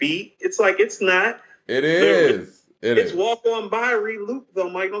great beat. It's like, it's not. It is. It's Walk On By Re-Loop, though,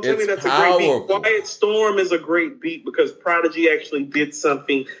 Mike. Don't tell me that's a great beat. Quiet Storm is a great beat because Prodigy actually did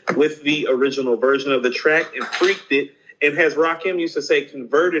something with the original version of the track and freaked it, and as Rakim used to say,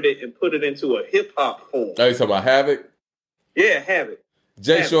 converted it and put it into a hip-hop form. Oh, you talking about Havoc? Yeah, Havoc.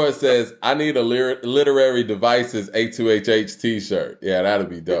 Jay Short says, I need a Literary Devices A2HH t-shirt. Yeah,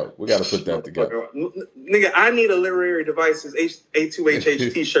 that'd be dope. We got to put that together. Nigga, I need a Literary Devices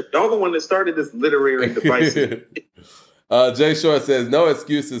A2HH t-shirt. Y'all the one that started this Literary Devices. Jay Short says, no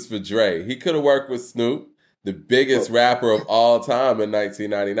excuses for Dre. He could have worked with Snoop, the biggest rapper of all time in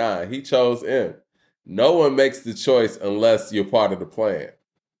 1999. He chose M. No one makes the choice unless you're part of the plan.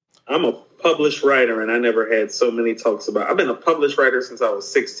 I'm a published writer, and I never had so many talks about... I've been a published writer since I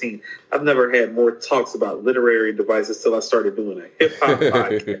was 16. I've never had more talks about literary devices till I started doing a hip-hop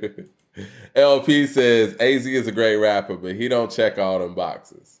podcast. LP says, AZ is a great rapper, but he don't check all them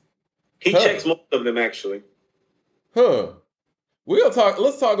boxes. He checks most of them, actually. Huh. Let's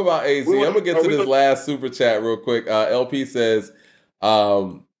talk about AZ. I'm going to get to this last super chat real quick. LP says,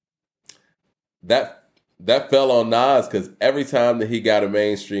 that fell on Nas because every time that he got a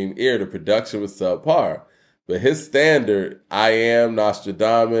mainstream ear, the production was subpar. But his standard, I Am,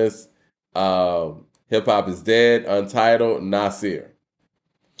 Nostradamus, Hip Hop is Dead, Untitled, Nasir.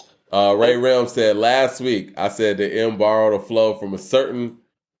 Ray Realm said, last week, I said that M borrowed a flow from a certain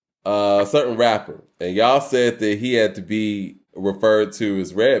rapper. And y'all said that he had to be referred to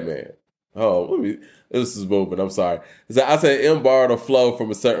as Redman. This is moving. I'm sorry. So I said M borrowed a flow from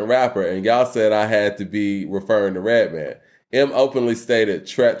a certain rapper, and y'all said I had to be referring to Redman. M openly stated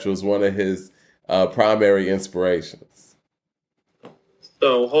Tretch was one of his primary inspirations.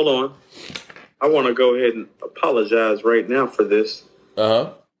 So hold on. I want to go ahead and apologize right now for this.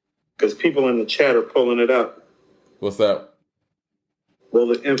 Because people in the chat are pulling it up. What's that? Well,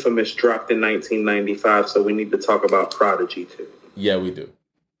 the Infamous dropped in 1995, so we need to talk about Prodigy too. Yeah, we do.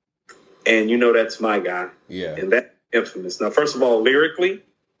 And you know that's my guy. Yeah. And that's Infamous. Now, first of all, lyrically,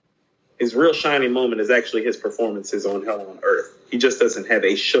 his real shining moment is actually his performances on Hell on Earth. He just doesn't have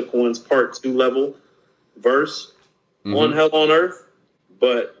a Shook Ones Part 2 level verse on Hell on Earth,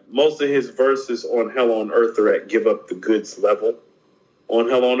 but most of his verses on Hell on Earth are at Give Up the Goods level on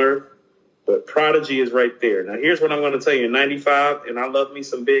Hell on Earth. But Prodigy is right there. Now, here's what I'm going to tell you. In 95, and I love me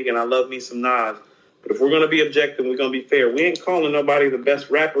some Big and I love me some Nas, but if we're going to be objective, we're going to be fair. We ain't calling nobody the best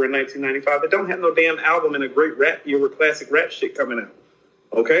rapper in 1995 that don't have no damn album and a great rap year with classic rap shit coming out.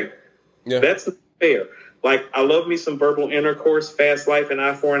 Okay? Yeah. That's not fair. Like, I love me some Verbal Intercourse, Fast Life, and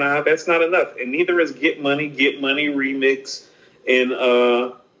Eye for an Eye. That's not enough. And neither is Get Money Remix, and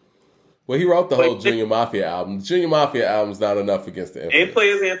well, he wrote the whole Junior Mafia album. The Junior Mafia album's not enough against the Infamous. And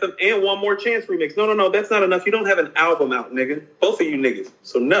Players Anthem, and One More Chance remix. No, that's not enough. You don't have an album out, nigga. Both of you niggas.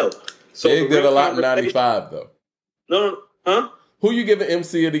 So no. So Big did a lot in 95, though. No, huh? Who you giving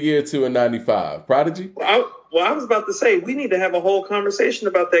MC of the Year to in 95? Prodigy? Well, I was about to say, we need to have a whole conversation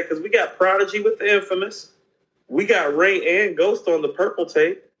about that because we got Prodigy with the Infamous. We got Ray and Ghost on the Purple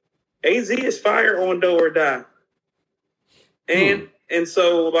Tape. AZ is fire on Do or Die. And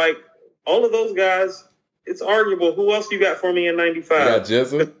so, like, all of those guys, it's arguable. Who else you got for me in 95? You got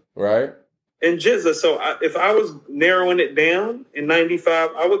GZA, right? And GZA. So if I was narrowing it down in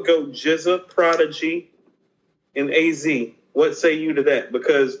 95, I would go GZA, Prodigy, and AZ. What say you to that?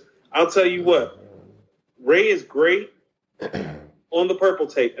 Because I'll tell you what, Ray is great on the Purple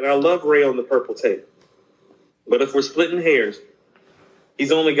Tape, and I love Ray on the Purple Tape. But if we're splitting hairs,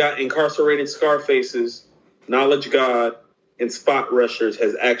 he's only got Incarcerated Scarfaces, Knowledge God, and Spot Rushers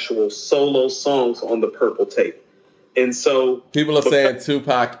has actual solo songs on the Purple Tape. And so people are saying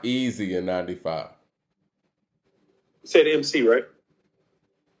Tupac easy in 95. You said MC, right?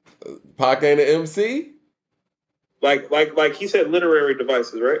 Pac ain't an MC? Like he said literary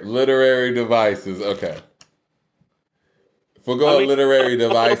devices, right? Literary devices, okay. If we're going literary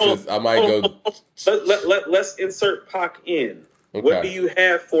devices, I might go. Let's insert Pac in. Okay. What do you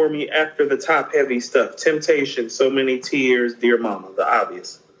have for me after the top heavy stuff? Temptation, So Many Tears, Dear Mama, the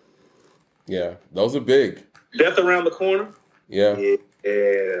obvious. Yeah, those are big. Death Around the Corner? Yeah.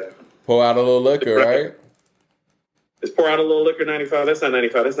 Yeah. Pour out a little liquor, right? It's Pour Out a Little Liquor 95. That's not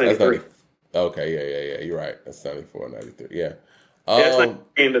 95. That's 93. Okay, yeah. You're right. That's 94, 93. Yeah. That's like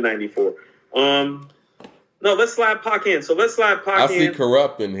into 94. No, let's slide Pac in. So let's slide Pac in. I see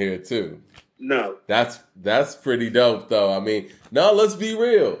Corrupt in here too. No. That's pretty dope though. I mean, no, let's be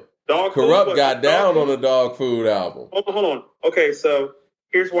real. Corrupt got down on the Dog Food album. Hold on. Okay, so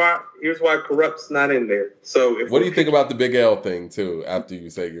here's why Corrupt's not in there. So what do you think about the Big L thing too? After you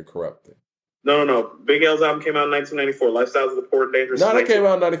say you're corrupting, no. Big L's album came out in 1994. Lifestyles of the Poor and Dangerous. No, that came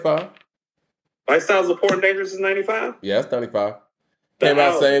out in 95. Lifestyles of the Poor and Dangerous is 95. Yeah, it's 95. Came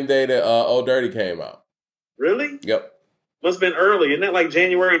out same day that Old Dirty came out. Really? Yep. Must have been early. Isn't that like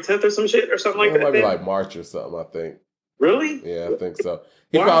January 10th or some shit or something like that? It might be like March or something. I think. Really? Yeah, I think so.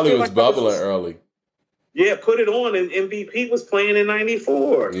 He probably was bubbling early. Yeah, Put It On, and MVP was playing in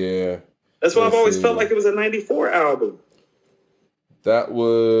 94. Yeah. That's why I've always felt like it was a 94 album. That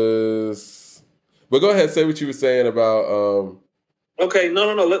was... But go ahead, say what you were saying about... Okay,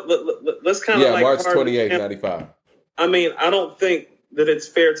 no. Let's kind of March 28th, 95. I mean, I don't think that it's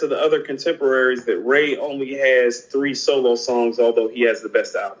fair to the other contemporaries that Ray only has 3 solo songs, although he has the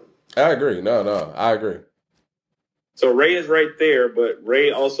best album. I agree. No, I agree. So Ray is right there, but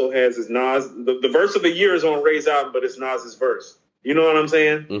Ray also has his Nas. The verse of the year is on Ray's album, but it's Nas's verse. You know what I'm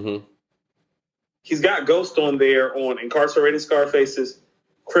saying? Mm-hmm. He's got Ghost on there on Incarcerated Scarfaces,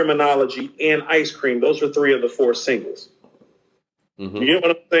 Criminology, and Ice Cream. Those are 3 of the 4 singles. Mm-hmm. You know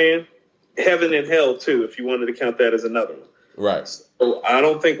what I'm saying? Heaven and Hell, too, if you wanted to count that as another one. Right. So I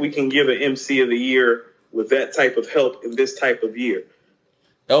don't think we can give an MC of the year with that type of help in this type of year.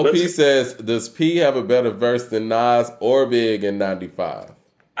 LP says, does P have a better verse than Nas or Big in 95?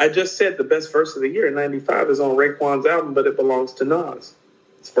 I just said the best verse of the year in 95 is on Raekwon's album, but it belongs to Nas.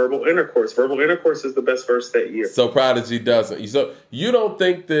 It's Verbal Intercourse. Verbal Intercourse is the best verse that year. So Prodigy doesn't. So you don't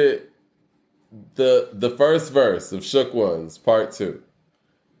think that the first verse of Shook Ones, Part 2,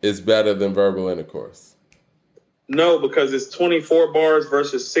 is better than Verbal Intercourse? No, because it's 24 bars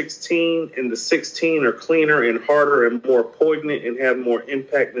versus 16, and the 16 are cleaner and harder and more poignant and have more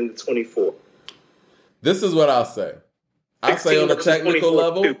impact than the 24. This is what I'll say. I'll say on a technical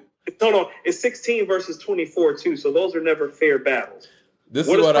level. Hold on. It's 16 versus 24, too, so those are never fair battles. This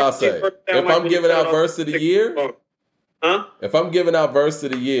is what I'll say. If I'm giving out verse of the year, if I'm giving out verse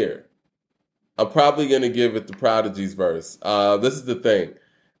of the year, I'm probably going to give it the Prodigy's verse. This is the thing.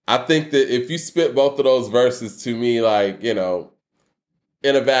 I think that if you spit both of those verses to me, like, you know,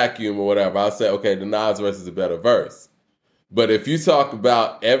 in a vacuum or whatever, I'll say, okay, the Nas verse is a better verse. But if you talk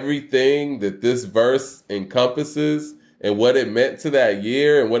about everything that this verse encompasses and what it meant to that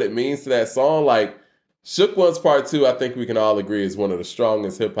year and what it means to that song, like, Shook Ones Part 2, I think we can all agree is one of the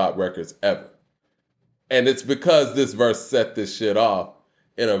strongest hip-hop records ever. And it's because this verse set this shit off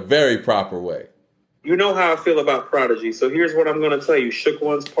in a very proper way. You know how I feel about Prodigy, so here's what I'm going to tell you. Shook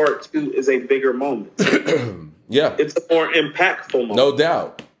Ones Part 2 is a bigger moment. Yeah. It's a more impactful moment. No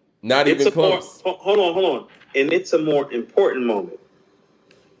doubt. Not even close. Hold on. And it's a more important moment.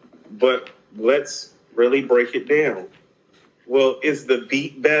 But let's really break it down. Well, is the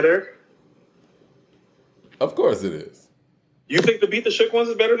beat better? Of course it is. You think the beat the Shook Ones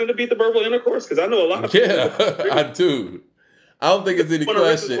is better than the beat the Verbal Intercourse? Because I know a lot of people. Yeah, I do. I don't think it's any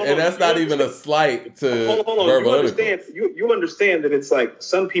question. And that's not even a slight to hold on. Verbal Intercourse. You understand that it's like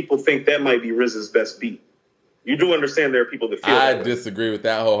some people think that might be RZA's best beat. You do understand there are people that feel I that disagree with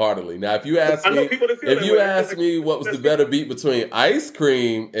that wholeheartedly. Now, if you ask me, what was the better beat between Ice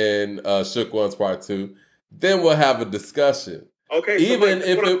Cream and Shook Ones Part 2, then we'll have a discussion. Okay, even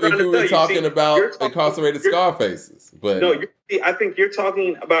if we were talking about Incarcerated Scarfaces. But no, I think you're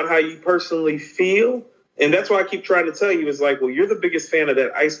talking about how you personally feel. And that's why I keep trying to tell you is like, well, you're the biggest fan of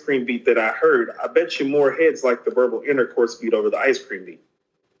that Ice Cream beat that I heard. I bet you more heads like the Verbal Intercourse beat over the Ice Cream beat.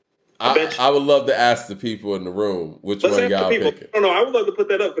 I would love to ask the people in the room which one y'all picking. No, I would love to put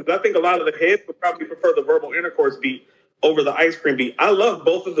that up because I think a lot of the heads would probably prefer the Verbal Intercourse beat over the Ice Cream beat. I love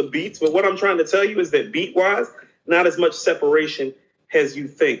both of the beats, but what I'm trying to tell you is that beat-wise, not as much separation as you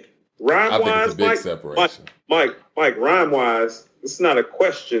think. Rhyme-wise, Mike, rhyme-wise, it's not a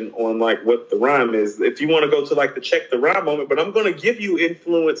question on like what the rhyme is. If you want to go to like the check the rhyme moment, but I'm going to give you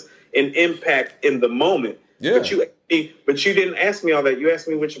influence and impact in the moment. Yeah. But you didn't ask me all that. You asked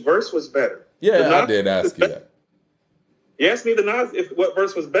me which verse was better. Yeah, I did ask you that. You asked me the Nas what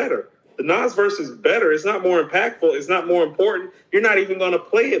verse was better. The Nas verse is better. It's not more impactful. It's not more important. You're not even going to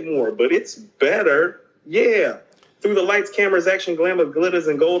play it more, but it's better. Yeah. Through the lights, cameras, action, glamour, glitters,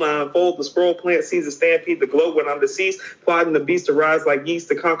 and gold, I unfold. The scroll plant sees a stampede, the glow when I'm deceased. Plotting the beast to rise like yeast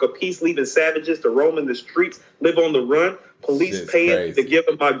to conquer peace, leaving savages to roam in the streets, live on the run. Police paying to give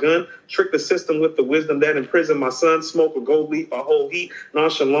him my gun. Trick the system with the wisdom that imprisoned my son. Smoke a gold leaf, a whole heat.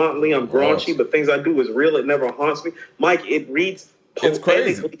 Nonchalantly, I'm graunchy, but things I do is real. It never haunts me. Mike, it reads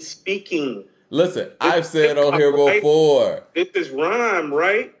poetically speaking. Listen, I've said on here before. This is rhyme,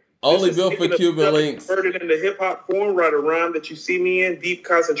 right? Only built for Cuban links. Heard it in the hip hop form, write a rhyme that you see me in, deep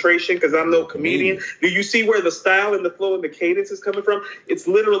concentration, because I'm no comedian. Do you see where the style and the flow and the cadence is coming from? It's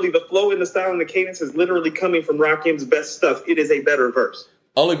literally the flow and the style and the cadence is literally coming from Rakim's best stuff. It is a better verse.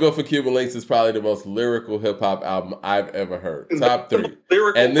 Only Built for Cuban Links is probably the most lyrical hip hop album I've ever heard. Top 3.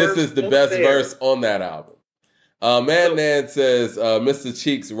 And this is the best verse on that album. Man says, Mr.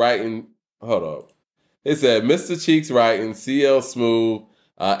 Cheeks writing. Hold on. It said, Mr. Cheeks writing, CL Smooth,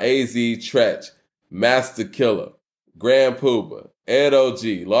 AZ Tretch, Master Killer, Grand Pooba, Ed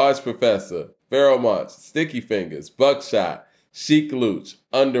OG, Large Professor, Pharoah Monch, Sticky Fingers, Buckshot, Sheik Luch,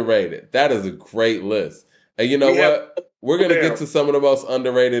 Underrated. That is a great list. And you know what? We're going to get to some of the most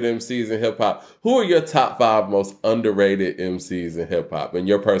underrated MCs in hip-hop. Who are your top 5 most underrated MCs in hip-hop, in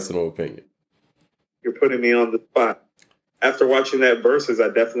your personal opinion? You're putting me on the spot. after watching that Versus, I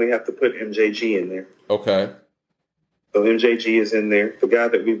definitely have to put MJG in there. Okay. So MJG is in there. The guy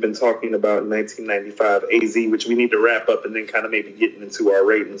that we've been talking about in 1995, AZ, which we need to wrap up and then kind of maybe getting into our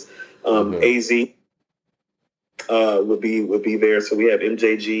ratings. AZ would be there. So we have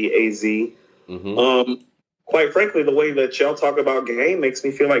MJG, AZ. Mm-hmm. Quite frankly, the way that y'all talk about Game makes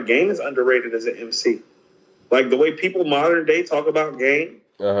me feel like Game is underrated as an MC. Like the way people modern day talk about Game,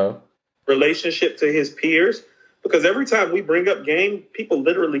 relationship to his peers, because every time we bring up Game, people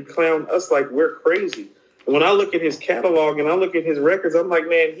literally clown us like we're crazy. And when I look at his catalog and I look at his records, I'm like,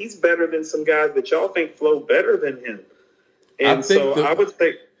 man, he's better than some guys that y'all think flow better than him. And I would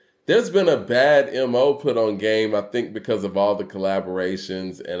say there's been a bad MO put on Game, I think, because of all the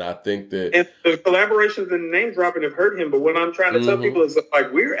collaborations, and I think that and the collaborations and name dropping have hurt him. But what I'm trying to tell people is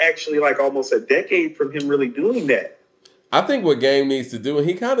like we're actually like almost a decade from him really doing that. I think what Game needs to do, and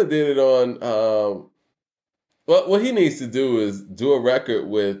he kind of did it on. What he needs to do is do a record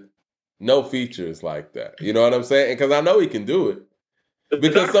with no features like that. You know what I'm saying? Because I know he can do it.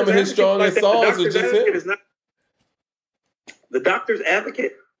 Because some of his strongest songs are just him. The Doctor's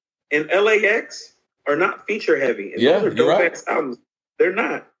Advocate and LAX are not feature heavy. And yeah, those are dope-ass albums. They're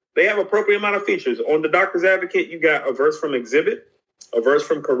not. They have appropriate amount of features. On The Doctor's Advocate, you got a verse from Exhibit, a verse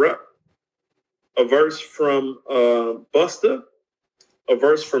from Corrupt, a verse from Busta, a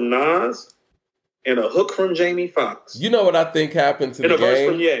verse from Nas, and a hook from Jamie Foxx. You know what I think happened to the Game? And a verse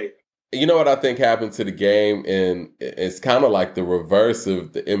from Ye. You know what I think happened to the Game, and it's kind of like the reverse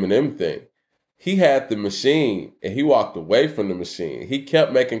of the Eminem thing. He had the machine, and he walked away from the machine. He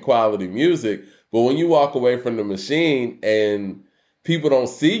kept making quality music, but when you walk away from the machine and people don't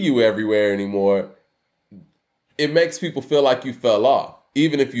see you everywhere anymore, it makes people feel like you fell off,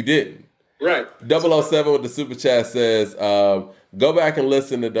 even if you didn't. Right. 007 with the super chat says, go back and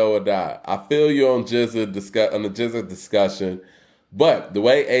listen to Do or Die. I feel you on the Jizza discussion. But the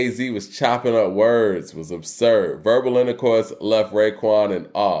way AZ was chopping up words was absurd. Verbal intercourse left Raekwon in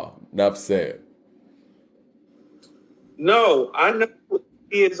awe. Enough said. No, I know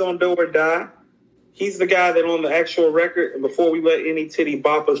he is on Do or Die. He's the guy that on the actual record, and before we let any titty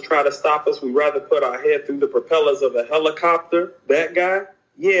boppers try to stop us, we'd rather put our head through the propellers of a helicopter. That guy?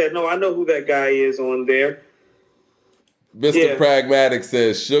 Yeah, no, I know who that guy is on there. Mr. Pragmatic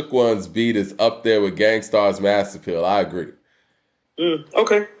says Shook One's beat is up there with Gangstar's Mass Appeal. I agree.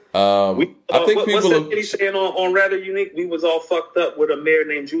 Okay. I think people. What's that kitty saying on Rather Unique? We was all fucked up with a mayor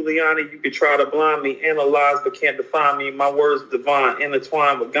named Giuliani. You could try to blind me, analyze, but can't define me. My words divine,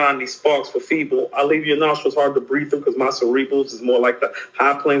 intertwined with Gandhi sparks for feeble. I leave your nostrils hard to breathe through because my cerebrals is more like the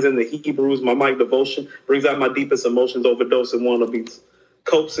high plains and the Hebrews. My mic devotion brings out my deepest emotions, overdose and wannabes.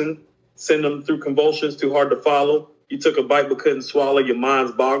 Coaxing, send them through convulsions, too hard to follow. You took a bite but couldn't swallow. Your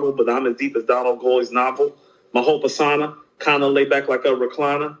mind's boggled, but I'm as deep as Donald Goy's novel. My whole persona kind of lay back like a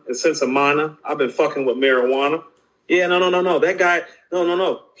recliner. And since a minor, I've been fucking with marijuana. Yeah, no. That guy,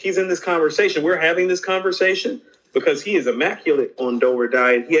 no. He's in this conversation. We're having this conversation because he is immaculate on Do or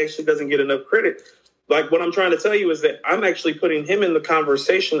Die, and he actually doesn't get enough credit. Like, what I'm trying to tell you is that I'm actually putting him in the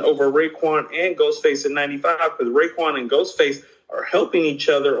conversation over Raekwon and Ghostface in 95 because Raekwon and Ghostface are helping each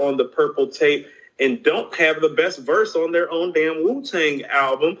other on the Purple Tape and don't have the best verse on their own damn Wu-Tang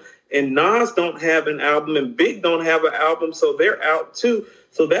album. And Nas don't have an album and Big don't have an album, so they're out too.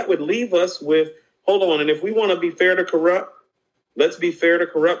 So that would leave us with, hold on, and if we want to be fair to Corrupt, let's be fair to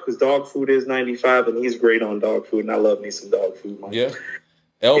Corrupt because Dog Food is 95 and he's great on Dog Food and I love me some Dog Food. Mike. Yeah.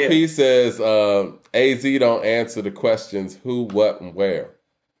 LP says AZ don't answer the questions who, what, and where.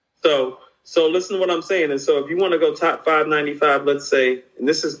 So listen to what I'm saying. And so if you want to go top 595, let's say, and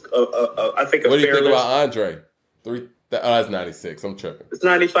this is, I think, what do you think about Andre? That's 96. I'm tripping. It's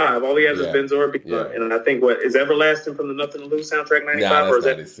 95. All he has is Benzor. And I think, is Everlasting from the Nothing to Lose soundtrack 95? Or is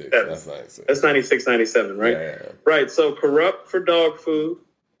 96. That's 96. That's 96, 97, right? Yeah. Right. So Corrupt for Dog Food,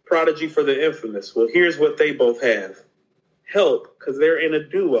 Prodigy for the Infamous. Well, here's what they both have. Help, because they're in a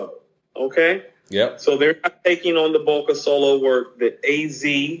duo. Okay? Yep. So they're not taking on the bulk of solo work that AZ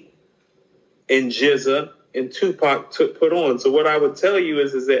and Jizza and Tupac put on. So what I would tell you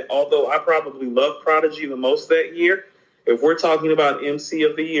is that although I probably love Prodigy the most that year, if we're talking about MC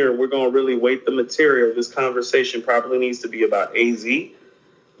of the year, we're going to really weight the material. This conversation probably needs to be about AZ,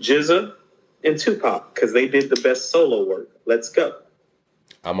 Jizza, and Tupac because they did the best solo work. Let's go.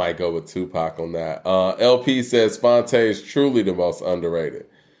 I might go with Tupac on that. LP says Phonte is truly the most underrated.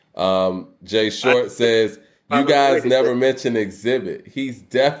 Jay Short says, you guys never mentioned Exhibit. He's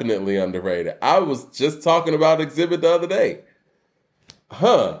definitely underrated. I was just talking about Exhibit the other day.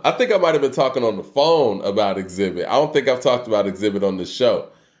 I think I might have been talking on the phone about Exhibit. I don't think I've talked about Exhibit on the show.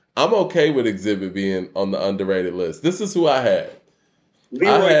 I'm okay with Exhibit being on the underrated list. This is who I had.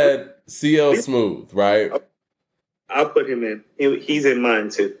 Leroy, I had CL Smooth, right? I'll put him in. He's in mine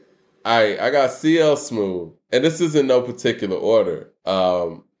too. All right, I got CL Smooth, and this is in no particular order.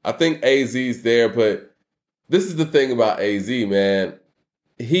 I think AZ's there, but this is the thing about AZ, man.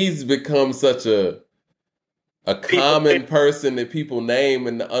 He's become such a common person that people name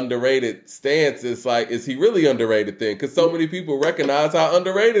in the underrated stance. It's like, is he really underrated then? Because so many people recognize how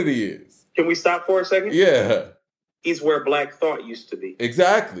underrated he is. Can we stop for a second? Yeah. He's where Black Thought used to be.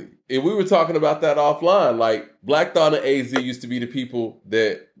 Exactly. And we were talking about that offline. Like, Black Thought and AZ used to be the people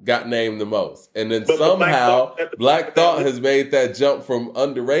that got named the most. And then somehow Black Thought has made that jump from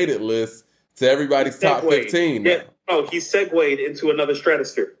underrated lists to everybody's top 15 now. Yeah. Oh, he segued into another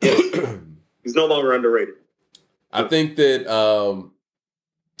stratosphere. Yes. He's no longer underrated. I think that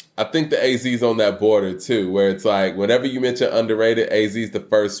the AZ's on that border too, where it's like whenever you mention underrated, AZ's the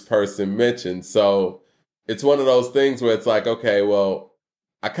first person mentioned. So it's one of those things where it's like, okay, well,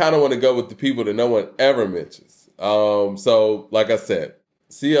 I kind of want to go with the people that no one ever mentions. So like I said,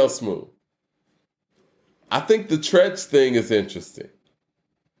 CL Smooth. I think the Treach thing is interesting.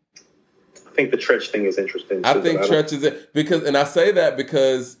 I think the Treach thing is interesting. I think Treach is it because, and I say that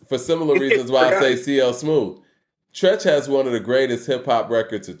because for similar reasons why I say CL Smooth. Treach has one of the greatest hip-hop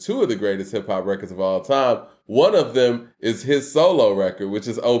records, or two of the greatest hip-hop records of all time. One of them is his solo record, which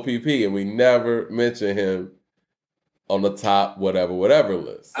is OPP, and we never mention him on the top whatever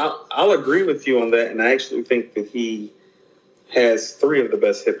list. I'll agree with you on that, and I actually think that he has three of the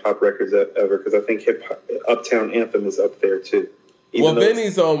best hip-hop records ever, because I think Uptown Anthem is up there, too. Well,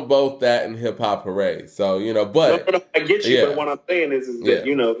 Benny's on both that and Hip Hop Hooray, so, but... No, I get you, but what I'm saying is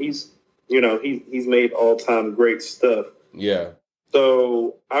that, he's made all-time great stuff. Yeah.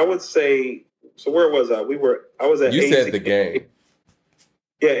 So I would say, where was I? I was at You AZ, said The Game.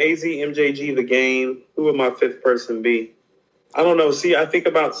 Yeah, AZ, MJG, The Game. Who would my fifth person be? I don't know. See, I think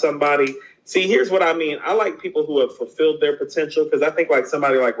about somebody. See, here's what I mean. I like people who have fulfilled their potential, because I think like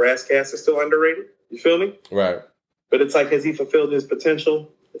somebody like Razzcast is still underrated. You feel me? Right. But it's like, has he fulfilled his potential?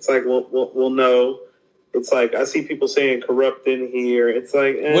 It's like, we'll know. It's like, I see people saying Corrupt in here. It's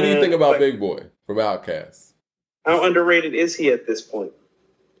like, what do you think about Big Boy from Outkast? How underrated is he at this point?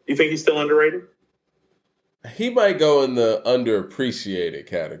 You think he's still underrated? He might go in the underappreciated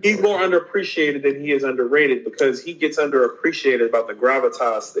category. He's more underappreciated than he is underrated, because he gets underappreciated about the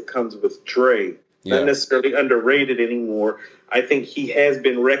gravitas that comes with Dre. Yeah. Not necessarily underrated anymore. I think he has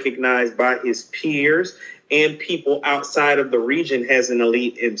been recognized by his peers and people outside of the region as an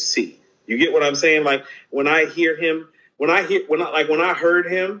elite MC. You get what I'm saying? Like when I hear him, when I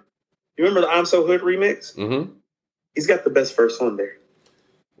heard him, you remember the I'm So Hood remix? Mm-hmm. He's got the best verse on there.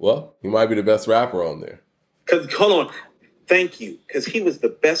 Well, he might be the best rapper on there. Hold on. Thank you. Because he was the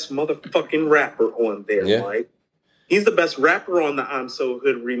best motherfucking rapper on there, yeah. Mike. He's the best rapper on the I'm So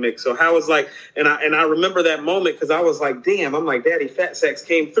Hood remix. So how was like, and I remember that moment because I was like, damn, I'm like, Daddy Fat Sacks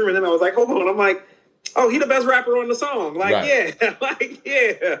came through. And then I was like, hold on. I'm like, oh, he the best rapper on the song. Like, right. Yeah. Like,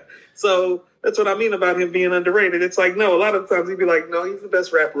 yeah. So that's what I mean about him being underrated. It's like, no, a lot of times he'd be like, no, he's the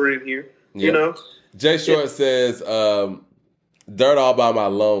best rapper in here. Yeah. You know? Jay Short says, Dirt All By My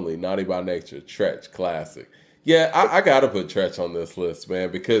Lonely, Naughty by Nature, Treach, classic. Yeah, I got to put Treach on this list,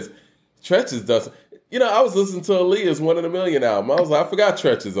 man, because Treach is does. You know, I was listening to Aaliyah's One in a Million album. I was like, I forgot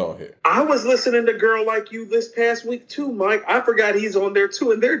Treach is on here. I was listening to Girl Like You this past week too, Mike. I forgot he's on there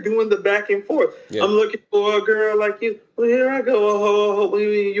too, and they're doing the back and forth. Yeah. I'm looking for a girl like you. Well, here I go.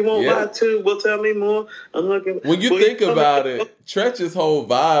 You won't lie too. Well, tell me more. I'm looking. When you think about it, Treach's whole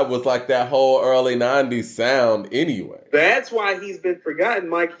vibe was like that whole early 90s sound anyway. That's why he's been forgotten,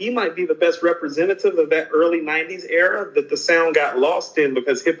 Mike. He might be the best representative of that early 90s era that the sound got lost in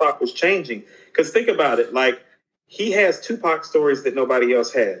because hip-hop was changing. Because think about it, like, he has Tupac stories that nobody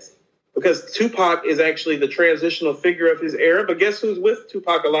else has. Because Tupac is actually the transitional figure of his era, but guess who's with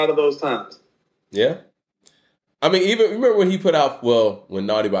Tupac a lot of those times? Yeah. I mean, even remember when he put out, when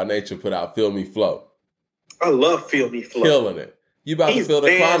Naughty by Nature put out Feel Me Flow. I love Feel Me Flow. Killing it. You about to feel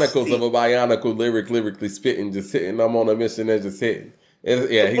the chronicles of a bionicle lyrically spitting, just hitting. I'm on a mission and just hitting. He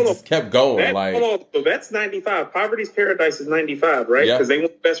just kept going. So that's 95. Poverty's Paradise is 95, right? Because they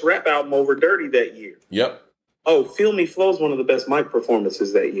won the best rap album over Dirty that year. Yep. Oh, Feel Me Flow is one of the best mic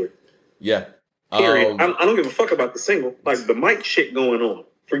performances that year. Yeah. Period. I don't give a fuck about the single. Like, the mic shit going on.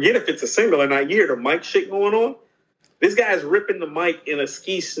 Forget if it's a single or not. You hear the mic shit going on? This guy's ripping the mic in a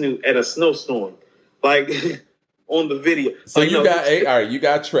ski snoot at a snowstorm. Like, on the video. So you got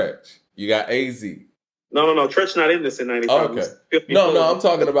Treach. You got AZ. No. Treach not in this in 95. Okay. No, I'm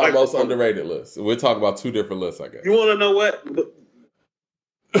talking about most underrated lists. We're talking about two different lists, I guess. You want to know what?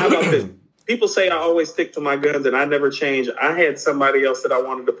 How about this? People say I always stick to my guns and I never change. I had somebody else that I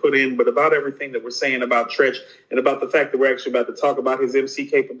wanted to put in, but about everything that we're saying about Treach and about the fact that we're actually about to talk about his MC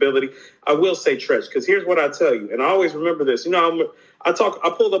capability, I will say Treach, because here's what I tell you, and I always remember this. You know, I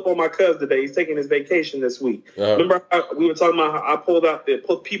pulled up on my cousin today. He's taking his vacation this week. Remember we were talking about how I pulled out the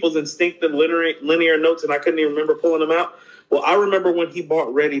People's Instinctive linear notes and I couldn't even remember pulling them out? Well, I remember when he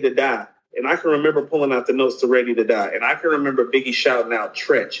bought Ready to Die. And I can remember pulling out the notes to Ready to Die. And I can remember Biggie shouting out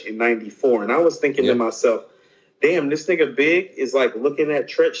Treach in 94. And I was thinking to myself, damn, this nigga Big is like looking at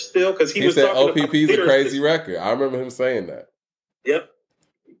Treach still? Because he was said talking OPP is a crazy record. I remember him saying that. Yep.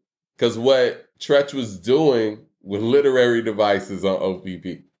 Because what Treach was doing with literary devices on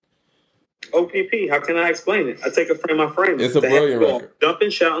OPP. OPP, how can I explain it? I take a frame, I frame it. It's a brilliant record.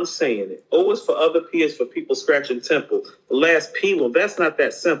 Jumping, shouting, saying it. O is for other, P is for people scratching temple. The last P, well, that's not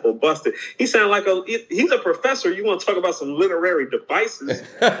that simple. Busted. He sounded like he's a professor. You want to talk about some literary devices?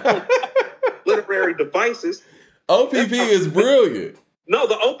 Literary devices. OPP is brilliant. No,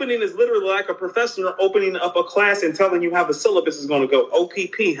 the opening is literally like a professor opening up a class and telling you how the syllabus is going to go.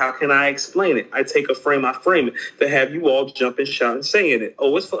 OPP, how can I explain it? I take a frame, I frame it to have you all jumping, shouting, saying it.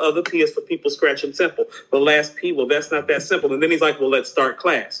 O is for other, P is for people scratching temple. The last P, well, that's not that simple. And then he's like, well, let's start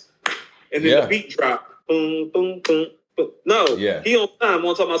class. And then the beat drop. Boom, boom, boom, boom. No, he on time.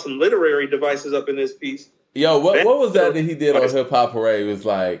 Want to talk about some literary devices up in this piece. Yo, what was that he did on Hip Hop Parade? It was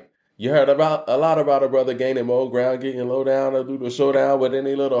like, you heard a lot about a brother gaining more ground, getting low down, or do the showdown with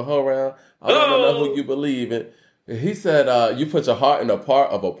any little hoe round. I don't know who you believe in. He said, you put your heart in a part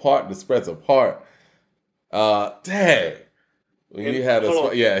of a part that spreads apart. Dang. When you had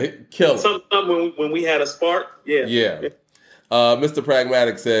kill him. When we had a spark, yeah. Mr.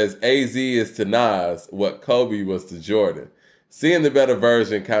 Pragmatic says, AZ is to Nas what Kobe was to Jordan. Seeing the better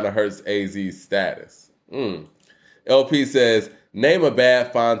version kind of hurts AZ's status. LP says, name a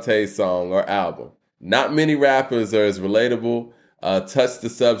bad Phonte song or album. Not many rappers are as relatable, touch the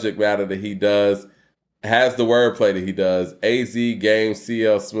subject matter that he does, has the wordplay that he does. AZ, Game,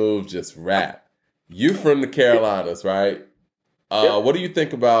 CL Smooth, just rap. You from the Carolinas, right? What do you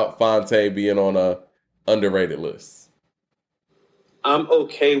think about Phonte being on a underrated list? I'm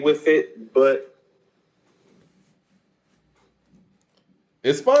okay with it, but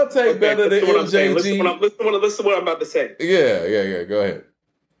is Phonte better than MJG? Listen to what I'm about to say. Yeah. Go ahead.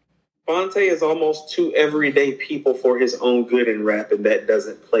 Phonte is almost too everyday people for his own good in rap, and that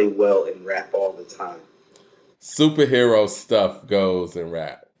doesn't play well in rap all the time. Superhero stuff goes in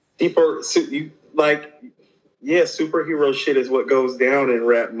rap. Superhero shit is what goes down in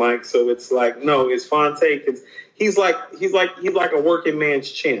rap, Mike. So it's like, no, it's Phonte because he's like a working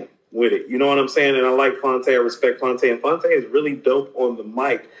man's champ with it. You know what I'm saying? And I like Phonte. I respect Phonte. And Phonte is really dope on the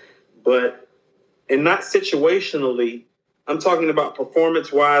mic. And not situationally, I'm talking about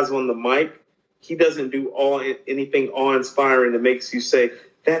performance-wise on the mic. He doesn't do anything awe-inspiring that makes you say,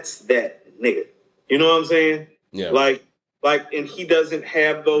 that's that nigga. You know what I'm saying? Yeah. And he doesn't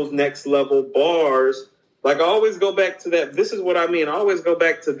have those next-level bars. Like, I always go back to that. This is what I mean. I always go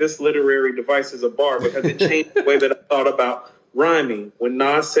back to this literary device as a bar because it changed the way that I thought about rhyming. When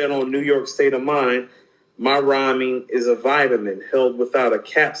Nas said on New York State of Mind, my rhyming is a vitamin held without a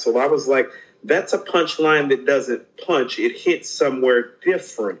capsule. I was like, that's a punchline that doesn't punch. It hits somewhere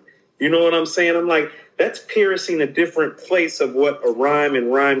different. You know what I'm saying? I'm like, that's piercing a different place of what a rhyme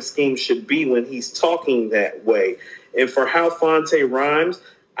and rhyme scheme should be when he's talking that way. And for how Phonte rhymes,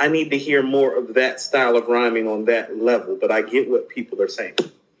 I need to hear more of that style of rhyming on that level. But I get what people are saying.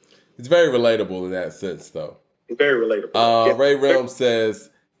 It's very relatable in that sense, though. Very relatable. Ray Realm says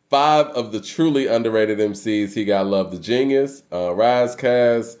 5 of the truly underrated MCs he got love: The Genius,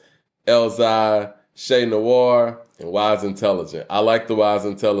 Razkaz, Elzai, Shay Noir, and Wise Intelligent. I like the Wise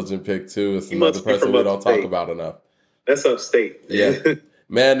Intelligent pick too. It's another person we don't talk about enough. That's upstate. Yeah.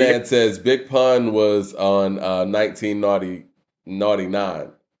 Man says Big Pun was on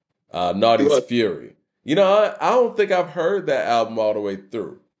 1999. Naughty's Fury. You know, I don't think I've heard that album all the way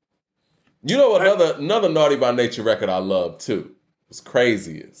through. You know, another Naughty by Nature record I love too was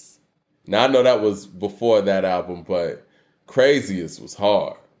Craziest. Now I know that was before that album, but Craziest was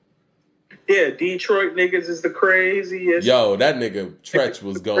hard. Yeah, Detroit niggas is the craziest. Yo, that nigga Treach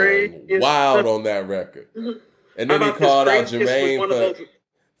was going wild on that record. And then he called out Jermaine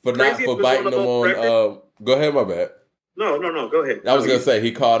for biting him on. Go ahead, my bad. No, go ahead. I was going to say,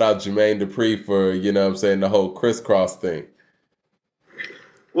 he called out Jermaine Dupri for, you know what I'm saying, the whole crisscross thing.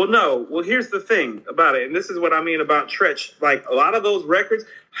 Well, no. Well, here's the thing about it, and this is what I mean about Treach. Like, a lot of those records,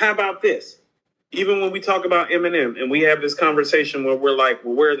 how about this? even when we talk about Eminem and we have this conversation where we're like,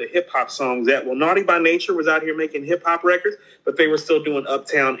 well, where are the hip hop songs at? Well, Naughty by Nature was out here making hip hop records, but they were still doing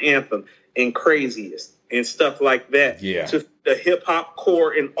Uptown Anthem and Craziest and stuff like that. Yeah. To the hip hop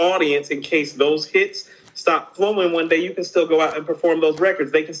core and audience, in case those hits stop flowing one day, you can still go out and perform those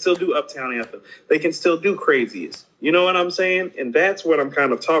records. They can still do Uptown Anthem. They can still do Craziest. You know what I'm saying? And that's what I'm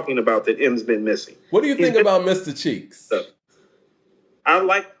kind of talking about that M's been missing. What do you think about Mr. Cheeks? How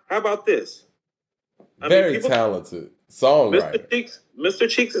about this? Very talented songwriter. Mr.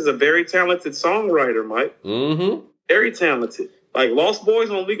 Cheeks is a very talented songwriter, Mike. Mm-hmm. Very talented. Like Lost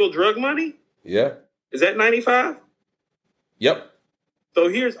Boys on Legal Drug Money? Yeah. Is that 95? Yep. So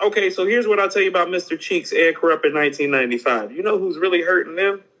here's what I'll tell you about Mr. Cheeks, Ed Corrupt in 1995. You know who's really hurting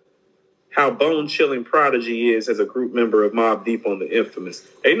them? How bone-chilling Prodigy is as a group member of Mobb Deep on the Infamous.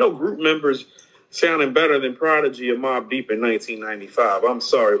 Ain't no group members sounding better than Prodigy and Mobb Deep in 1995. I'm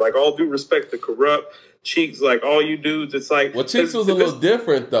sorry. Like, all due respect to Corrupt, Cheeks, like all you dudes, it's like... Well, Cheeks was a little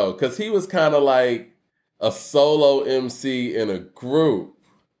different, though, because he was kind of like a solo MC in a group.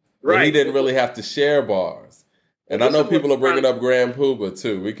 Right. He didn't really have to share bars. And I know people are bringing up Grand Puba,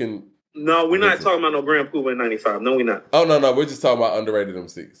 too. We can... No, we're not talking about no Grand Puba in 95. No, we're not. Oh, no. We're just talking about underrated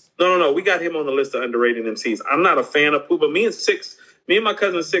MCs. No. We got him on the list of underrated MCs. I'm not a fan of Puba. Me and my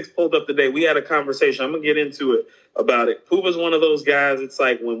cousin Six pulled up today. We had a conversation. I'm going to get into it about it. Puba's one of those guys. It's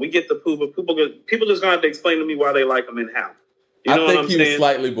like when we get to Puba, people just going to have to explain to me why they like him and how. You know I think he was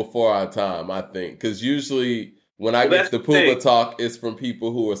slightly before our time, I think. Because usually when I get the Puba talk, it's from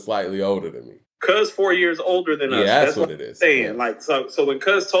people who are slightly older than me. Cuz 4 years older than us. Yeah, that's what it is. Saying. Yeah. Like, so when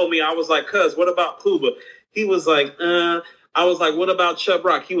Cuz told me, I was like, Cuz, what about Puba? He was like, I was like, what about Chubb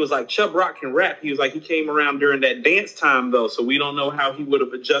Rock? He was like, Chubb Rock can rap. He was like, he came around during that dance time, though, so we don't know how he would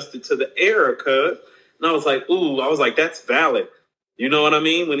have adjusted to the era, cuz. And I was like, that's valid. You know what I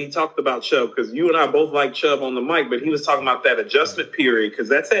mean? When he talked about Chubb, because you and I both like Chubb on the mic, but he was talking about that adjustment period, because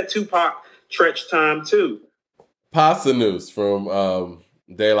that's that Tupac Tretch time, too. Pasanus from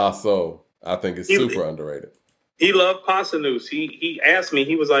De La Soul, I think is super underrated. He loved Pasanus. He asked me,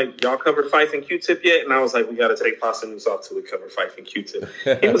 he was like, y'all covered Fife and Q-Tip yet? And I was like, we got to take Pasanus off till we cover Fife and Q-Tip.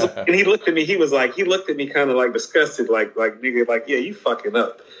 And he looked at me, he looked at me kind of like disgusted, like nigga, like, yeah, you fucking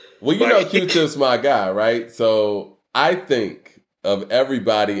up. Well, you know Q-Tip's my guy, right? So I think of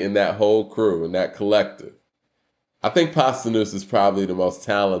everybody in that whole crew, in that collective, I think Pasanus is probably the most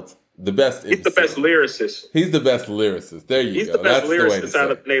talented, the best. He's the best lyricist. He's the best lyricist. There you go. He's the best lyricist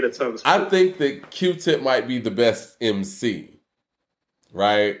out of Native Tongues. I think that Q-Tip might be the best MC,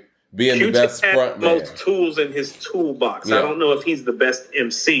 right? Being Q-Tip the best front man. Most tools in his toolbox. Yeah. I don't know if he's the best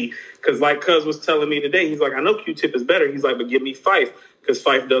MC, because like Cuz was telling me today, he's like, I know Q-Tip is better. He's like, but give me Fife, because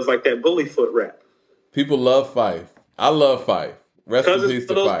Fife does like that bully foot rap. People love Fife. I love Fife. Rest in peace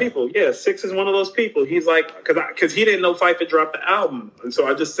to Fife. People. Yeah, Six is one of those people. He's like, because he didn't know Fife had dropped the album. And so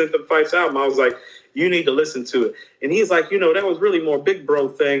I just sent him Fife's album. I was like, you need to listen to it. And he's like, that was really more big bro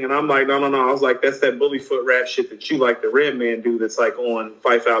thing. And I'm like, no. I was like, that's that bully foot rap shit that you like the Redman do that's like on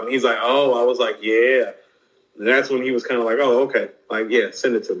Fife album. He's like, oh, I was like, yeah. And that's when he was kind of like, oh, okay. Like, yeah,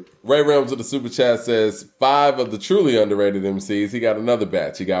 send it to me. Ray Realms of the Super Chat says, 5 of the truly underrated MCs. He got another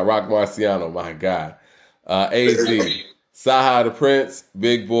batch. He got Rock Marciano, my guy. AZ. Saha the Prince,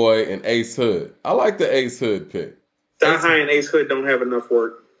 Big Boy, and Ace Hood. I like the Ace Hood pick. Saha and Ace Hood don't have enough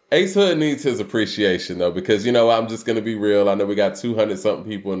work. Ace Hood needs his appreciation, though, because, I'm just going to be real. I know we got 200-something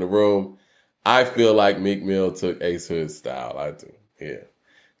people in the room. I feel like Meek Mill took Ace Hood's style. I do. Yeah.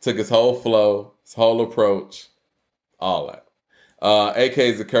 Took his whole flow, his whole approach, all that.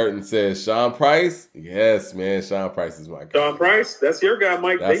 AK's the Curtain says, Sean Price? Yes, man. Sean Price is my guy. Sean Price? That's your guy,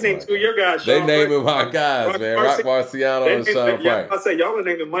 Mike. They named two of your guys. They naming my guys, man. Rock Marciano and Sean Price. I say, y'all are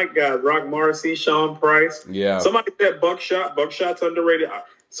naming Mike guys. Rock Marcy, Sean Price. Yeah. Somebody said Buckshot. Buckshot's underrated.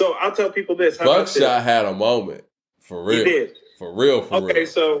 So I'll tell people this. Buckshot had a moment. For real. He did. For real. Okay,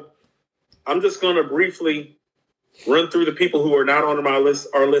 so I'm just going to briefly run through the people who are not on our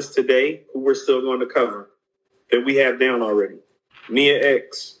list today, who we're still going to cover, that we have down already. Mia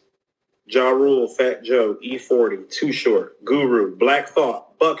X, Ja Rule, Fat Joe, E40, Too Short, Guru, Black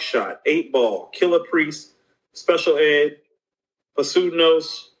Thought, Buckshot, 8 Ball, Killer Priest, Special Ed,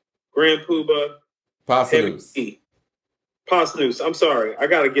 Pasudnos, Grand Puba, Pasanus. Pasanus. I'm sorry. I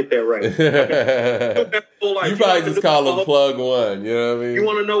got to get that right. You probably just call him Plug One. You know what I mean? You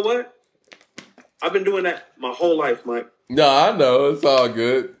want to know what? I've been doing that my whole life, Mike. No, I know. It's all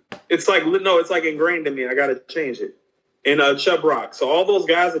good. It's like ingrained in me. I got to change it. And Chubb Rock. So all those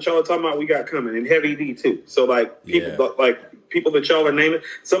guys that y'all are talking about, we got coming. And Heavy D, too. So, people that y'all are naming,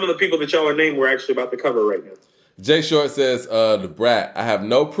 some of the people that y'all are naming we're actually about to cover right now. Jay Short says, the Brat, I have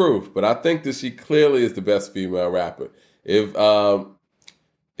no proof, but I think that she clearly is the best female rapper. If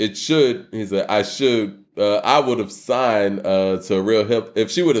it should, he said, I would have signed to a real if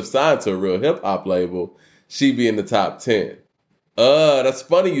she would have signed to a real hip hop label, she'd be in the top 10. That's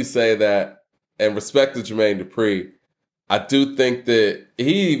funny you say that. And respect to Jermaine Dupri, I do think that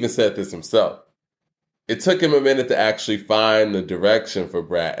he even said this himself. It took him a minute to actually find the direction for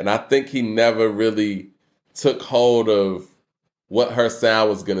Brat. And I think he never really took hold of what her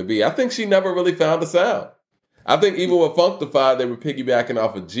sound was going to be. I think she never really found a sound. I think even with Funkdafied, they were piggybacking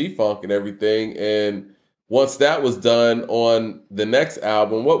off of G-Funk and everything. And once that was done on the next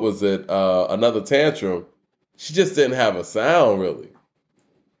album, what was it? Another Tantrum. She just didn't have a sound, really.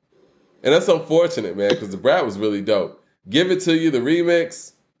 And that's unfortunate, man, because the Brat was really dope. Give It To You, the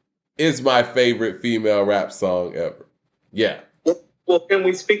remix, is my favorite female rap song ever. Yeah. Well, can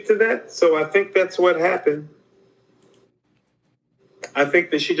we speak to that? So I think that's what happened. I think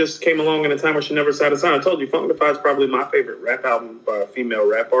that she just came along in a time where she never sat aside. I told you, Funkdafied is probably my favorite rap album by a female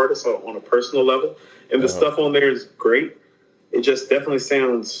rap artist on a personal level. And the stuff on there is great. It just definitely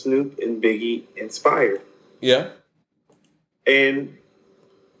sounds Snoop and Biggie inspired. Yeah. And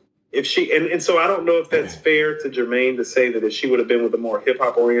if she and so I don't know if that's fair to Jermaine to say that if she would have been with a more hip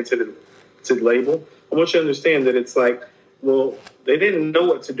hop oriented label. I want you to understand that it's like, well, they didn't know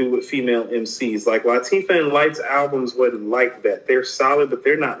what to do with female MCs. Like Latifah and Light's albums wasn't like that. They're solid, but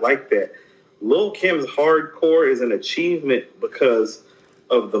they're not like that. Lil' Kim's Hardcore is an achievement because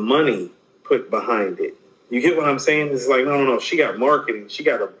of the money put behind it. You get what I'm saying? It's like, no. She got marketing. She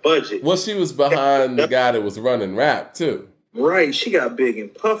got a budget. Well, she was behind the guy that was running rap, too. Right. She got Big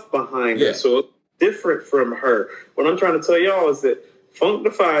and Puff behind her. So it's different from her. What I'm trying to tell y'all is that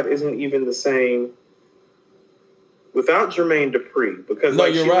Funkdafied isn't even the same without Jermaine Dupri. Because no,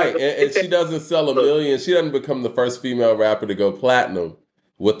 you're right. And she doesn't sell a million. She doesn't become the first female rapper to go platinum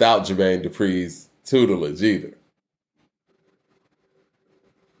without Jermaine Dupri's tutelage either.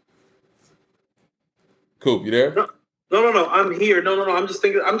 Coop, you there? No. I'm here. No. I'm just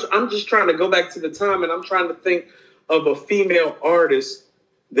thinking. I'm just trying to go back to the time, and I'm trying to think of a female artist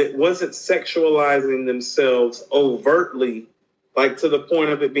that wasn't sexualizing themselves overtly, like to the point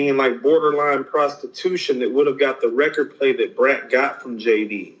of it being like borderline prostitution, that would have got the record play that Brat got from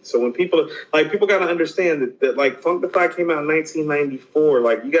JD. So when people got to understand that like Funkdafied came out in 1994,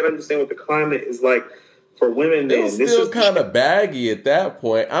 like you got to understand what the climate is like for women then. It was still kind of baggy at that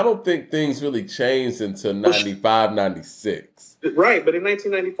point. I don't think things really changed until 95, 96. Right, but in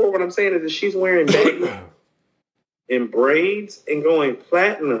 1994, what I'm saying is that she's wearing baggy and braids and going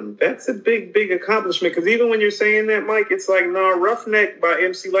platinum. That's a big, big accomplishment. Because even when you're saying that, Mike, it's like, no, Roughneck by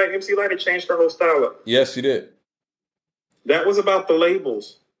MC Lyte. MC Lyte had changed her whole style up. Yes, she did. That was about the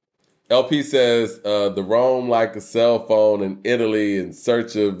labels. LP says, the roam like a cell phone in Italy in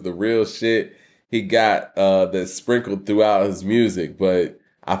search of the real shit he got that's sprinkled throughout his music. But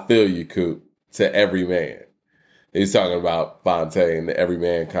I feel you, Coop, to every man. He's talking about Fontaine, the every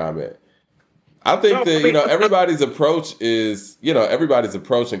man comment. I think that, everybody's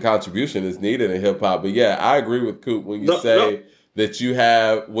approach and contribution is needed in hip hop. But yeah, I agree with Coop when you say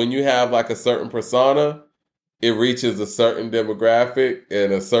that when you have like a certain persona, it reaches a certain demographic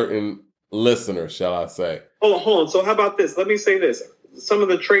and a certain listener, shall I say. Hold on. So how about this? Let me say this. Some of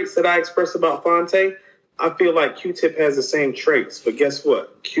the traits that I express about Fonte, I feel like Q-Tip has the same traits. But guess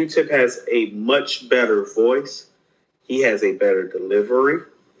what? Q-Tip has a much better voice. He has a better delivery.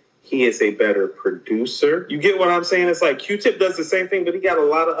 He is a better producer. You get what I'm saying? It's like Q-Tip does the same thing, but he got a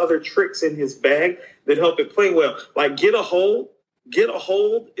lot of other tricks in his bag that help it play well. Like Get a Hold. Get a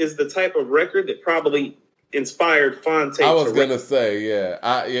Hold is the type of record that probably inspired Fonte. I was going to say,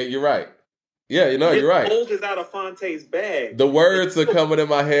 yeah, you're right. Yeah, you're right. Get a Hold is out of Fonte's bag. The words are coming in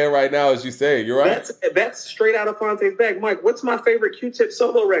my head right now as you say it. You're right. That's straight out of Fonte's bag. Mike, what's my favorite Q-Tip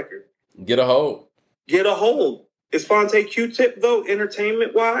solo record? Get a Hold. Get a Hold. Is Fonte Q-Tip, though,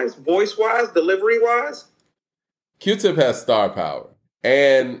 entertainment-wise, voice-wise, delivery-wise? Q-Tip has star power.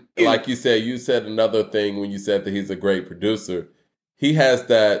 And like you said another thing when you said that he's a great producer. He has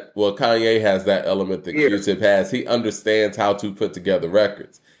that, Kanye has that element that Q-Tip has. He understands how to put together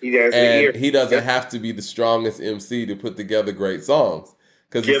records. He doesn't have to be the strongest MC to put together great songs.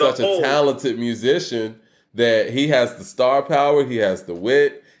 Because he's such a talented musician that he has the star power, he has the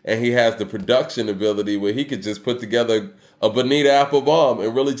wit, and he has the production ability where he could just put together a Bonita Applebum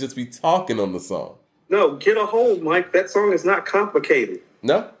and really just be talking on the song. No, Get a Hold, Mike. That song is not complicated.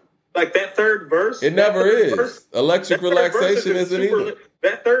 No. Like that third verse. It never is. Electric Relaxation isn't either.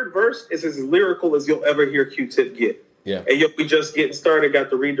 That third verse is as lyrical as you'll ever hear Q-Tip get. Yeah. Hey, yo, we just getting started. Got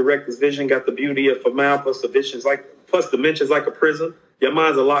the redirect this vision. Got the beauty of Famal plus the visions plus dimensions like a prison. Your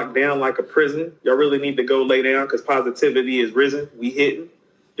minds are locked down like a prison. Y'all really need to go lay down because positivity is risen. We hitting.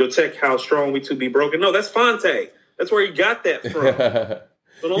 Yo, check how strong we to be broken. No, that's Fonte. That's where he got that from.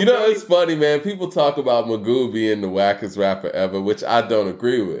 So you know, it's funny, man. People talk about Magoo being the wackest rapper ever, which I don't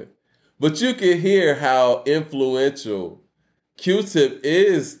agree with. But you can hear how influential Q-Tip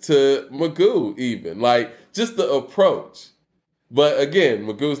is to Magoo, even. Like, just the approach. But again,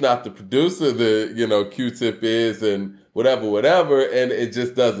 Magoo's not the producer that, you know, Q-Tip is and whatever, and it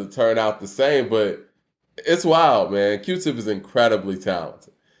just doesn't turn out the same. But it's wild, man. Q-Tip is incredibly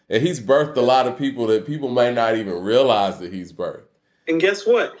talented. And he's birthed a lot of people that people may not even realize that he's birthed. And guess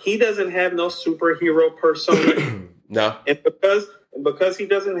what? He doesn't have no superhero persona. No. And because he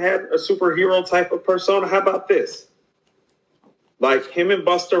doesn't have a superhero type of persona, how about this? Like him and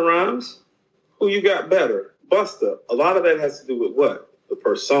Busta Rhymes, who you got better? Busta. A lot of that has to do with what? The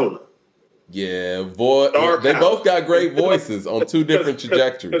persona. Yeah, they both got great voices on two different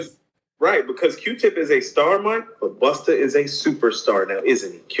trajectories. Right, because Q-Tip is a star, Mike, but Busta is a superstar now,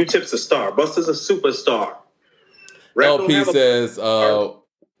 isn't he? Q-Tip's a star. Busta's a superstar. LP says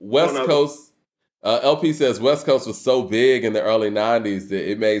West Coast. LP says West Coast was so big in the early 90s that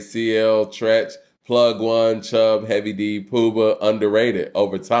it made CL, Tretch, Plug One, Chubb, Heavy D, Puba underrated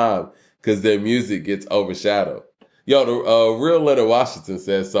over time because their music gets overshadowed. Yo, the real Leonard Washington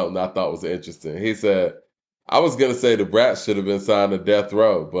said something I thought was interesting. He said, I was going to say the Brats should have been signed to Death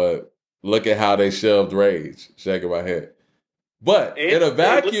Row, but look at how they shoved Rage. Shaking my head. But in a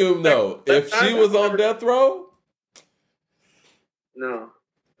vacuum, though, if she was on Death Row, no,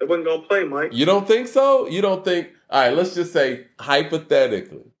 it wasn't going to play, Mike. You don't think so? You don't think... All right, let's just say,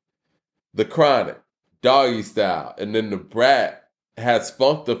 hypothetically, The Chronic, Doggy Style, and then The Brat has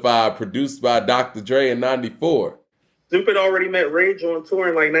Funkdafied, produced by Dr. Dre in 94. Snoop had already met Rage on tour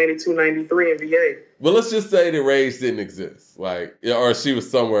in like 92, 93 in VA. Well, let's just say that Rage didn't exist, like, or she was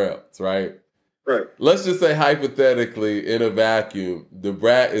somewhere else, right? Right. Let's just say, hypothetically, in a vacuum, The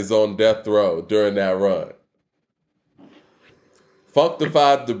Brat is on Death Row during that run.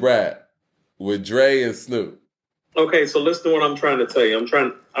 Funkdafied The Brat with Dre and Snoop. Okay, so listen to what I'm trying to tell you.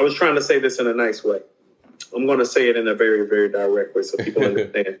 I was trying to say this in a nice way. I'm going to say it in a very, very direct way so people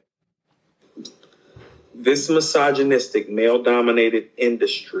understand. This misogynistic, male-dominated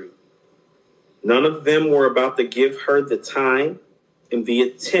industry, none of them were about to give her the time and the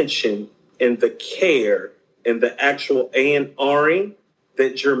attention and the care and the actual A&Ring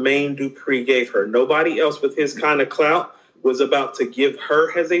that Jermaine Dupri gave her. Nobody else with his kind of clout was about to give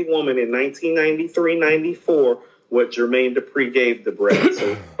her as a woman in 1993-94 what Jermaine Dupri gave the Brat.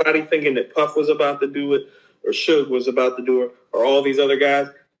 So everybody thinking that Puff was about to do it or Suge was about to do it or all these other guys,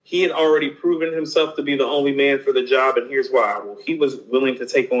 he had already proven himself to be the only man for the job, and here's why. Well, he was willing to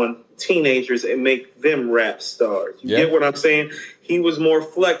take on teenagers and make them rap stars. You get what I'm saying? He was more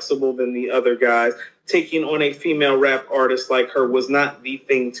flexible than the other guys. Taking on a female rap artist like her was not the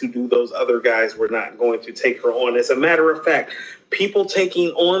thing to do. Those other guys were not going to take her on. As a matter of fact, people taking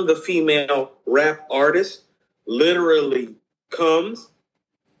on the female rap artist literally comes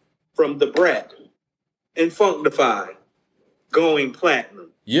from The Brat and Funkdafied going platinum.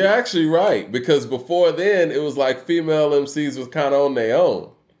 You're actually right, because before then, it was like female MCs was kind of on their own.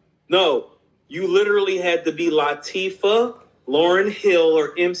 No, you literally had to be Latifah, Lauryn Hill,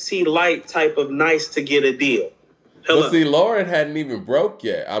 or MC Lyte type of nice to get a deal. Hello. But see, Lauryn hadn't even broke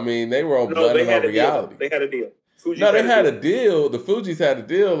yet. I mean, they were on Blood and on Reality. They had a deal. They had a deal. The Fugees had a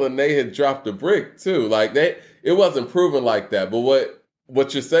deal, and they had dropped a brick, too. Like, it wasn't proven like that. But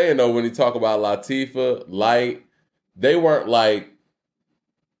what you're saying, though, when you talk about Latifah, Lyte, they weren't, like,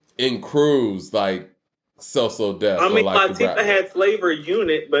 in crews like So Def. I mean, like Latifah had Flavor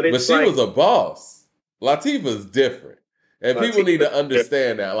Unit, but she was a boss. Latifah's different, and people need to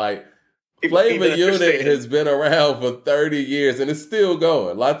understand that. Like, Flavor Unit has been around for 30 years and it's still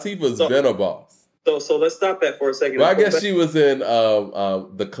going. Latifah's been a boss. So let's stop that for a second. Well, I guess she was in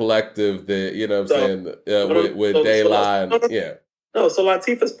the collective that, you know what I'm saying, with Dayline. Yeah. No, so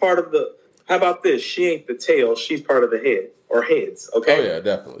Latifah's part of the. How about this? She ain't the tail. She's part of the head or heads. Okay. Oh yeah,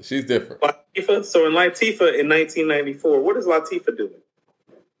 definitely. She's different. Latifah. So in Latifah in 1994, what is Latifah doing?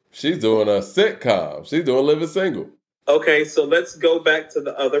 She's doing a sitcom. She's doing Living Single. Okay, so let's go back to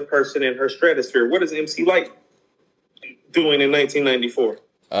the other person in her stratosphere. What is MC Lyte doing in 1994?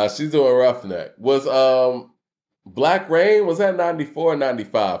 She's doing Roughneck. Was Black Rain, was that 94 or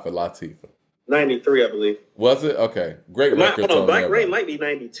 95 for Latifah? 93, I believe. Was it? Okay. Great record. Black Rain might be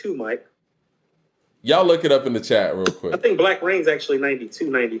 92, Mike. Y'all look it up in the chat real quick. I think Black Rain's actually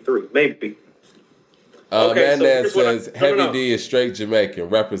 92, 93, maybe. Okay, so Man here's says what Heavy D is straight Jamaican,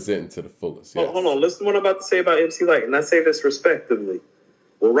 representing to the fullest. Yes. Hold on. Listen to what I'm about to say about MC Lyte, and I say this respectively.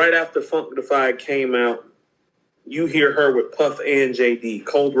 Well, right after Funkified came out, you hear her with Puff and JD,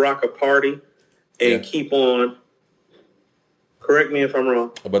 Cold Rock a Party, and Keep On. Correct me if I'm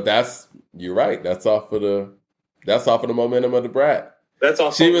wrong. But you're right. That's off of the momentum of the Brat. That's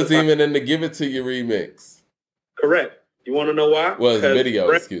off. She was even in the Give It To You remix. Correct. You want to know why? Well, it's video,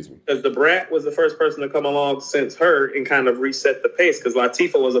 excuse me. Because the Brat was the first person to come along since her and kind of reset the pace. Because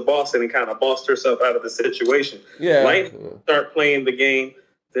Latifah was a boss and kind of bossed herself out of the situation. Yeah. Lyte start playing the game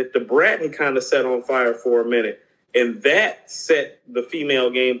that the Brat had kind of set on fire for a minute. And that set the female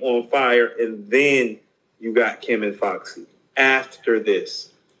game on fire. And then you got Kim and Foxy. After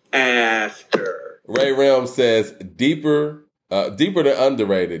this. Ray Realm says, deeper than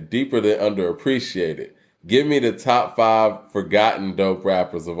underrated, deeper than underappreciated. Give me the top 5 forgotten dope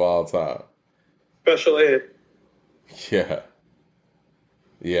rappers of all time. Special Ed. Yeah.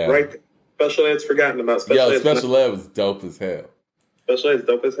 Right. Special Ed's forgotten about. Special Ed was dope as hell. Special Ed's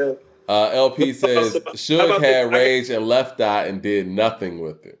dope as hell. LP says, Suge had Rage and Left Eye and did nothing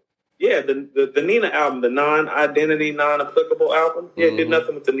with it. Yeah, the Nina album, the non-identity, non-applicable album. Yeah, did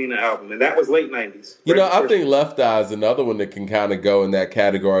nothing with the Nina album. And that was late 90s. You know, I think Left Eye is another one that can kind of go in that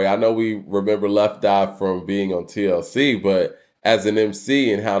category. I know we remember Left Eye from being on TLC, but as an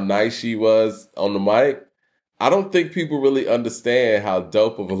MC and how nice she was on the mic, I don't think people really understand how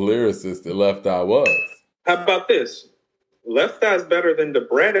dope of a lyricist that Left Eye was. How about this? Left Eye's better than the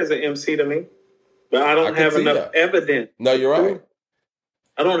Brat as an MC to me, but I don't have enough evidence. No, you're right.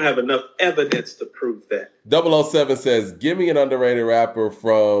 I don't have enough evidence to prove that. 007 says, give me an underrated rapper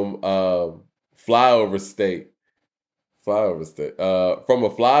from Flyover State. From a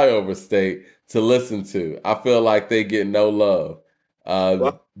flyover state to listen to. I feel like they get no love.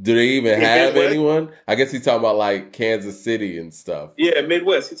 Do they even have anyone? I guess he's talking about like Kansas City and stuff. Yeah,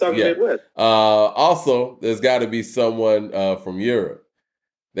 Midwest. He's talking Midwest. Also, there's got to be someone from Europe.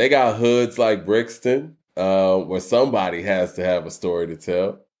 They got hoods like Brixton. Where somebody has to have a story to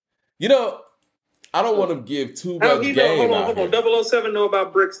tell. You know, I don't want to give too much game. Hold on. 007 know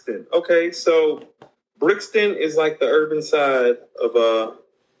about Brixton. Okay, so Brixton is like the urban side of,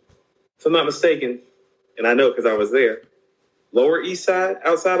 if I'm not mistaken, and I know because I was there, Lower East Side,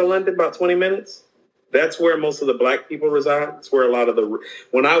 outside of London, about 20 minutes. That's where most of the black people reside. It's where a lot of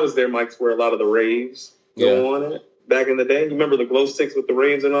when I was there, Mike's where a lot of the raves go on at. Back in the day, you remember the glow sticks with the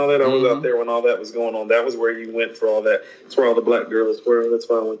raves and all that? I was out there when all that was going on. That was where you went for all that. That's where all the black girls were. That's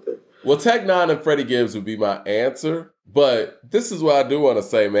why I went there. Well, Tech Nine and Freddie Gibbs would be my answer. But this is what I do want to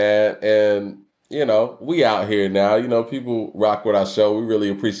say, man. And, you know, we out here now. You know, people rock with our show. We really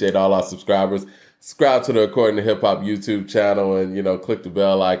appreciate all our subscribers. Subscribe to the According to Hip Hop YouTube channel and, you know, click the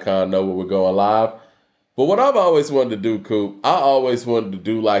bell icon, know when we're going live. But what I've always wanted to do, Coop, I always wanted to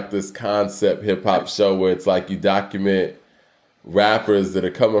do like this concept hip-hop show where it's like you document rappers that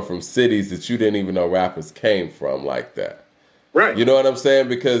are coming from cities that you didn't even know rappers came from like that. Right. You know what I'm saying?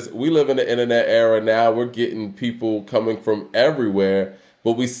 Because we live in the internet era now. We're getting people coming from everywhere,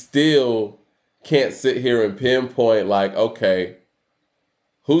 but we still can't sit here and pinpoint like, okay,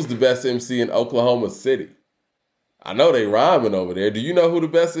 who's the best MC in Oklahoma City? I know they rhyming over there. Do you know who the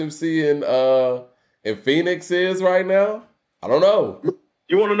best MC in Phoenix is right now? I don't know.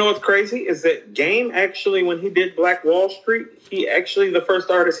 You want to know what's crazy? Is that Game actually, when he did Black Wall Street, the first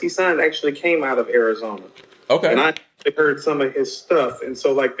artist he signed actually came out of Arizona. Okay. And I heard some of his stuff. And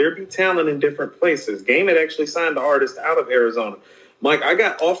so, like, there be talent in different places. Game had actually signed the artist out of Arizona. Mike, I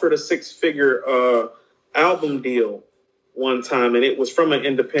got offered a 6-figure album deal one time, and it was from an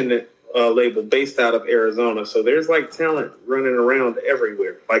independent label based out of Arizona. So there's like talent running around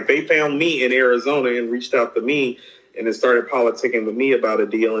everywhere. Like they found me in Arizona and reached out to me and then started politicking with me about a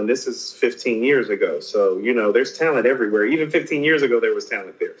deal. And this is 15 years ago. So, you know, there's talent everywhere. Even 15 years ago, there was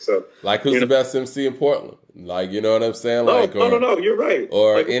talent there. So like who's the best MC in Portland? Like, you know what I'm saying? No, you're right.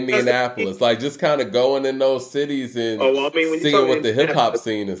 Or like, Indianapolis. Like just kind of going in those cities and seeing what the hip hop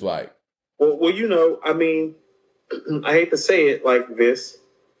scene is like. Well, you know, I mean, I hate to say it like this.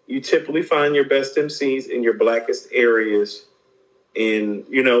 You typically find your best MCs in your blackest areas. In,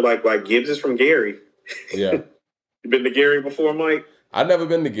 you know, like Gibbs is from Gary. Yeah. You been to Gary before, Mike? I've never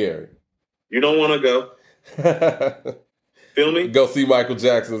been to Gary. You don't want to go. Feel me? Go see Michael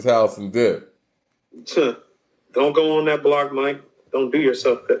Jackson's house and dip. Don't go on that block, Mike. Don't do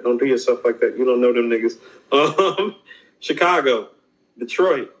yourself like that. You don't know them niggas. Chicago,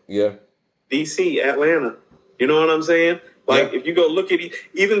 Detroit. Yeah. DC, Atlanta. You know what I'm saying? Like, if you go look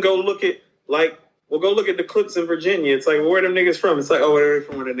at, like, Well, go look at the clips in Virginia. It's like, well, where them niggas from? It's like, oh, where they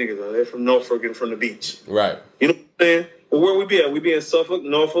from? Where the niggas are? They're from Norfolk and from the beach. Right. You know what I'm saying? Well, where we be at? We be in Suffolk,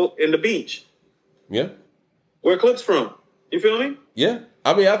 Norfolk, and the beach. Yeah. Where clips from? You feel me? Yeah.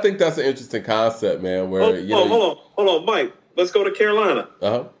 I mean, I think that's an interesting concept, man. Where hold on, Mike. Let's go to Carolina.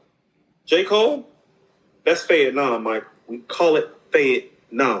 J. Cole. That's Vietnam, Mike. We call it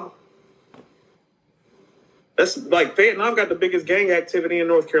Vietnam. That's like Vietnam got the biggest gang activity in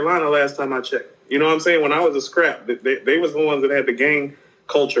North Carolina last time I checked. You know what I'm saying? When I was a scrap, they was the ones that had the gang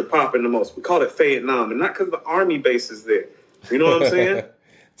culture popping the most. We call it Vietnam, and not because the army base is there. You know what I'm saying?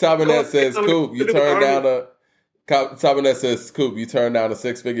 Tominette says, Coop, you turned down a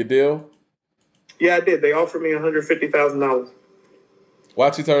 6-figure deal? Yeah, I did. They offered me $150,000.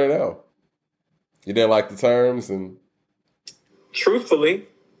 Why'd you turn it down? You didn't like the terms? And truthfully,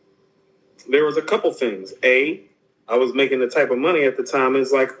 there was a couple things. A, I was making the type of money at the time.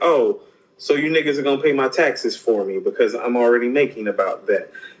 It's like, oh, so you niggas are going to pay my taxes for me because I'm already making about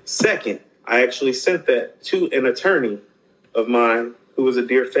that. Second, I actually sent that to an attorney of mine who was a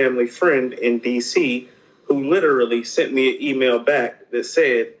dear family friend in D.C., who literally sent me an email back that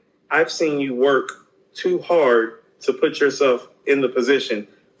said, I've seen you work too hard to put yourself in the position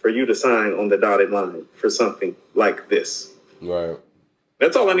for you to sign on the dotted line for something like this. Right.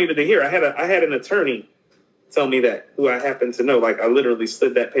 That's all I needed to hear. I had an attorney tell me that, who I happen to know. Like, I literally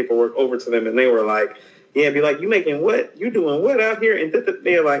slid that paperwork over to them, and they were like, yeah, be like, you making what? You doing what out here? And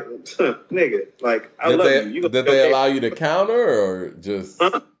they're like, nigga, like, I love you. Did they allow you to counter or just...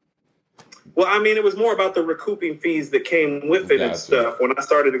 Huh? Well, I mean, it was more about the recouping fees that came with it and stuff. When I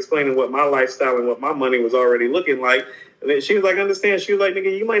started explaining what my lifestyle and what my money was already looking like, and then she was like, understand? She was like,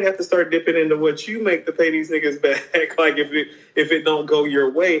 nigga, you might have to start dipping into what you make to pay these niggas back, like if it don't go your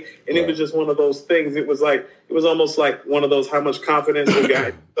way. And It was just one of those things. It was almost like one of those how much confidence you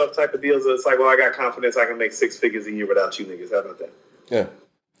got stuff type of deals. It's like, well, I got confidence I can make 6 figures a year without you niggas. How about that? Yeah.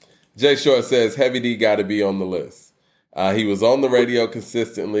 Jay Short says, Heavy D got to be on the list. He was on the radio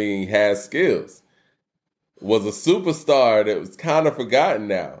consistently. He has skills. Was a superstar that was kind of forgotten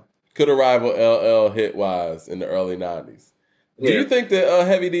now. Could have rivaled LL hit-wise in the early 90s. Do you think that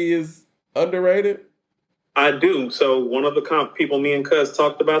Heavy D is underrated? I do. So one of the people me and Cuz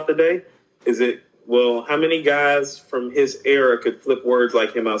talked about today is how many guys from his era could flip words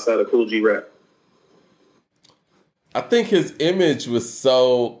like him outside of Cool G Rap? I think his image was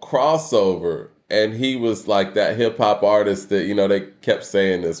so crossover. And he was like that hip-hop artist that, they kept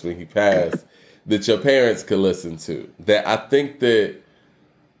saying this when he passed, that your parents could listen to. That I think that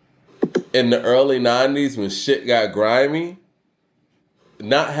in the early 90s when shit got grimy,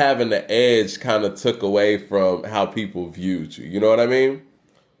 not having the edge kind of took away from how people viewed you. You know what I mean?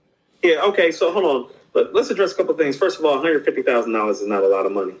 Yeah, okay, so hold on. Let's address a couple things. First of all, $150,000 is not a lot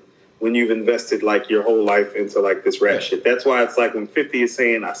of money when you've invested like your whole life into like this rap shit. That's why it's like when 50 is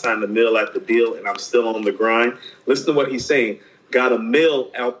saying I signed a mill at the deal and I'm still on the grind. Listen to what he's saying. Got a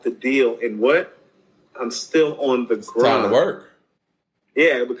mill out the deal and what? I'm still on the grind. Time to work.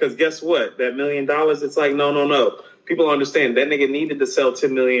 Yeah, because guess what? That $1 million, it's like, no. People understand that nigga needed to sell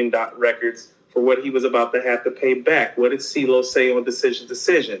 10 million records for what he was about to have to pay back. What did CeeLo say on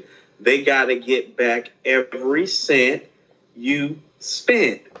Decision? They got to get back every cent you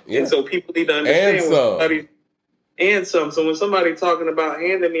spend. Yeah. And so people need to understand and some. So when somebody talking about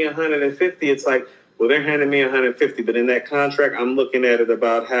handing me 150, it's like, well, they're handing me 150, but in that contract, I'm looking at it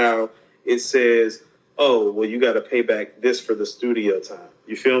about how it says, oh, well, you got to pay back this for the studio time.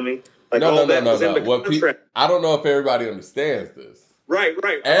 You feel me? Like no. In the contract. I don't know if everybody understands this. Right.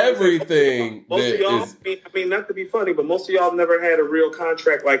 Everything. Most of y'all, I mean, not to be funny, but most of y'all have never had a real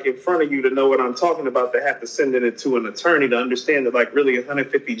contract like in front of you to know what I'm talking about. They have to send it to an attorney to understand that like really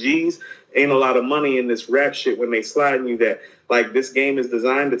 150 G's ain't a lot of money in this rap shit when they sliding you that like this game is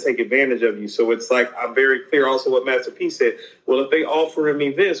designed to take advantage of you. So it's like I'm very clear also what Master P said. Well, if they offering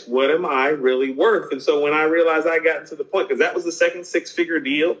me this, what am I really worth? And so when I realized I got to the point, because that was the second 6-figure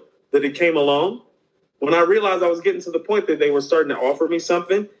deal that it came along. When I realized I was getting to the point that they were starting to offer me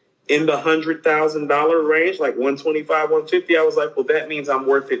something in the $100,000 range, like 125, 150, I was like, well, that means I'm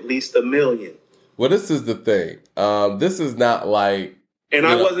worth at least $1 million. Well, this is the thing. This is not like... And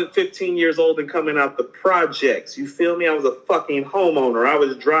I wasn't 15 years old and coming out the projects. You feel me? I was a fucking homeowner. I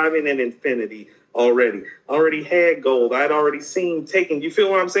was driving an Infiniti already. I already had gold. I'd already seen taking... You feel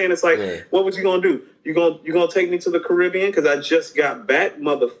what I'm saying? It's like, What was you going to do? You gonna take me to the Caribbean because I just got back,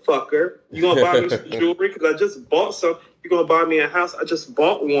 motherfucker? You gonna buy me some jewelry because I just bought some? You gonna buy me a house? I just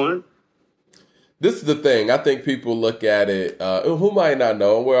bought one. This is the thing. I think people look at it, who might not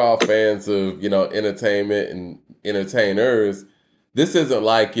know, we're all fans of, entertainment and entertainers. This isn't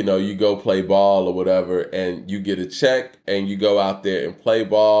like, you go play ball or whatever and you get a check and you go out there and play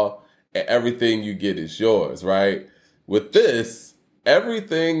ball and everything you get is yours, right? With this,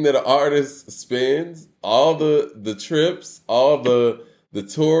 everything that an artist spends, all the trips, all the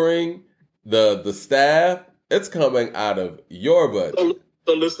touring, the staff, it's coming out of your budget.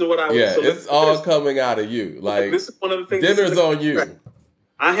 So listen to what I was. Yeah, so it's all coming out of you. Like, this is one of the things. Dinner's on you.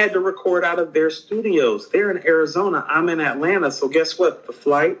 I had to record out of their studios. They're in Arizona. I'm in Atlanta. So guess what? The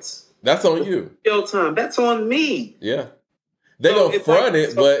flights. That's on you. Studio time. That's on me. Yeah. They don't front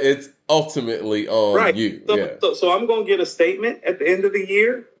it, but it's ultimately on you. So I'm going to get a statement at the end of the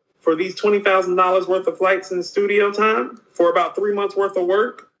year for these $20,000 worth of flights in studio time for about 3 months worth of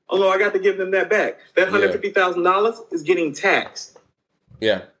work. Although I got to give them that back. That $150,000 is getting taxed.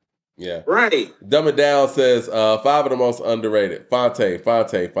 Yeah. Yeah. Right. Dumb It Down says 5 of the most underrated. Phonte.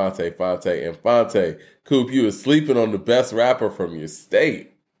 And Phonte. Coop, you was sleeping on the best rapper from your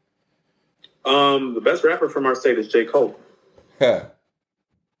state. The best rapper from our state is J. Cole. Huh.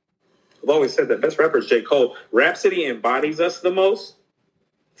 I've always said that best rapper is J. Cole. Rhapsody embodies us the most.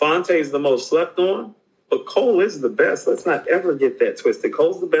 Phonte is the most slept on. But Cole is the best. Let's not ever get that twisted.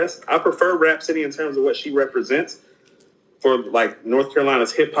 Cole's the best. I prefer Rhapsody in terms of what she represents for like North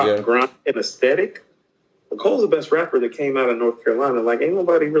Carolina's hip hop grind and aesthetic. But Cole's the best rapper that came out of North Carolina. Like, ain't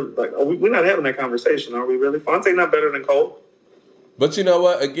nobody really like. We're not having that conversation, are we? Really? Phonte not better than Cole. But you know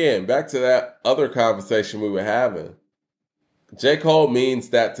what? Again, back to that other conversation we were having. J. Cole means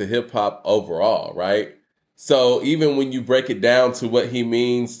that to hip hop overall, right? So even when you break it down to what he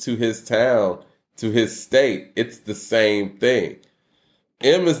means to his town, to his state, it's the same thing.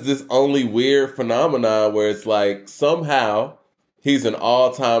 M is this only weird phenomenon where it's like somehow he's an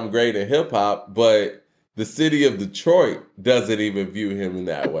all-time great in hip-hop, but the city of Detroit doesn't even view him in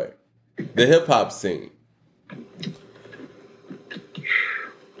that way. The hip-hop scene.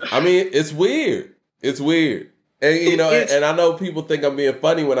 I mean, it's weird. It's weird. And, and I know people think I'm being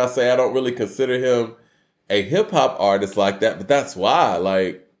funny when I say I don't really consider him a hip-hop artist like that, but that's why,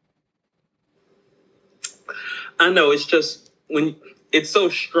 like... I know, it's just when... It's so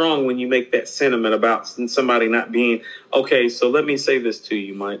strong when you make that sentiment about somebody not being okay. So let me say this to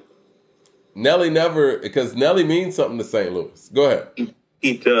you, Mike. Because Nelly means something to St. Louis. Go ahead.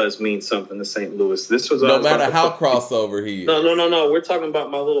 He does mean something to St. Louis. This was no matter how crossover he is. No. We're talking about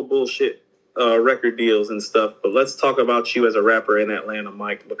my little bullshit record deals and stuff. But let's talk about you as a rapper in Atlanta,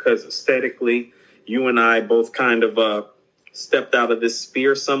 Mike, because aesthetically, you and I both kind of stepped out of this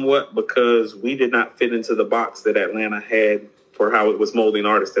sphere somewhat because we did not fit into the box that Atlanta had for how it was molding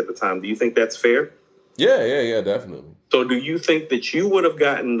artists at the time. Do you think that's fair? Yeah, definitely. So do you think that you would have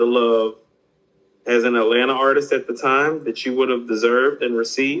gotten the love as an Atlanta artist at the time that you would have deserved and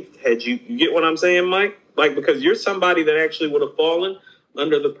received? Had you get what I'm saying, Mike? Like, because you're somebody that actually would have fallen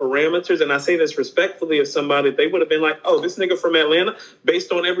under the parameters, and I say this respectfully, of somebody, they would have been like, oh, this nigga from Atlanta,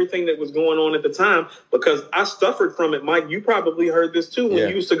 based on everything that was going on at the time, because I suffered from it, Mike. You probably heard this too when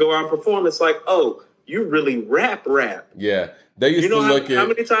you used to go out and perform. It's like, oh, you really rap. Yeah. They used to look at... How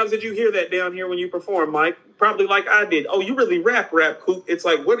many times did you hear that down here when you perform, Mike? Probably like I did. Oh, you really rap, Coop. It's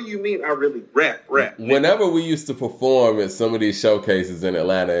like, what do you mean I really rap? Whenever we used to perform at some of these showcases in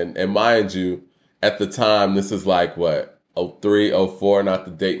Atlanta, and mind you, at the time, this is like, what, 03, 04, not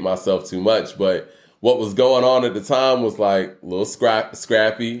to date myself too much, but what was going on at the time was like a little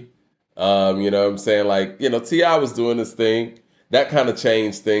scrappy. You know what I'm saying? Like, T.I. was doing this thing. That kind of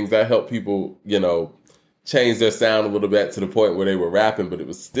changed things. That helped people, change their sound a little bit to the point where they were rapping, but it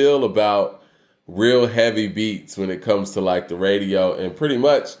was still about real heavy beats when it comes to like the radio and pretty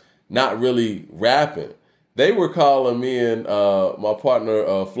much not really rapping. They were calling me and my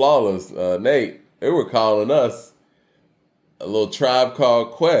partner, Flawless, Nate, they were calling us a little Tribe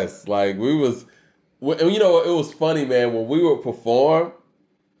Called Quest. Like it was funny, man, when we would perform,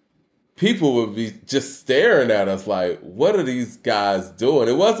 people would be just staring at us like, what are these guys doing?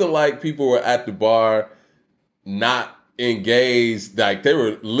 It wasn't like people were at the bar not engaged. Like they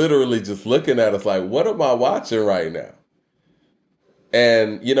were literally just looking at us like, what am I watching right now?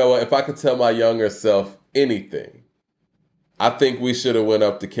 And if I could tell my younger self anything, I think we should have went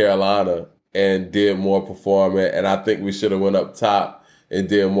up to Carolina and did more performing. And I think we should have went up top and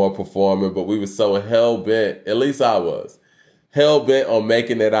did more performing. But we were so hell-bent, at least I was, hell-bent on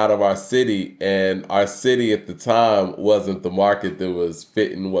making it out of our city. And our city at the time wasn't the market that was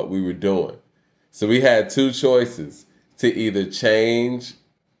fitting what we were doing. So we had two choices: to either change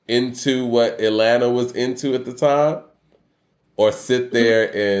into what Atlanta was into at the time, or sit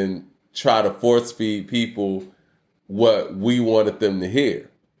there and try to force feed people what we wanted them to hear.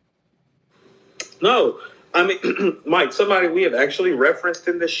 No, I mean, Mike, somebody we have actually referenced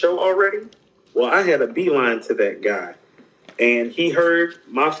in this show already. Well, I had a beeline to that guy. And he heard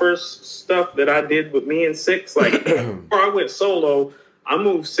my first stuff that I did with me and Six. Like, before I went solo, I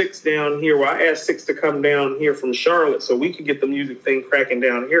moved Six down here. Well, I asked Six to come down here from Charlotte so we could get the music thing cracking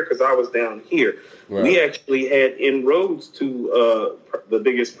down here because I was down here. Right. We actually had inroads to the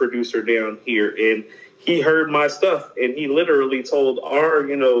biggest producer down here. And he heard my stuff. And he literally told our,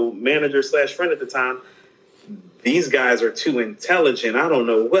 manager / friend at the time, these guys are too intelligent. I don't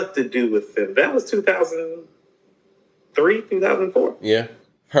know what to do with them. That was 2003, 2004. Yeah,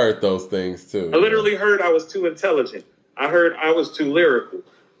 heard those things too. I literally heard I was too intelligent. I heard I was too lyrical.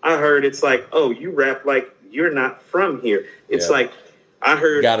 I heard it's like, oh, you rap like you're not from here. It's like, I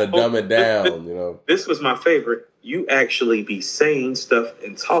heard... Gotta dumb it down, This was my favorite. You actually be saying stuff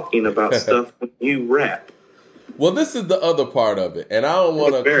and talking about stuff when you rap. Well, this is the other part of it. And I don't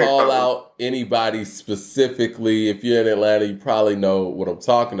want to call out anybody specifically. If you're in Atlanta, you probably know what I'm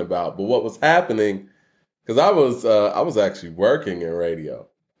talking about. But what was happening, because I was actually working in radio.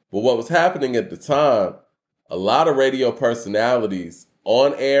 But what was happening at the time, a lot of radio personalities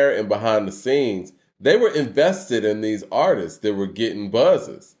on air and behind the scenes, they were invested in these artists that were getting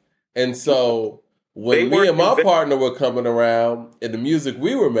buzzes. And so when me and my partner were coming around and the music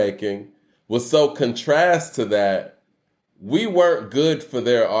we were making was so contrast to that, we weren't good for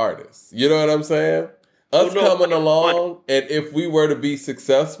their artists. You know what I'm saying? Coming along, and if we were to be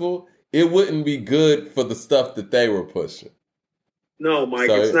successful, it wouldn't be good for the stuff that they were pushing. No, Mike,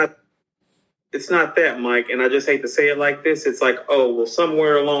 it's not that, Mike. And I just hate to say it like this. It's like, oh, well,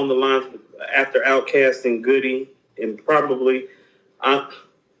 somewhere along the line after Outkast and Goody, and probably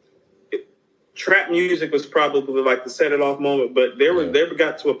trap music was probably like the set it off moment, but they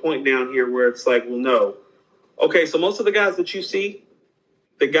got to a point down here where it's like, well, no. Okay, so most of the guys that you see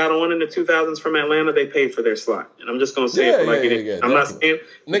that got on in the 2000s from Atlanta, they paid for their slot. And I'm just going to say it like it is. I'm not saying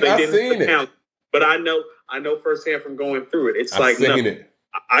I've seen it. But I know firsthand from going through it. It's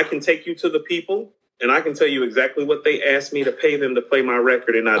I can take you to the people, and I can tell you exactly what they asked me to pay them to play my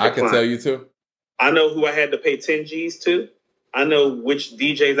record, and I can tell you too. I know who I had to pay 10 G's to. I know which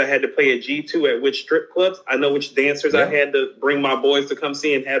DJs I had to play a G to at which strip clubs. I know which dancers I had to bring my boys to come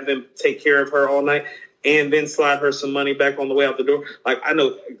see and have them take care of her all night and then slide her some money back on the way out the door. Like, I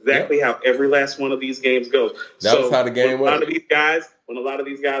know exactly how every last one of these games goes. That was how the game was. When a lot of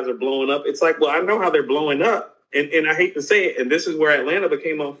these guys are blowing up, it's like, well, I know how they're blowing up. And I hate to say it, and this is where Atlanta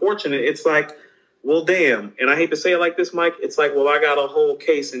became unfortunate. It's like, well, damn. And I hate to say it like this, Mike. It's like, well, I got a whole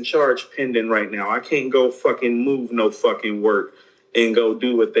case in charge pending right now. I can't go fucking move no fucking work and go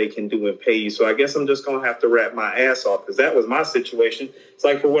do what they can do and pay you. So I guess I'm just going to have to wrap my ass off because that was my situation. It's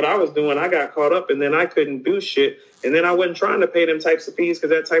like for what I was doing, I got caught up and then I couldn't do shit. And then I wasn't trying to pay them types of fees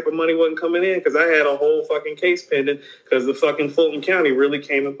because that type of money wasn't coming in because I had a whole fucking case pending because the fucking Fulton County really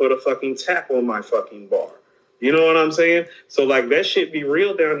came and put a fucking tap on my fucking bar. You know what I'm saying? So, like, that shit be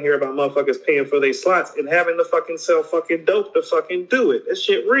real down here about motherfuckers paying for their slots and having to fucking sell fucking dope to fucking do it. That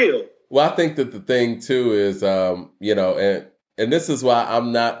shit real. Well, I think that the thing, too, is, and this is why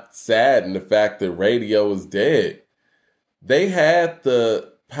I'm not sad in the fact that radio is dead. They had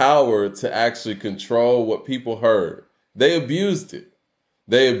the power to actually control what people heard. They abused it.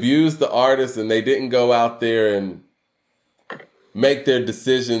 They abused the artists and they didn't go out there and make their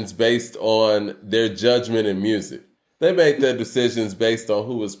decisions based on their judgment in music. They made their decisions based on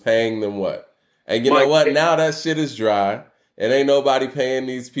who was paying them what. And you know what? Now that shit is dry. And ain't nobody paying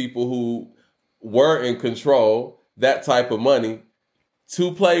these people who were in control that type of money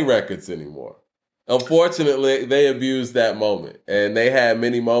to play records anymore. Unfortunately, they abused that moment. And they had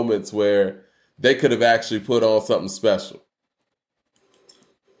many moments where they could have actually put on something special.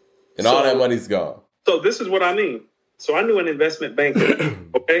 And all that money's gone. So this is what I mean. So I knew an investment banker,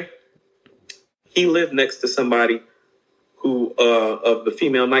 okay? He lived next to somebody who, of the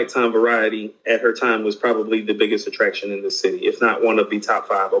female nighttime variety, at her time was probably the biggest attraction in the city, if not one of the top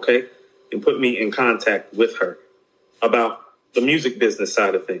 5, okay? And put me in contact with her about the music business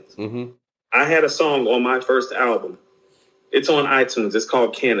side of things. Mm-hmm. I had a song on my first album. It's on iTunes. It's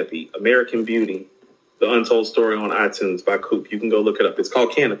called Canopy, American Beauty, The Untold Story on iTunes by Coop. You can go look it up. It's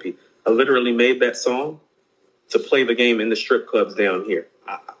called Canopy. I literally made that song to play the game in the strip clubs down here.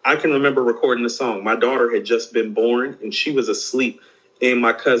 I can remember recording the song. My daughter had just been born, and she was asleep in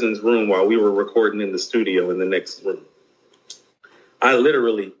my cousin's room while we were recording in the studio in the next room. I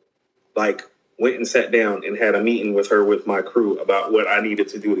literally, went and sat down and had a meeting with her, with my crew, about what I needed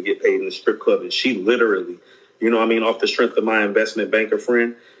to do to get paid in the strip club. And she literally, off the strength of my investment banker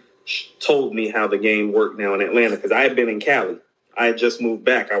friend, told me how the game worked now in Atlanta, because I had been in Cali. I had just moved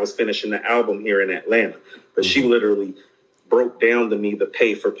back. I was finishing the album here in Atlanta. but she literally broke down to me the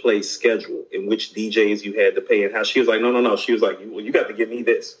pay for play schedule and which DJs you had to pay and how she was like, no. She was like, well, you got to give me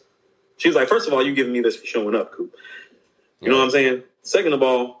this. She was like, first of all, you giving me this for showing up, Coop. You know what I'm saying? Second of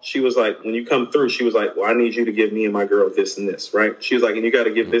all, she was like, when you come through, she was like, well, I need you to give me and my girl this and this, right? She was like, and you got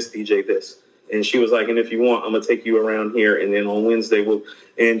to give this DJ this. And she was like, and if you want, I'm going to take you around here. And then on Wednesday,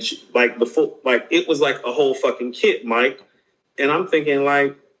 and she, like it was like a whole fucking kit, Mike. And I'm thinking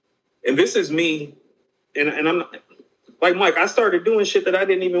like, and this is me. And I'm like, Mike, I started doing shit that I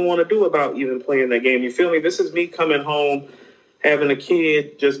didn't even want to do about even playing that game. You feel me? This is me coming home, having a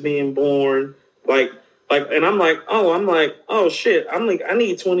kid, just being born, and I'm like, oh shit. I'm like, I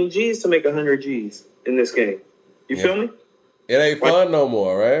need 20 G's to make 100 G's in this game. You feel me? It ain't fun no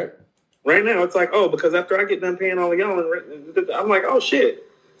more, right? Right now, it's like, because after I get done paying all of y'all, I'm like, oh shit.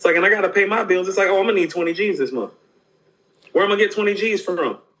 It's like, and I got to pay my bills. It's like, I'm going to need 20 G's this month. Where am I going to get 20 G's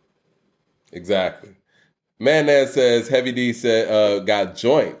from? Exactly. Man that says Heavy D said got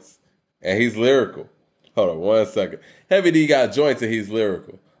joints and he's lyrical. Hold on 1 second. Heavy D got joints and he's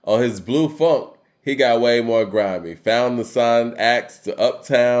lyrical. On his Blue Funk, he got way more grimy. Found the Sun acts to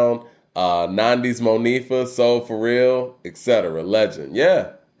Uptown, 90s Monifa, Soul for Real, etc. Legend.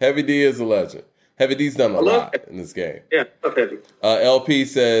 Yeah, Heavy D is a legend. Heavy D's done a lot in this game. Yeah, Heavy. LP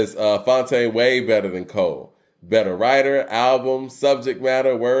says Phonte way better than Cole. Better writer, album, subject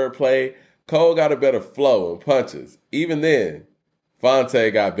matter, wordplay. Cole got a better flow and punches. Even then,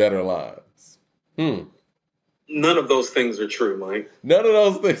 Phonte got better lines. None of those things are true, Mike. None of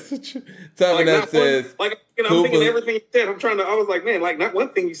those things are true. Tommy that says... I'm thinking everything you said. I was like, man, not one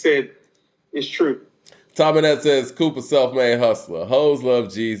thing you said is true. Tommy that says Cooper self-made hustler. Hoes love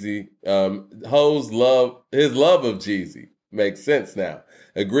Jeezy. His love of Jeezy makes sense now.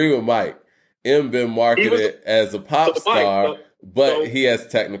 Agree with Mike. M been marketed as a pop star, but he has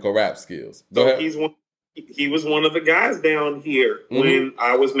technical rap skills. Go ahead. He was one of the guys down here when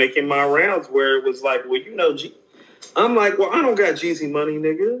I was making my rounds where it was like, well, I'm like, well, I don't got Jeezy money,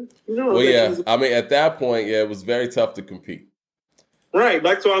 nigga. Well, yeah. I mean, at that point, it was very tough to compete. Right.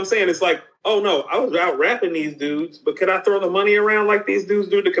 Like, so I'm saying it's like, oh, no, I was out rapping these dudes, but could I throw the money around like these dudes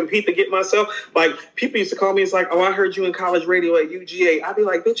do to compete to get myself? Like, people used to call me, it's like, oh, I heard you in college radio at UGA. I'd be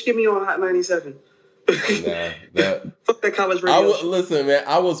like, bitch, get me on Hot 97. Fuck that college radio. Listen, man,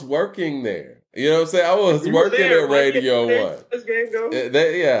 I was working there. You know what I'm saying? I was working at Radio 1. This game go.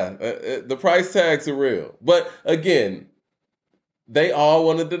 The price tags are real. But again, they all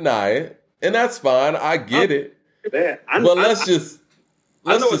want to deny it, and that's fine. I get it. Let's just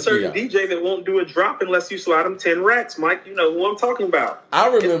I know a certain DJ that won't do a drop unless you slide him 10 racks, Mike. You know who I'm talking about. I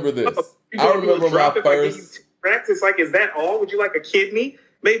remember this. I remember my first... racks. It's like, is that all? Would you like a kidney?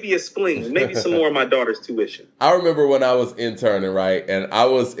 Maybe a spleen. Maybe some more of my daughter's tuition. I remember when I was interning, right? And I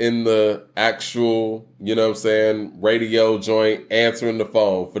was in the actual, you know what I'm saying, radio joint answering the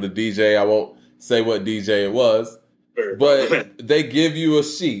phone for the DJ. I won't say what DJ it was. But they give you a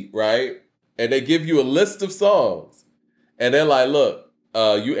sheet, right? And they give you a list of songs. And they're like, look,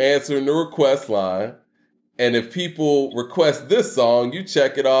 you answering the request line. And if people request this song, you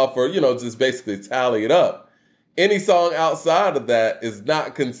check it off or, just basically tally it up. Any song outside of that is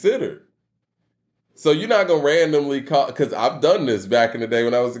not considered. So you're not going to randomly call, because I've done this back in the day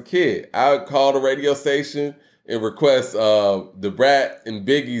when I was a kid. I would call the radio station and request the Brat and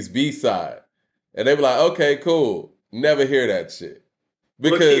Biggie's B-side. And they were like, okay, cool. Never hear that shit.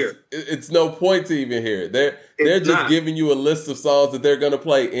 Because it's no point to even hear it. They're just giving you a list of songs that they're going to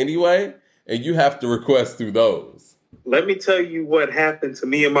play anyway, and you have to request through those. Let me tell you what happened to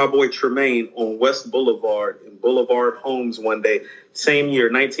me and my boy Tremaine on West Boulevard in Boulevard Homes one day. Same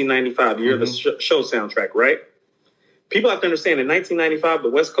year, 1995, year of the show soundtrack, right? People have to understand, in 1995, the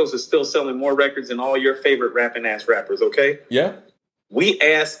West Coast is still selling more records than all your favorite rapping-ass rappers, okay? Yeah. We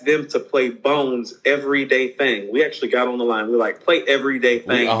asked them to play Bones' Everyday Thing. We actually got on the line. We're like, play Everyday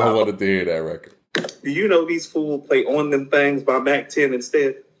Thing. I wanted to hear that record. Do you know these fools play On Them Things by Mac 10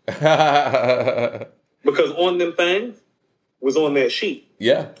 instead? Because On Them Things was on that sheet.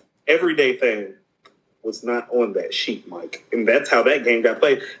 Yeah. Everyday Thing was not on that sheet, Mike. And that's how that game got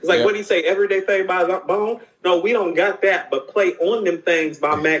played. It's like, what do you say, Everyday Thing by Bone? No, we don't got that, but play On Them Things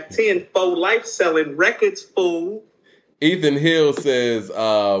by Mac 10. Faux life selling records, fool. Ethan Hill says,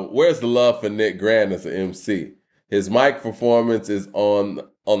 where's the love for Nick Grant as an MC? His mic performance is on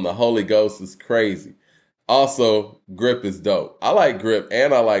the Holy Ghost is crazy. Also, Grip is dope. I like Grip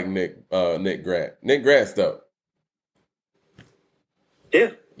and I like Nick Grant. Nick Grant's dope. Yeah.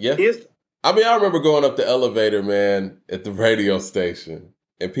 He is. I mean, I remember going up the elevator, man, at the radio station,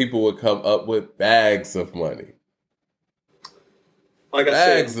 and people would come up with bags of money. Like I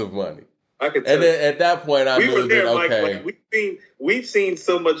bags said, of money. I could And tell. then at that point, I We knew were there, that, Mike. okay. Like, we've seen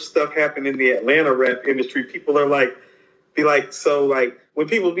so much stuff happen in the Atlanta rap industry. People are like, so like when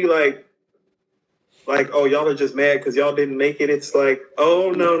people be like, oh, y'all are just mad because y'all didn't make it. It's like,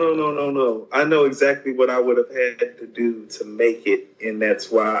 oh, no. I know exactly what I would have had to do to make it. And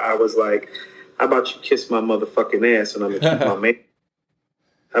that's why I was like, how about you kiss my motherfucking ass and I'm going to keep my man?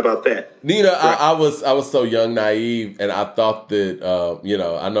 How about that? You know, I was so young, naive, and I thought that,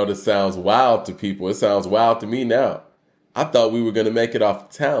 I know this sounds wild to people. It sounds wild to me now. I thought we were going to make it off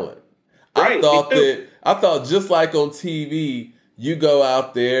talent. Right, I thought just like on TV, you go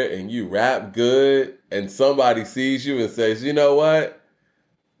out there and you rap good and somebody sees you and says, you know what?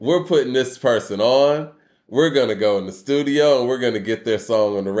 We're putting this person on. We're going to go in the studio and we're going to get their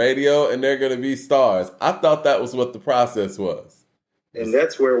song on the radio and they're going to be stars. I thought that was what the process was. And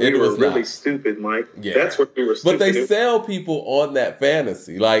that's where we were really stupid, Mike. Yeah. That's where we were stupid. But they sell people on that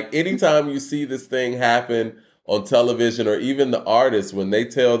fantasy. Like anytime you see this thing happen on television or even the artists, when they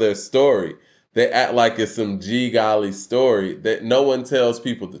tell their story, they act like it's some golly story that no one tells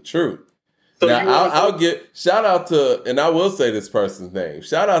people the truth. So now, I'll get shout out to, and I will say this person's name.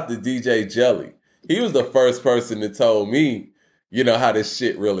 Shout out to DJ Jelly. He was the first person that told me, how this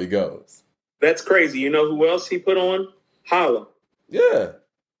shit really goes. That's crazy. You know who else he put on? Holla. Yeah.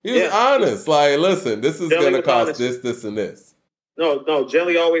 He was honest. Like, listen, this is going to cost this, and this. No.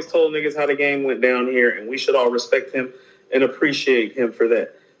 Jelly always told niggas how the game went down here, and we should all respect him and appreciate him for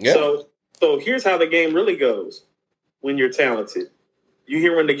that. Yeah. So here's how the game really goes when you're talented. You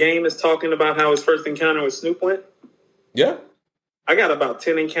hear when the game is talking about how his first encounter with Snoop went? Yeah. I got about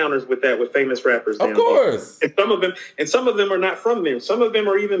 10 encounters with that with famous rappers. Of course. And some of them are not from there. Some of them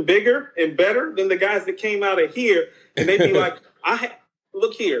are even bigger and better than the guys that came out of here. And they'd be like,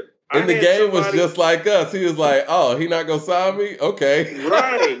 look here. And the game was just like us. He was like, oh, he not going to sign me? Okay.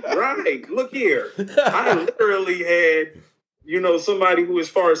 Right. Look here. I literally had, somebody who, as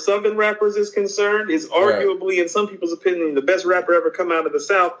far as Southern rappers is concerned, is arguably, in some people's opinion, the best rapper ever come out of the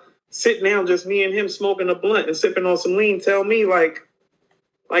South. Sitting down, just me and him smoking a blunt and sipping on some lean, tell me like,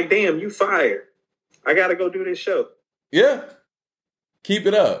 damn, you fired. I got to go do this show. Yeah. Keep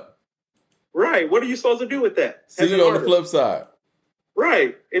it up. Right. What are you supposed to do with that? See you on the flip side.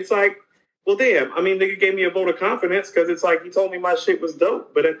 Right. It's like, well, damn. I mean, nigga gave me a vote of confidence because it's like he told me my shit was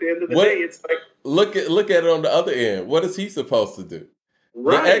dope. But at the end of the day, it's like, look at it on the other end. What is he supposed to do?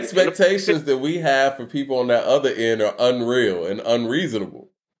 Right. The expectations that we have for people on that other end are unreal and unreasonable.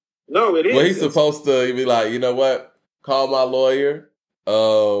 No, it is. Well, he's supposed to be like, you know what? Call my lawyer,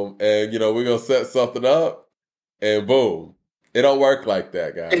 and we're gonna set something up, and boom. It don't work like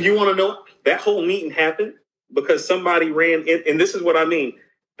that, guys. And you want to know that whole meeting happened because somebody ran in, and this is what I mean.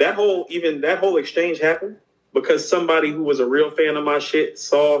 That whole exchange happened because somebody who was a real fan of my shit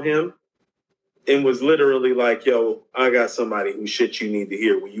saw him and was literally like, yo, I got somebody whose shit you need to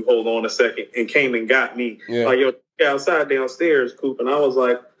hear. Will you hold on a second? And came and got me. Yeah. Like, yo, outside downstairs, Coop. And I was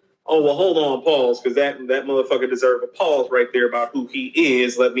like, oh, well, hold on, pause, because that motherfucker deserve a pause right there about who he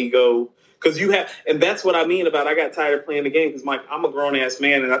is. Let me go. Because and that's what I mean about I got tired of playing the game because, Mike, I'm a grown-ass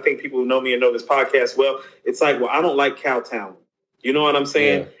man, and I think people who know me and know this podcast well, it's like, well, I don't like Cowtown. You know what I'm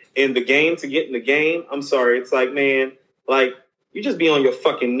saying? Yeah. In the game, to get in the game, I'm sorry. It's like, man, like, you just be on your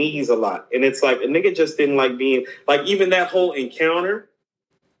fucking knees a lot. And it's like, a nigga just didn't like being, like, even that whole encounter,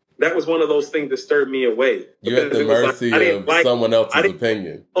 that was one of those things that stirred me away. You're at the mercy of someone else's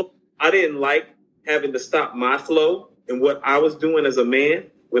opinion. I didn't like having to stop my flow and what I was doing as a man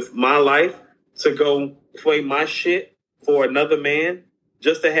with my life to go play my shit for another man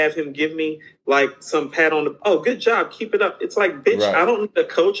just to have him give me like some pat on the, oh, good job, keep it up. It's like, bitch, right. I don't need a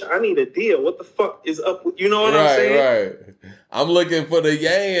coach. I need a deal. What the fuck is up with, you know what I'm saying? Right. I'm looking for the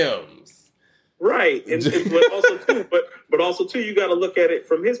yams. Right. And but also too, you got to look at it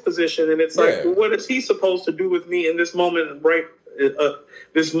from his position. And it's like, well, what is he supposed to do with me in this moment, right?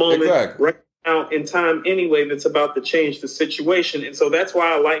 Right now in time anyway, that's about to change the situation. And so that's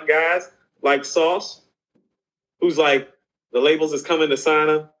why I like guys like Sauce, who's like, the labels is coming to sign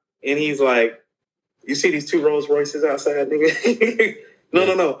him, and he's like, you see these two Rolls Royces outside, nigga?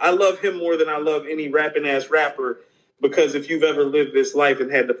 No. I love him more than I love any rapping ass rapper, because if you've ever lived this life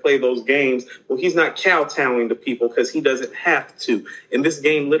and had to play those games, well, he's not kowtowing to people because he doesn't have to. And this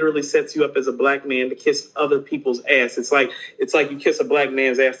game literally sets you up as a black man to kiss other people's ass. It's like you kiss a black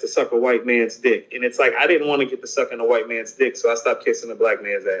man's ass to suck a white man's dick. And it's like, I didn't want to get to sucking a white man's dick, so I stopped kissing a black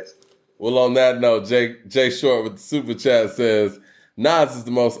man's ass. Well, on that note, Jay Short with the super chat says, Nas is the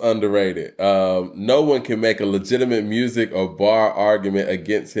most underrated. No one can make a legitimate music or bar argument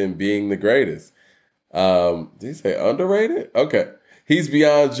against him being the greatest. Did he say underrated? Okay. He's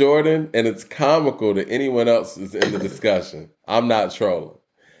beyond Jordan, and it's comical that anyone else is in the discussion. I'm not trolling.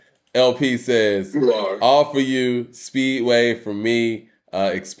 LP says, all for you, Speedway for me,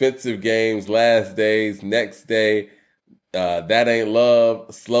 expensive games, last days, next day, that ain't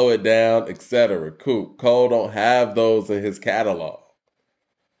love, slow it down, etc. Cool. Cole don't have those in his catalog.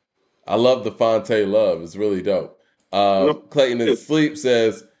 I love the Fonte love. It's really dope. Clayton in Sleep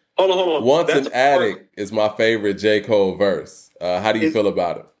says, hold on. Once an Addict is my favorite J. Cole verse. How do you feel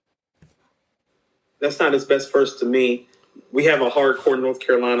about it? That's not his best verse to me. We have a hardcore North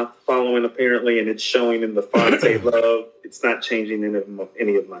Carolina following, apparently, and it's showing in the Fonte love. It's not changing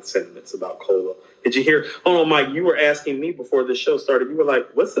any of my sentiments about Cole. Did you hear? Hold on, Mike. You were asking me before the show started. You were like,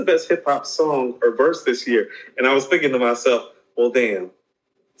 what's the best hip-hop song or verse this year? And I was thinking to myself, well, damn,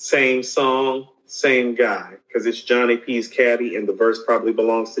 same song, same guy, because it's Johnny P's Caddy, and the verse probably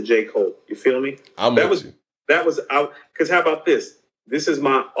belongs to J. Cole. You feel me? That was out. Because how about this? This is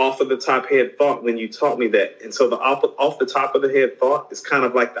my off of the top head thought when you taught me that. And so the off the top of the head thought is kind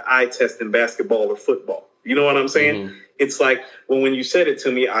of like the eye test in basketball or football. You know what I'm saying? Mm-hmm. It's like when you said it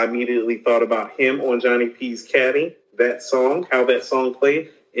to me, I immediately thought about him on Johnny P's Caddy, that song, how that song played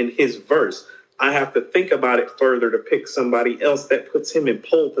in his verse. I have to think about it further to pick somebody else that puts him in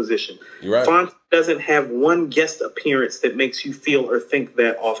pole position. You're right. Fonte doesn't have one guest appearance that makes you feel or think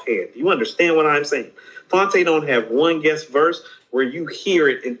that offhand. You understand what I'm saying? Fonte don't have one guest verse where you hear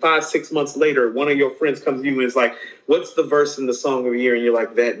it and 5-6 months later, one of your friends comes to you and is like, what's the verse in the song of the year? And you're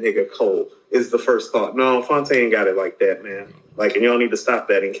like, that nigga Cole is the first thought. No, Fonte ain't got it like that, man. Like, and y'all need to stop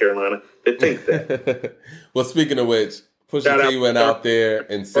that in Carolina. They think that. Well, speaking of which, Pusha T went out there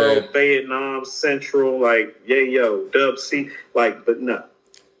and said, Vietnam Central, like, yo, Dub C, like, but no.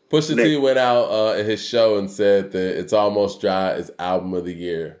 Pusha T went out at his show and said that It's Almost Dry is album of the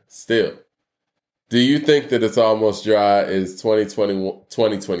year. Still. Do you think that It's Almost Dry is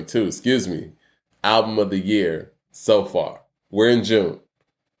 2022, album of the year so far? We're in June.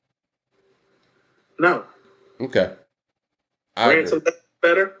 No. Okay. Ransom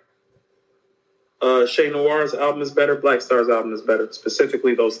better. Shay Noir's album is better. Black Star's album is better.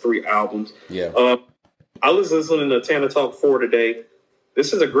 Specifically, those 3 albums. Yeah. I was listening to Tana Talk 4 today.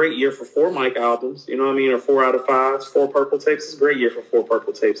 This is a great year for 4 Mike albums. You know what I mean? Or 4 out of 5s, 4 Purple Tapes. It's a great year for 4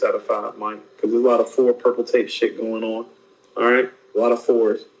 Purple Tapes out of 5, Mike. Because there's a lot of 4 Purple Tape shit going on. All right? A lot of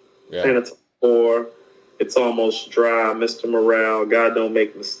 4s. Yeah. Tana Talk 4. It's Almost Dry. Mr. Morale. God Don't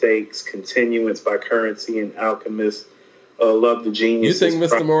Make Mistakes. Continuance by Currency and Alchemist. Love the Genius. You think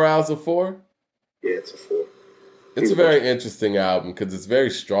Mr. Morale's a 4? Yeah, it's a 4. It's a very interesting album because it's very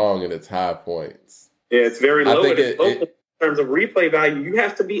strong in its high points. Yeah, it's very low. In terms of replay value, you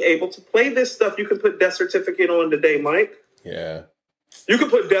have to be able to play this stuff. You can put Death Certificate on today, Mike. Yeah. You can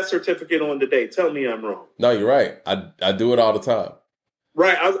put Death Certificate on today. Tell me I'm wrong. No, you're right. I do it all the time.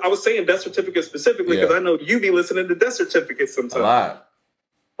 Right. I was saying Death Certificate specifically because I know you be listening to Death Certificate sometimes. A lot.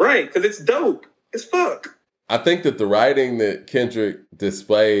 Right, because it's dope as fuck. I think that the writing that Kendrick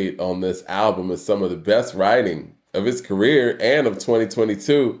displayed on this album is some of the best writing of his career and of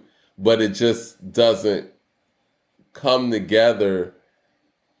 2022, but it just doesn't come together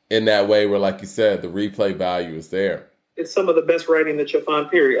in that way where, like you said, the replay value is there. It's some of the best writing that you'll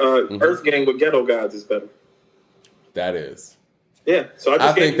find, period. Earth Gang with Ghetto Gods is better. That is. Yeah, so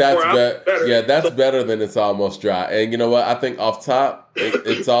I think that's better. Yeah, that's better than It's Almost Dry. And you know what? I think off top,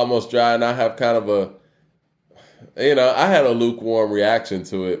 It's Almost Dry, and I have kind of I had a lukewarm reaction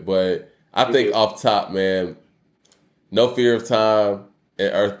to it, but I think off top, man, No Fear of Time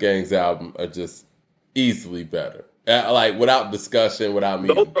and Earth Gang's album are just easily better. Like, without discussion, without me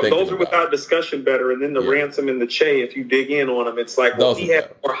those are without discussion better. And then the Ransom and the Che, if you dig in on them, it's like, well, he had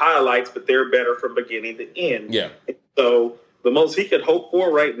more highlights, but they're better from beginning to end. Yeah. So the most he could hope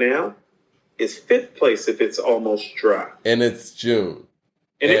for right now is 5th place if It's Almost Dry. And it's June.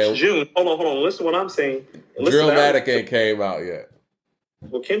 And it's June. Hold on. Listen to what I'm saying. Drillmatic ain't came out yet.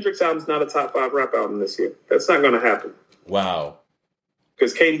 Well, Kendrick's album's not a top 5 rap album this year. That's not going to happen. Wow.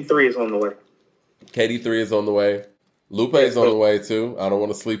 Because KD3 is on the way. KD3 is on the way. Lupe's on the way, too. I don't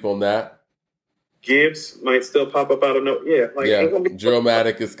want to sleep on that. Gibbs might still pop up out of no. Yeah.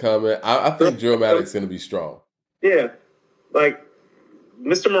 Drillmatic is coming. I think Drillmatic's going to be strong. Yeah. Like,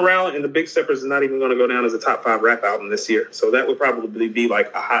 Mr. Morale and the Big Steppers is not even going to go down as a top 5 rap album this year. So that would probably be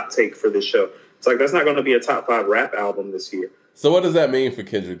like a hot take for this show. It's like, that's not going to be a top 5 rap album this year. So what does that mean for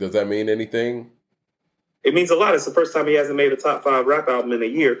Kendrick? Does that mean anything? It means a lot. It's the first time he hasn't made a top 5 rap album in a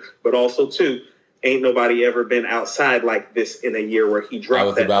year. But also, too, ain't nobody ever been outside like this in a year where he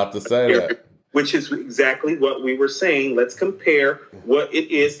dropped that. I was about to say that. Which is exactly what we were saying. Let's compare what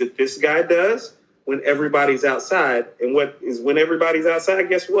it is that this guy does when everybody's outside. And what is when everybody's outside?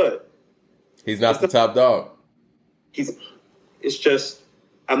 Guess what? He's not the top dog. It's just,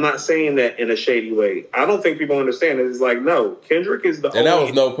 I'm not saying that in a shady way. I don't think people understand it. It's like, no, Kendrick is the only. And that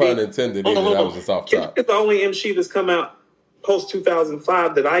was no pun intended either. That was just off top. Kendrick is the only MC that's come out post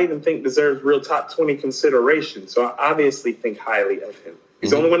 2005 that I even think deserves real top 20 consideration. So I obviously think highly of him. He's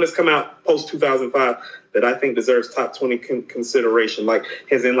the only one that's come out post 2005 that I think deserves top 20 consideration. Like,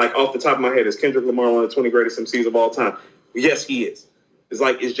 as in, like, off the top of my head, is Kendrick Lamar one of the 20 greatest MCs of all time? Yes, he is. It's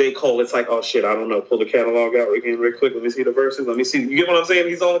like, is J. Cole? It's like, oh shit, I don't know. Pull the catalog out again real quick. Let me see the verses. Let me see. You get what I'm saying?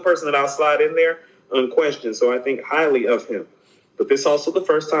 He's the only person that I'll slide in there unquestioned. So I think highly of him. But this is also the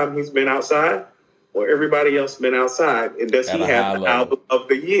first time he's been outside, or everybody else been outside. And does he have the album of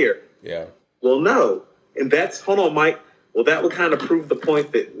the year? Yeah. Well, no. And that's, hold on, Mike. Well, that would kind of prove the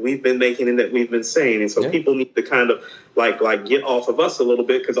point that we've been making and that we've been saying. And so people need to kind of like get off of us a little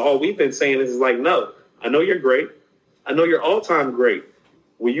bit, because all we've been saying is like, no, I know you're great. I know you're all-time great.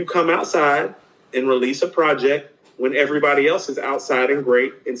 Will you come outside and release a project when everybody else is outside and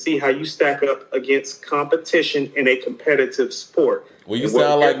great, and see how you stack up against competition in a competitive sport? Well, you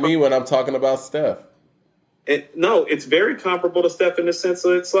sound like me when I'm talking about Steph. No, it's very comparable to Steph in the sense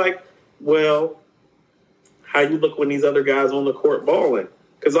that it's like, well, how you look when these other guys on the court balling.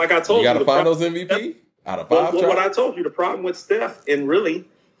 Because like I told you, got a finals MVP out of 5 what I told you, the problem with Steph in really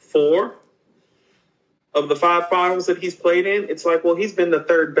 4 of the 5 finals that he's played in, it's like, well, he's been the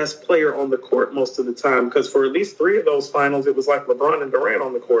third best player on the court most of the time, because for at least 3 of those finals, it was like LeBron and Durant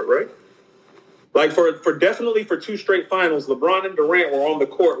on the court, right? Like for definitely for 2 straight finals, LeBron and Durant were on the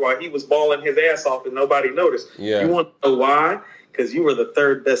court while he was balling his ass off and nobody noticed. Yeah. You want to know why? Because you were the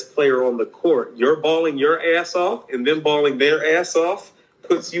third best player on the court. You're balling your ass off, and them balling their ass off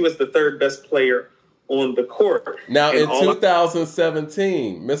puts you as the third best player on the court. Now, in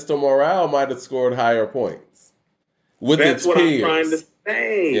 2017, Mr. Morale might have scored higher points with That's its what peers. I'm trying to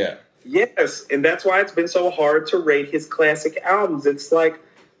say. Yeah. Yes, and that's why it's been so hard to rate his classic albums. It's like,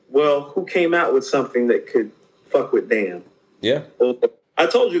 well, who came out with something that could fuck with Damn? Yeah. Well, I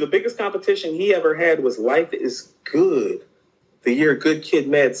told you the biggest competition he ever had was Life is Good, the year Good Kid,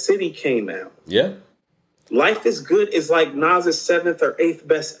 Mad City came out. Yeah. Life is Good is like Nas's 7th or 8th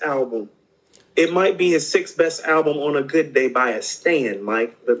best album. It might be his 6th best album on a good day by a stand,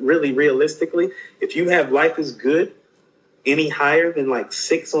 Mike. But really, realistically, if you have Life is Good any higher than like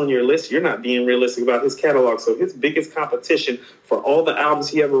 6 on your list, you're not being realistic about his catalog. So his biggest competition for all the albums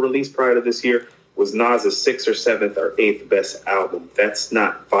he ever released prior to this year was Nas's 6th or 7th or 8th best album. That's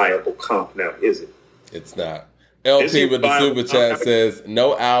not viable comp now, is it? It's not. LP with the super chat says,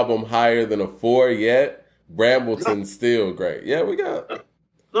 no album higher than a 4 yet. Brambleton's still great. Yeah, we got.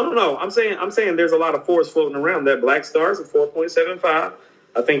 No. I'm saying there's a lot of 4s floating around. That Black Star's a 4.75.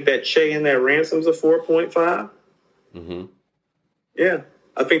 I think that Che and that Ransom's a 4.5. Mm-hmm. Yeah.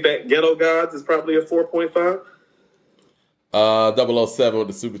 I think that Ghetto Gods is probably a 4.5. 007 with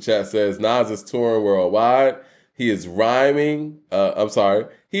the super chat says, Nas is touring worldwide. He is rhyming.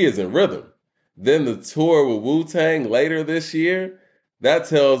 He is in rhythm. Then the tour with Wu-Tang later this year. That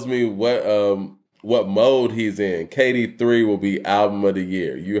tells me what mode he's in. KD3 will be album of the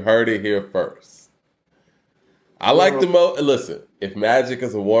year. You heard it here first. I like the mode. Listen, if Magic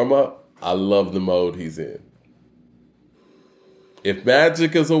is a warm-up, I love the mode he's in. If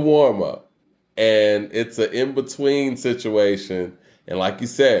Magic is a warm-up and it's an in-between situation, and like you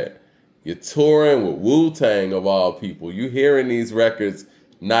said, you're touring with Wu-Tang of all people, you hearing these records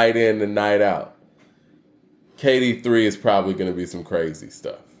night in and night out, KD3 is probably going to be some crazy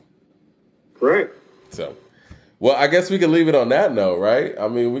stuff. Right. So, well, I guess we can leave it on that note, right? I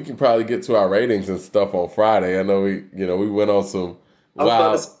mean, we can probably get to our ratings and stuff on Friday. I know we went on some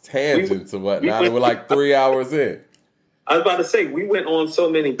wild tangents and whatnot. We're like 3 hours in. I was about to say, we went on so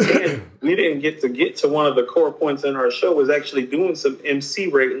many tangents. We didn't get to one of the core points in our show, was actually doing some MC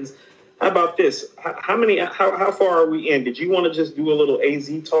ratings. How about this? How far are we in? Did you want to just do a little AZ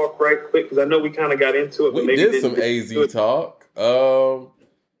talk right quick? Because I know we kind of got into it. But we did some AZ talk.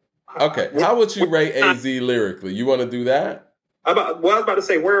 Okay, how would you rate AZ lyrically? You want to do that? I was about to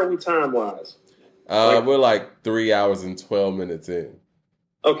say, where are we time-wise? We're like 3 hours and 12 minutes in.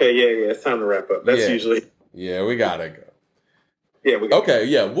 Okay, yeah, it's time to wrap up. That's usually... Yeah, we gotta go. Yeah, okay,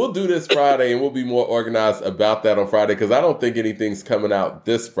 yeah, we'll do this Friday, and we'll be more organized about that on Friday, because I don't think anything's coming out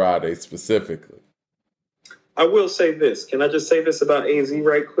this Friday specifically. I will say this. Can I just say this about AZ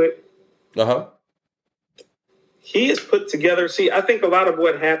right quick? Uh-huh. He has put together... See, I think a lot of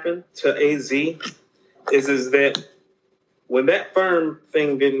what happened to AZ is that when that Firm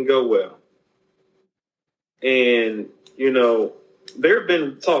thing didn't go well, and, there have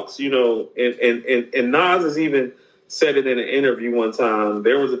been talks, and Nas has even said it in an interview one time.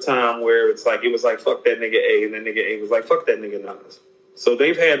 There was a time where it was like, fuck that nigga A, and then nigga A was like, fuck that nigga Nas. So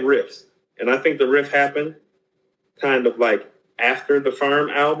they've had riffs. And I think the riff happened kind of like after the Firm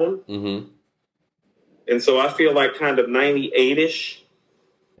album. Mm-hmm. And so I feel like kind of 98-ish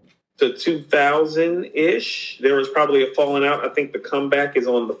to 2000-ish, there was probably a falling out. I think the comeback is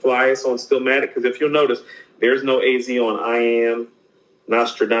on The Flyest on Stillmatic, because if you'll notice, there's no AZ on I Am,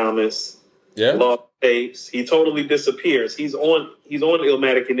 Nostradamus, Lost Tapes. He totally disappears. He's on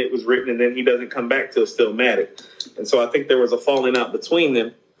Illmatic and It Was Written, and then he doesn't come back till Stillmatic. And so I think there was a falling out between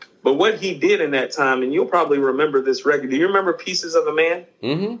them. But what he did in that time, and you'll probably remember this record. Do you remember Pieces of a Man?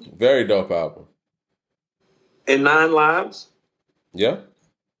 Mm-hmm. Very dope album. And 9 Lives? Yeah.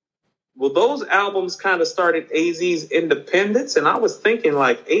 Well, those albums kind of started AZ's independence, and I was thinking,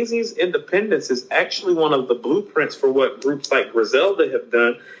 like, AZ's independence is actually one of the blueprints for what groups like Griselda have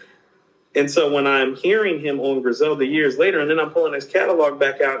done. And so when I'm hearing him on Griselda years later, and then I'm pulling his catalog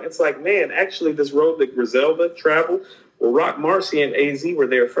back out, it's like, man, actually this road that Griselda traveled, well, Rock Marcy and AZ were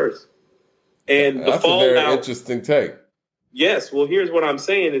there first. And that's a very interesting take. Yes, well, here's what I'm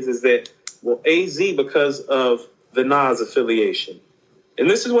saying is that, well, AZ, because of the Nas affiliation. And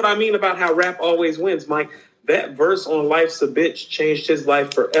this is what I mean about how rap always wins, Mike. That verse on Life's a Bitch changed his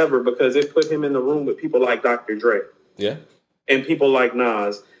life forever because it put him in the room with people like Dr. Dre. Yeah. And people like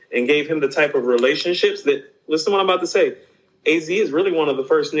Nas, and gave him the type of relationships that, listen to what I'm about to say, AZ is really one of the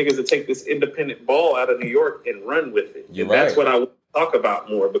first niggas to take this independent ball out of New York and run with it. You're and right. That's what I want to talk about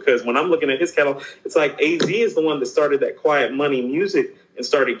more, because when I'm looking at his catalog, it's like AZ is the one that started that quiet money music and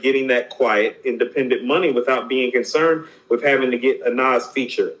started getting that quiet, independent money without being concerned with having to get a Nas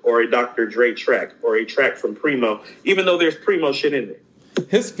feature or a Dr. Dre track or a track from Primo, even though there's Primo shit in there.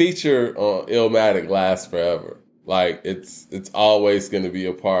 His feature on Illmatic lasts forever. Like, it's always going to be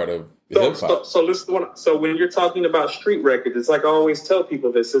a part of hip-hop. So listen, so when you're talking about street records, it's like I always tell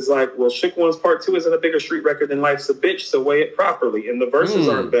people this. It's like, well, Shook One's Part 2 isn't a bigger street record than Life's a Bitch, so weigh it properly. And the verses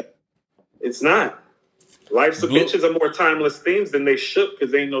aren't better. It's not. Life's a Bitch is a more timeless theme than they Shook,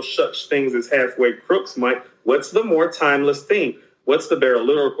 because they ain't no such things as halfway crooks, Mike. What's the more timeless theme? What's the better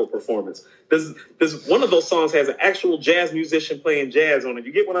lyrical performance? Does one of those songs has an actual jazz musician playing jazz on it?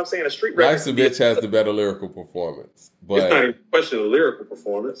 You get what I'm saying? A street record. Life's a Bitch has the better lyrical performance. But it's not even a question of lyrical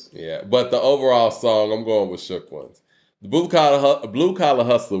performance. Yeah, but the overall song, I'm going with Shook Ones. The Blue Collar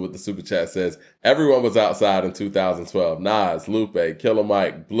Hustler with the Super Chat says, everyone was outside in 2012. Nas, Lupe, Killer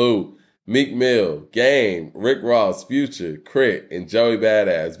Mike, Blue, Meek Mill, Game, Rick Ross, Future, Crit, and Joey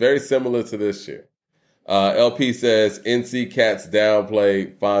Badass. Very similar to this year. LP says, NC Cats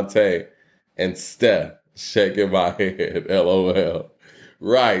downplayed Fonte and Steph. Shaking my head. LOL.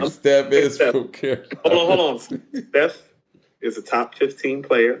 Right. Steph is from Carolina. Hold on. Steph is a top 15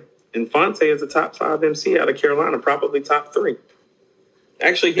 player, and Fonte is a top 5 MC out of Carolina, probably top 3.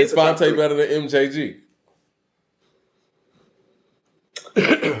 Actually, he's Fonte better than MJG?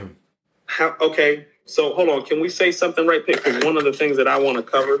 Okay, so hold on. Can we say something right quick? Because one of the things that I want to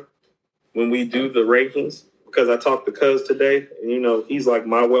cover when we do the rankings, because I talked to Cuz today, and he's like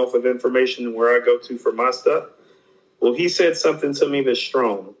my wealth of information and where I go to for my stuff. Well, he said something to me that's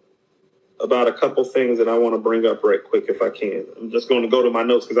strong about a couple things that I want to bring up right quick if I can. I'm just going to go to my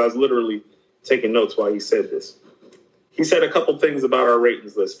notes because I was literally taking notes while he said this. He said a couple things about our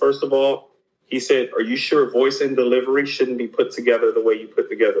ratings list. First of all, he said, are you sure voice and delivery shouldn't be put together the way you put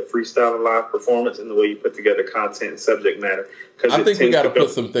together freestyle and live performance and the way you put together content and subject matter? I think we got to put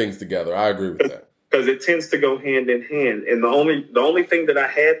some things together. I agree with that. Because it tends to go hand in hand. And the only thing that I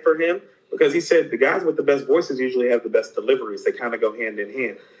had for him, because he said the guys with the best voices usually have the best deliveries. They kind of go hand in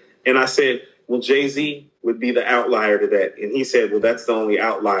hand. And I said, well, Jay-Z would be the outlier to that. And he said, well, that's the only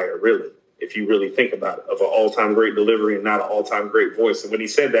outlier, really, if you really think about it, of an all-time great delivery and not an all-time great voice. And when he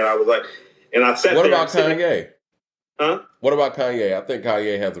said that, I was like, and I sat What there. about Kanye? Huh? What about Kanye? I think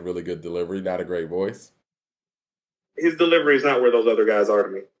Kanye has a really good delivery, not a great voice. His delivery is not where those other guys are to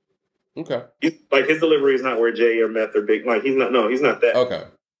me. Okay. Like, his delivery is not where Jay or Meth or Big. Like, he's not that. Okay.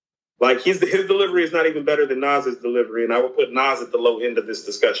 Like, his delivery is not even better than Nas's delivery, and I would put Nas at the low end of this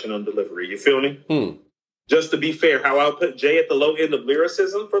discussion on delivery. You feel me? Just to be fair, how I would put Jay at the low end of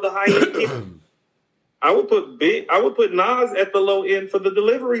lyricism for the high end people, I would put Nas at the low end for the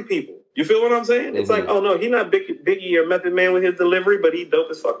delivery people. You feel what I'm saying? It's like, oh no, he's not Biggie or Method Man with his delivery, but he dope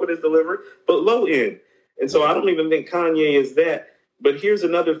as fuck with his delivery, but low end. And so I don't even think Kanye is that. But here's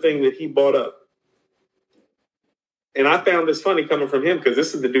another thing that he brought up. And I found this funny coming from him because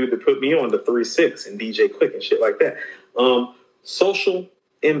this is the dude that put me on to 3-6 and DJ Quick and shit like that. Social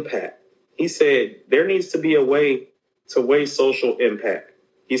impact. He said there needs to be a way to weigh social impact.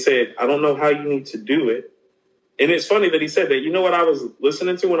 He said, I don't know how you need to do it. And it's funny that he said that. You know what I was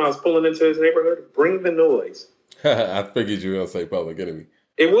listening to when I was pulling into his neighborhood? Bring the noise. I figured you were going to say Public Enemy.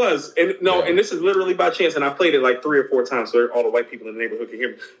 It was. And and this is literally by chance. And I played it like 3 or 4 times so all the white people in the neighborhood can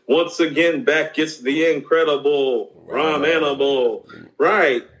hear me. Once again, back gets the incredible Ron Animal.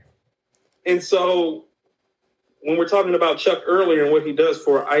 Right. And so when we're talking about Chuck earlier and what he does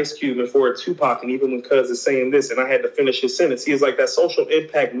for Ice Cube and for a Tupac, and even when Cuz is saying this, and I had to finish his sentence, he was like, that social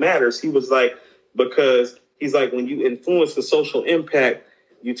impact matters. He was like, because he's like, when you influence the social impact,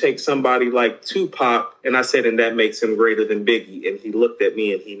 you take somebody like Tupac, and I said, and that makes him greater than Biggie. And he looked at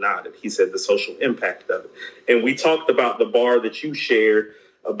me and he nodded. He said the social impact of it. And we talked about the bar that you shared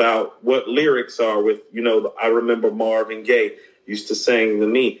about what lyrics are with, I remember Marvin Gaye used to sing to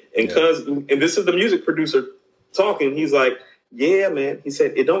me. And and this is the music producer talking. He's like, yeah, man. He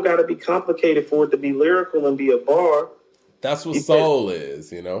said, it don't got to be complicated for it to be lyrical and be a bar. That's what soul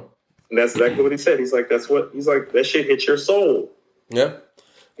is, And that's exactly what he said. He's like, that shit hits your soul. Yeah.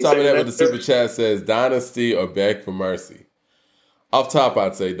 Tommy that with the super chat says Dynasty or Beg for Mercy. Off top,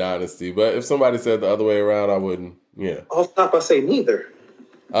 I'd say Dynasty, but if somebody said the other way around, I wouldn't. Yeah. Off top, I say neither.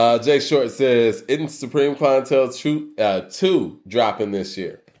 Jay Short says, isn't Supreme Clientele 2 dropping this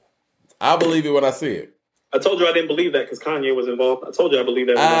year? I'll believe it when I see it. I told you I didn't believe that because Kanye was involved. I told you I believe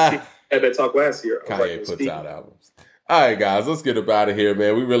that when I had that talk last year. Kanye puts out albums. All right, guys, let's get up out of here,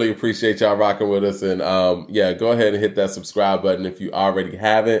 man. We really appreciate y'all rocking with us. And, go ahead and hit that subscribe button if you already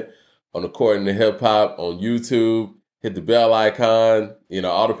haven't on According to Hip Hop on YouTube. Hit the bell icon.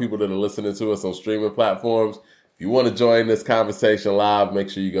 All the people that are listening to us on streaming platforms. If you want to join this conversation live, make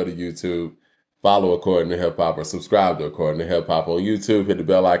sure you go to YouTube, follow According to Hip Hop, or subscribe to According to Hip Hop on YouTube. Hit the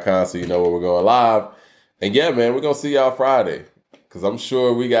bell icon so you know when we're going live. And, yeah, man, we're going to see y'all Friday because I'm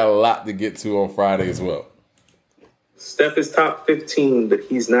sure we got a lot to get to on Friday as well. Steph is top 15, but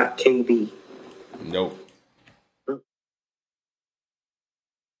he's not KD. Nope.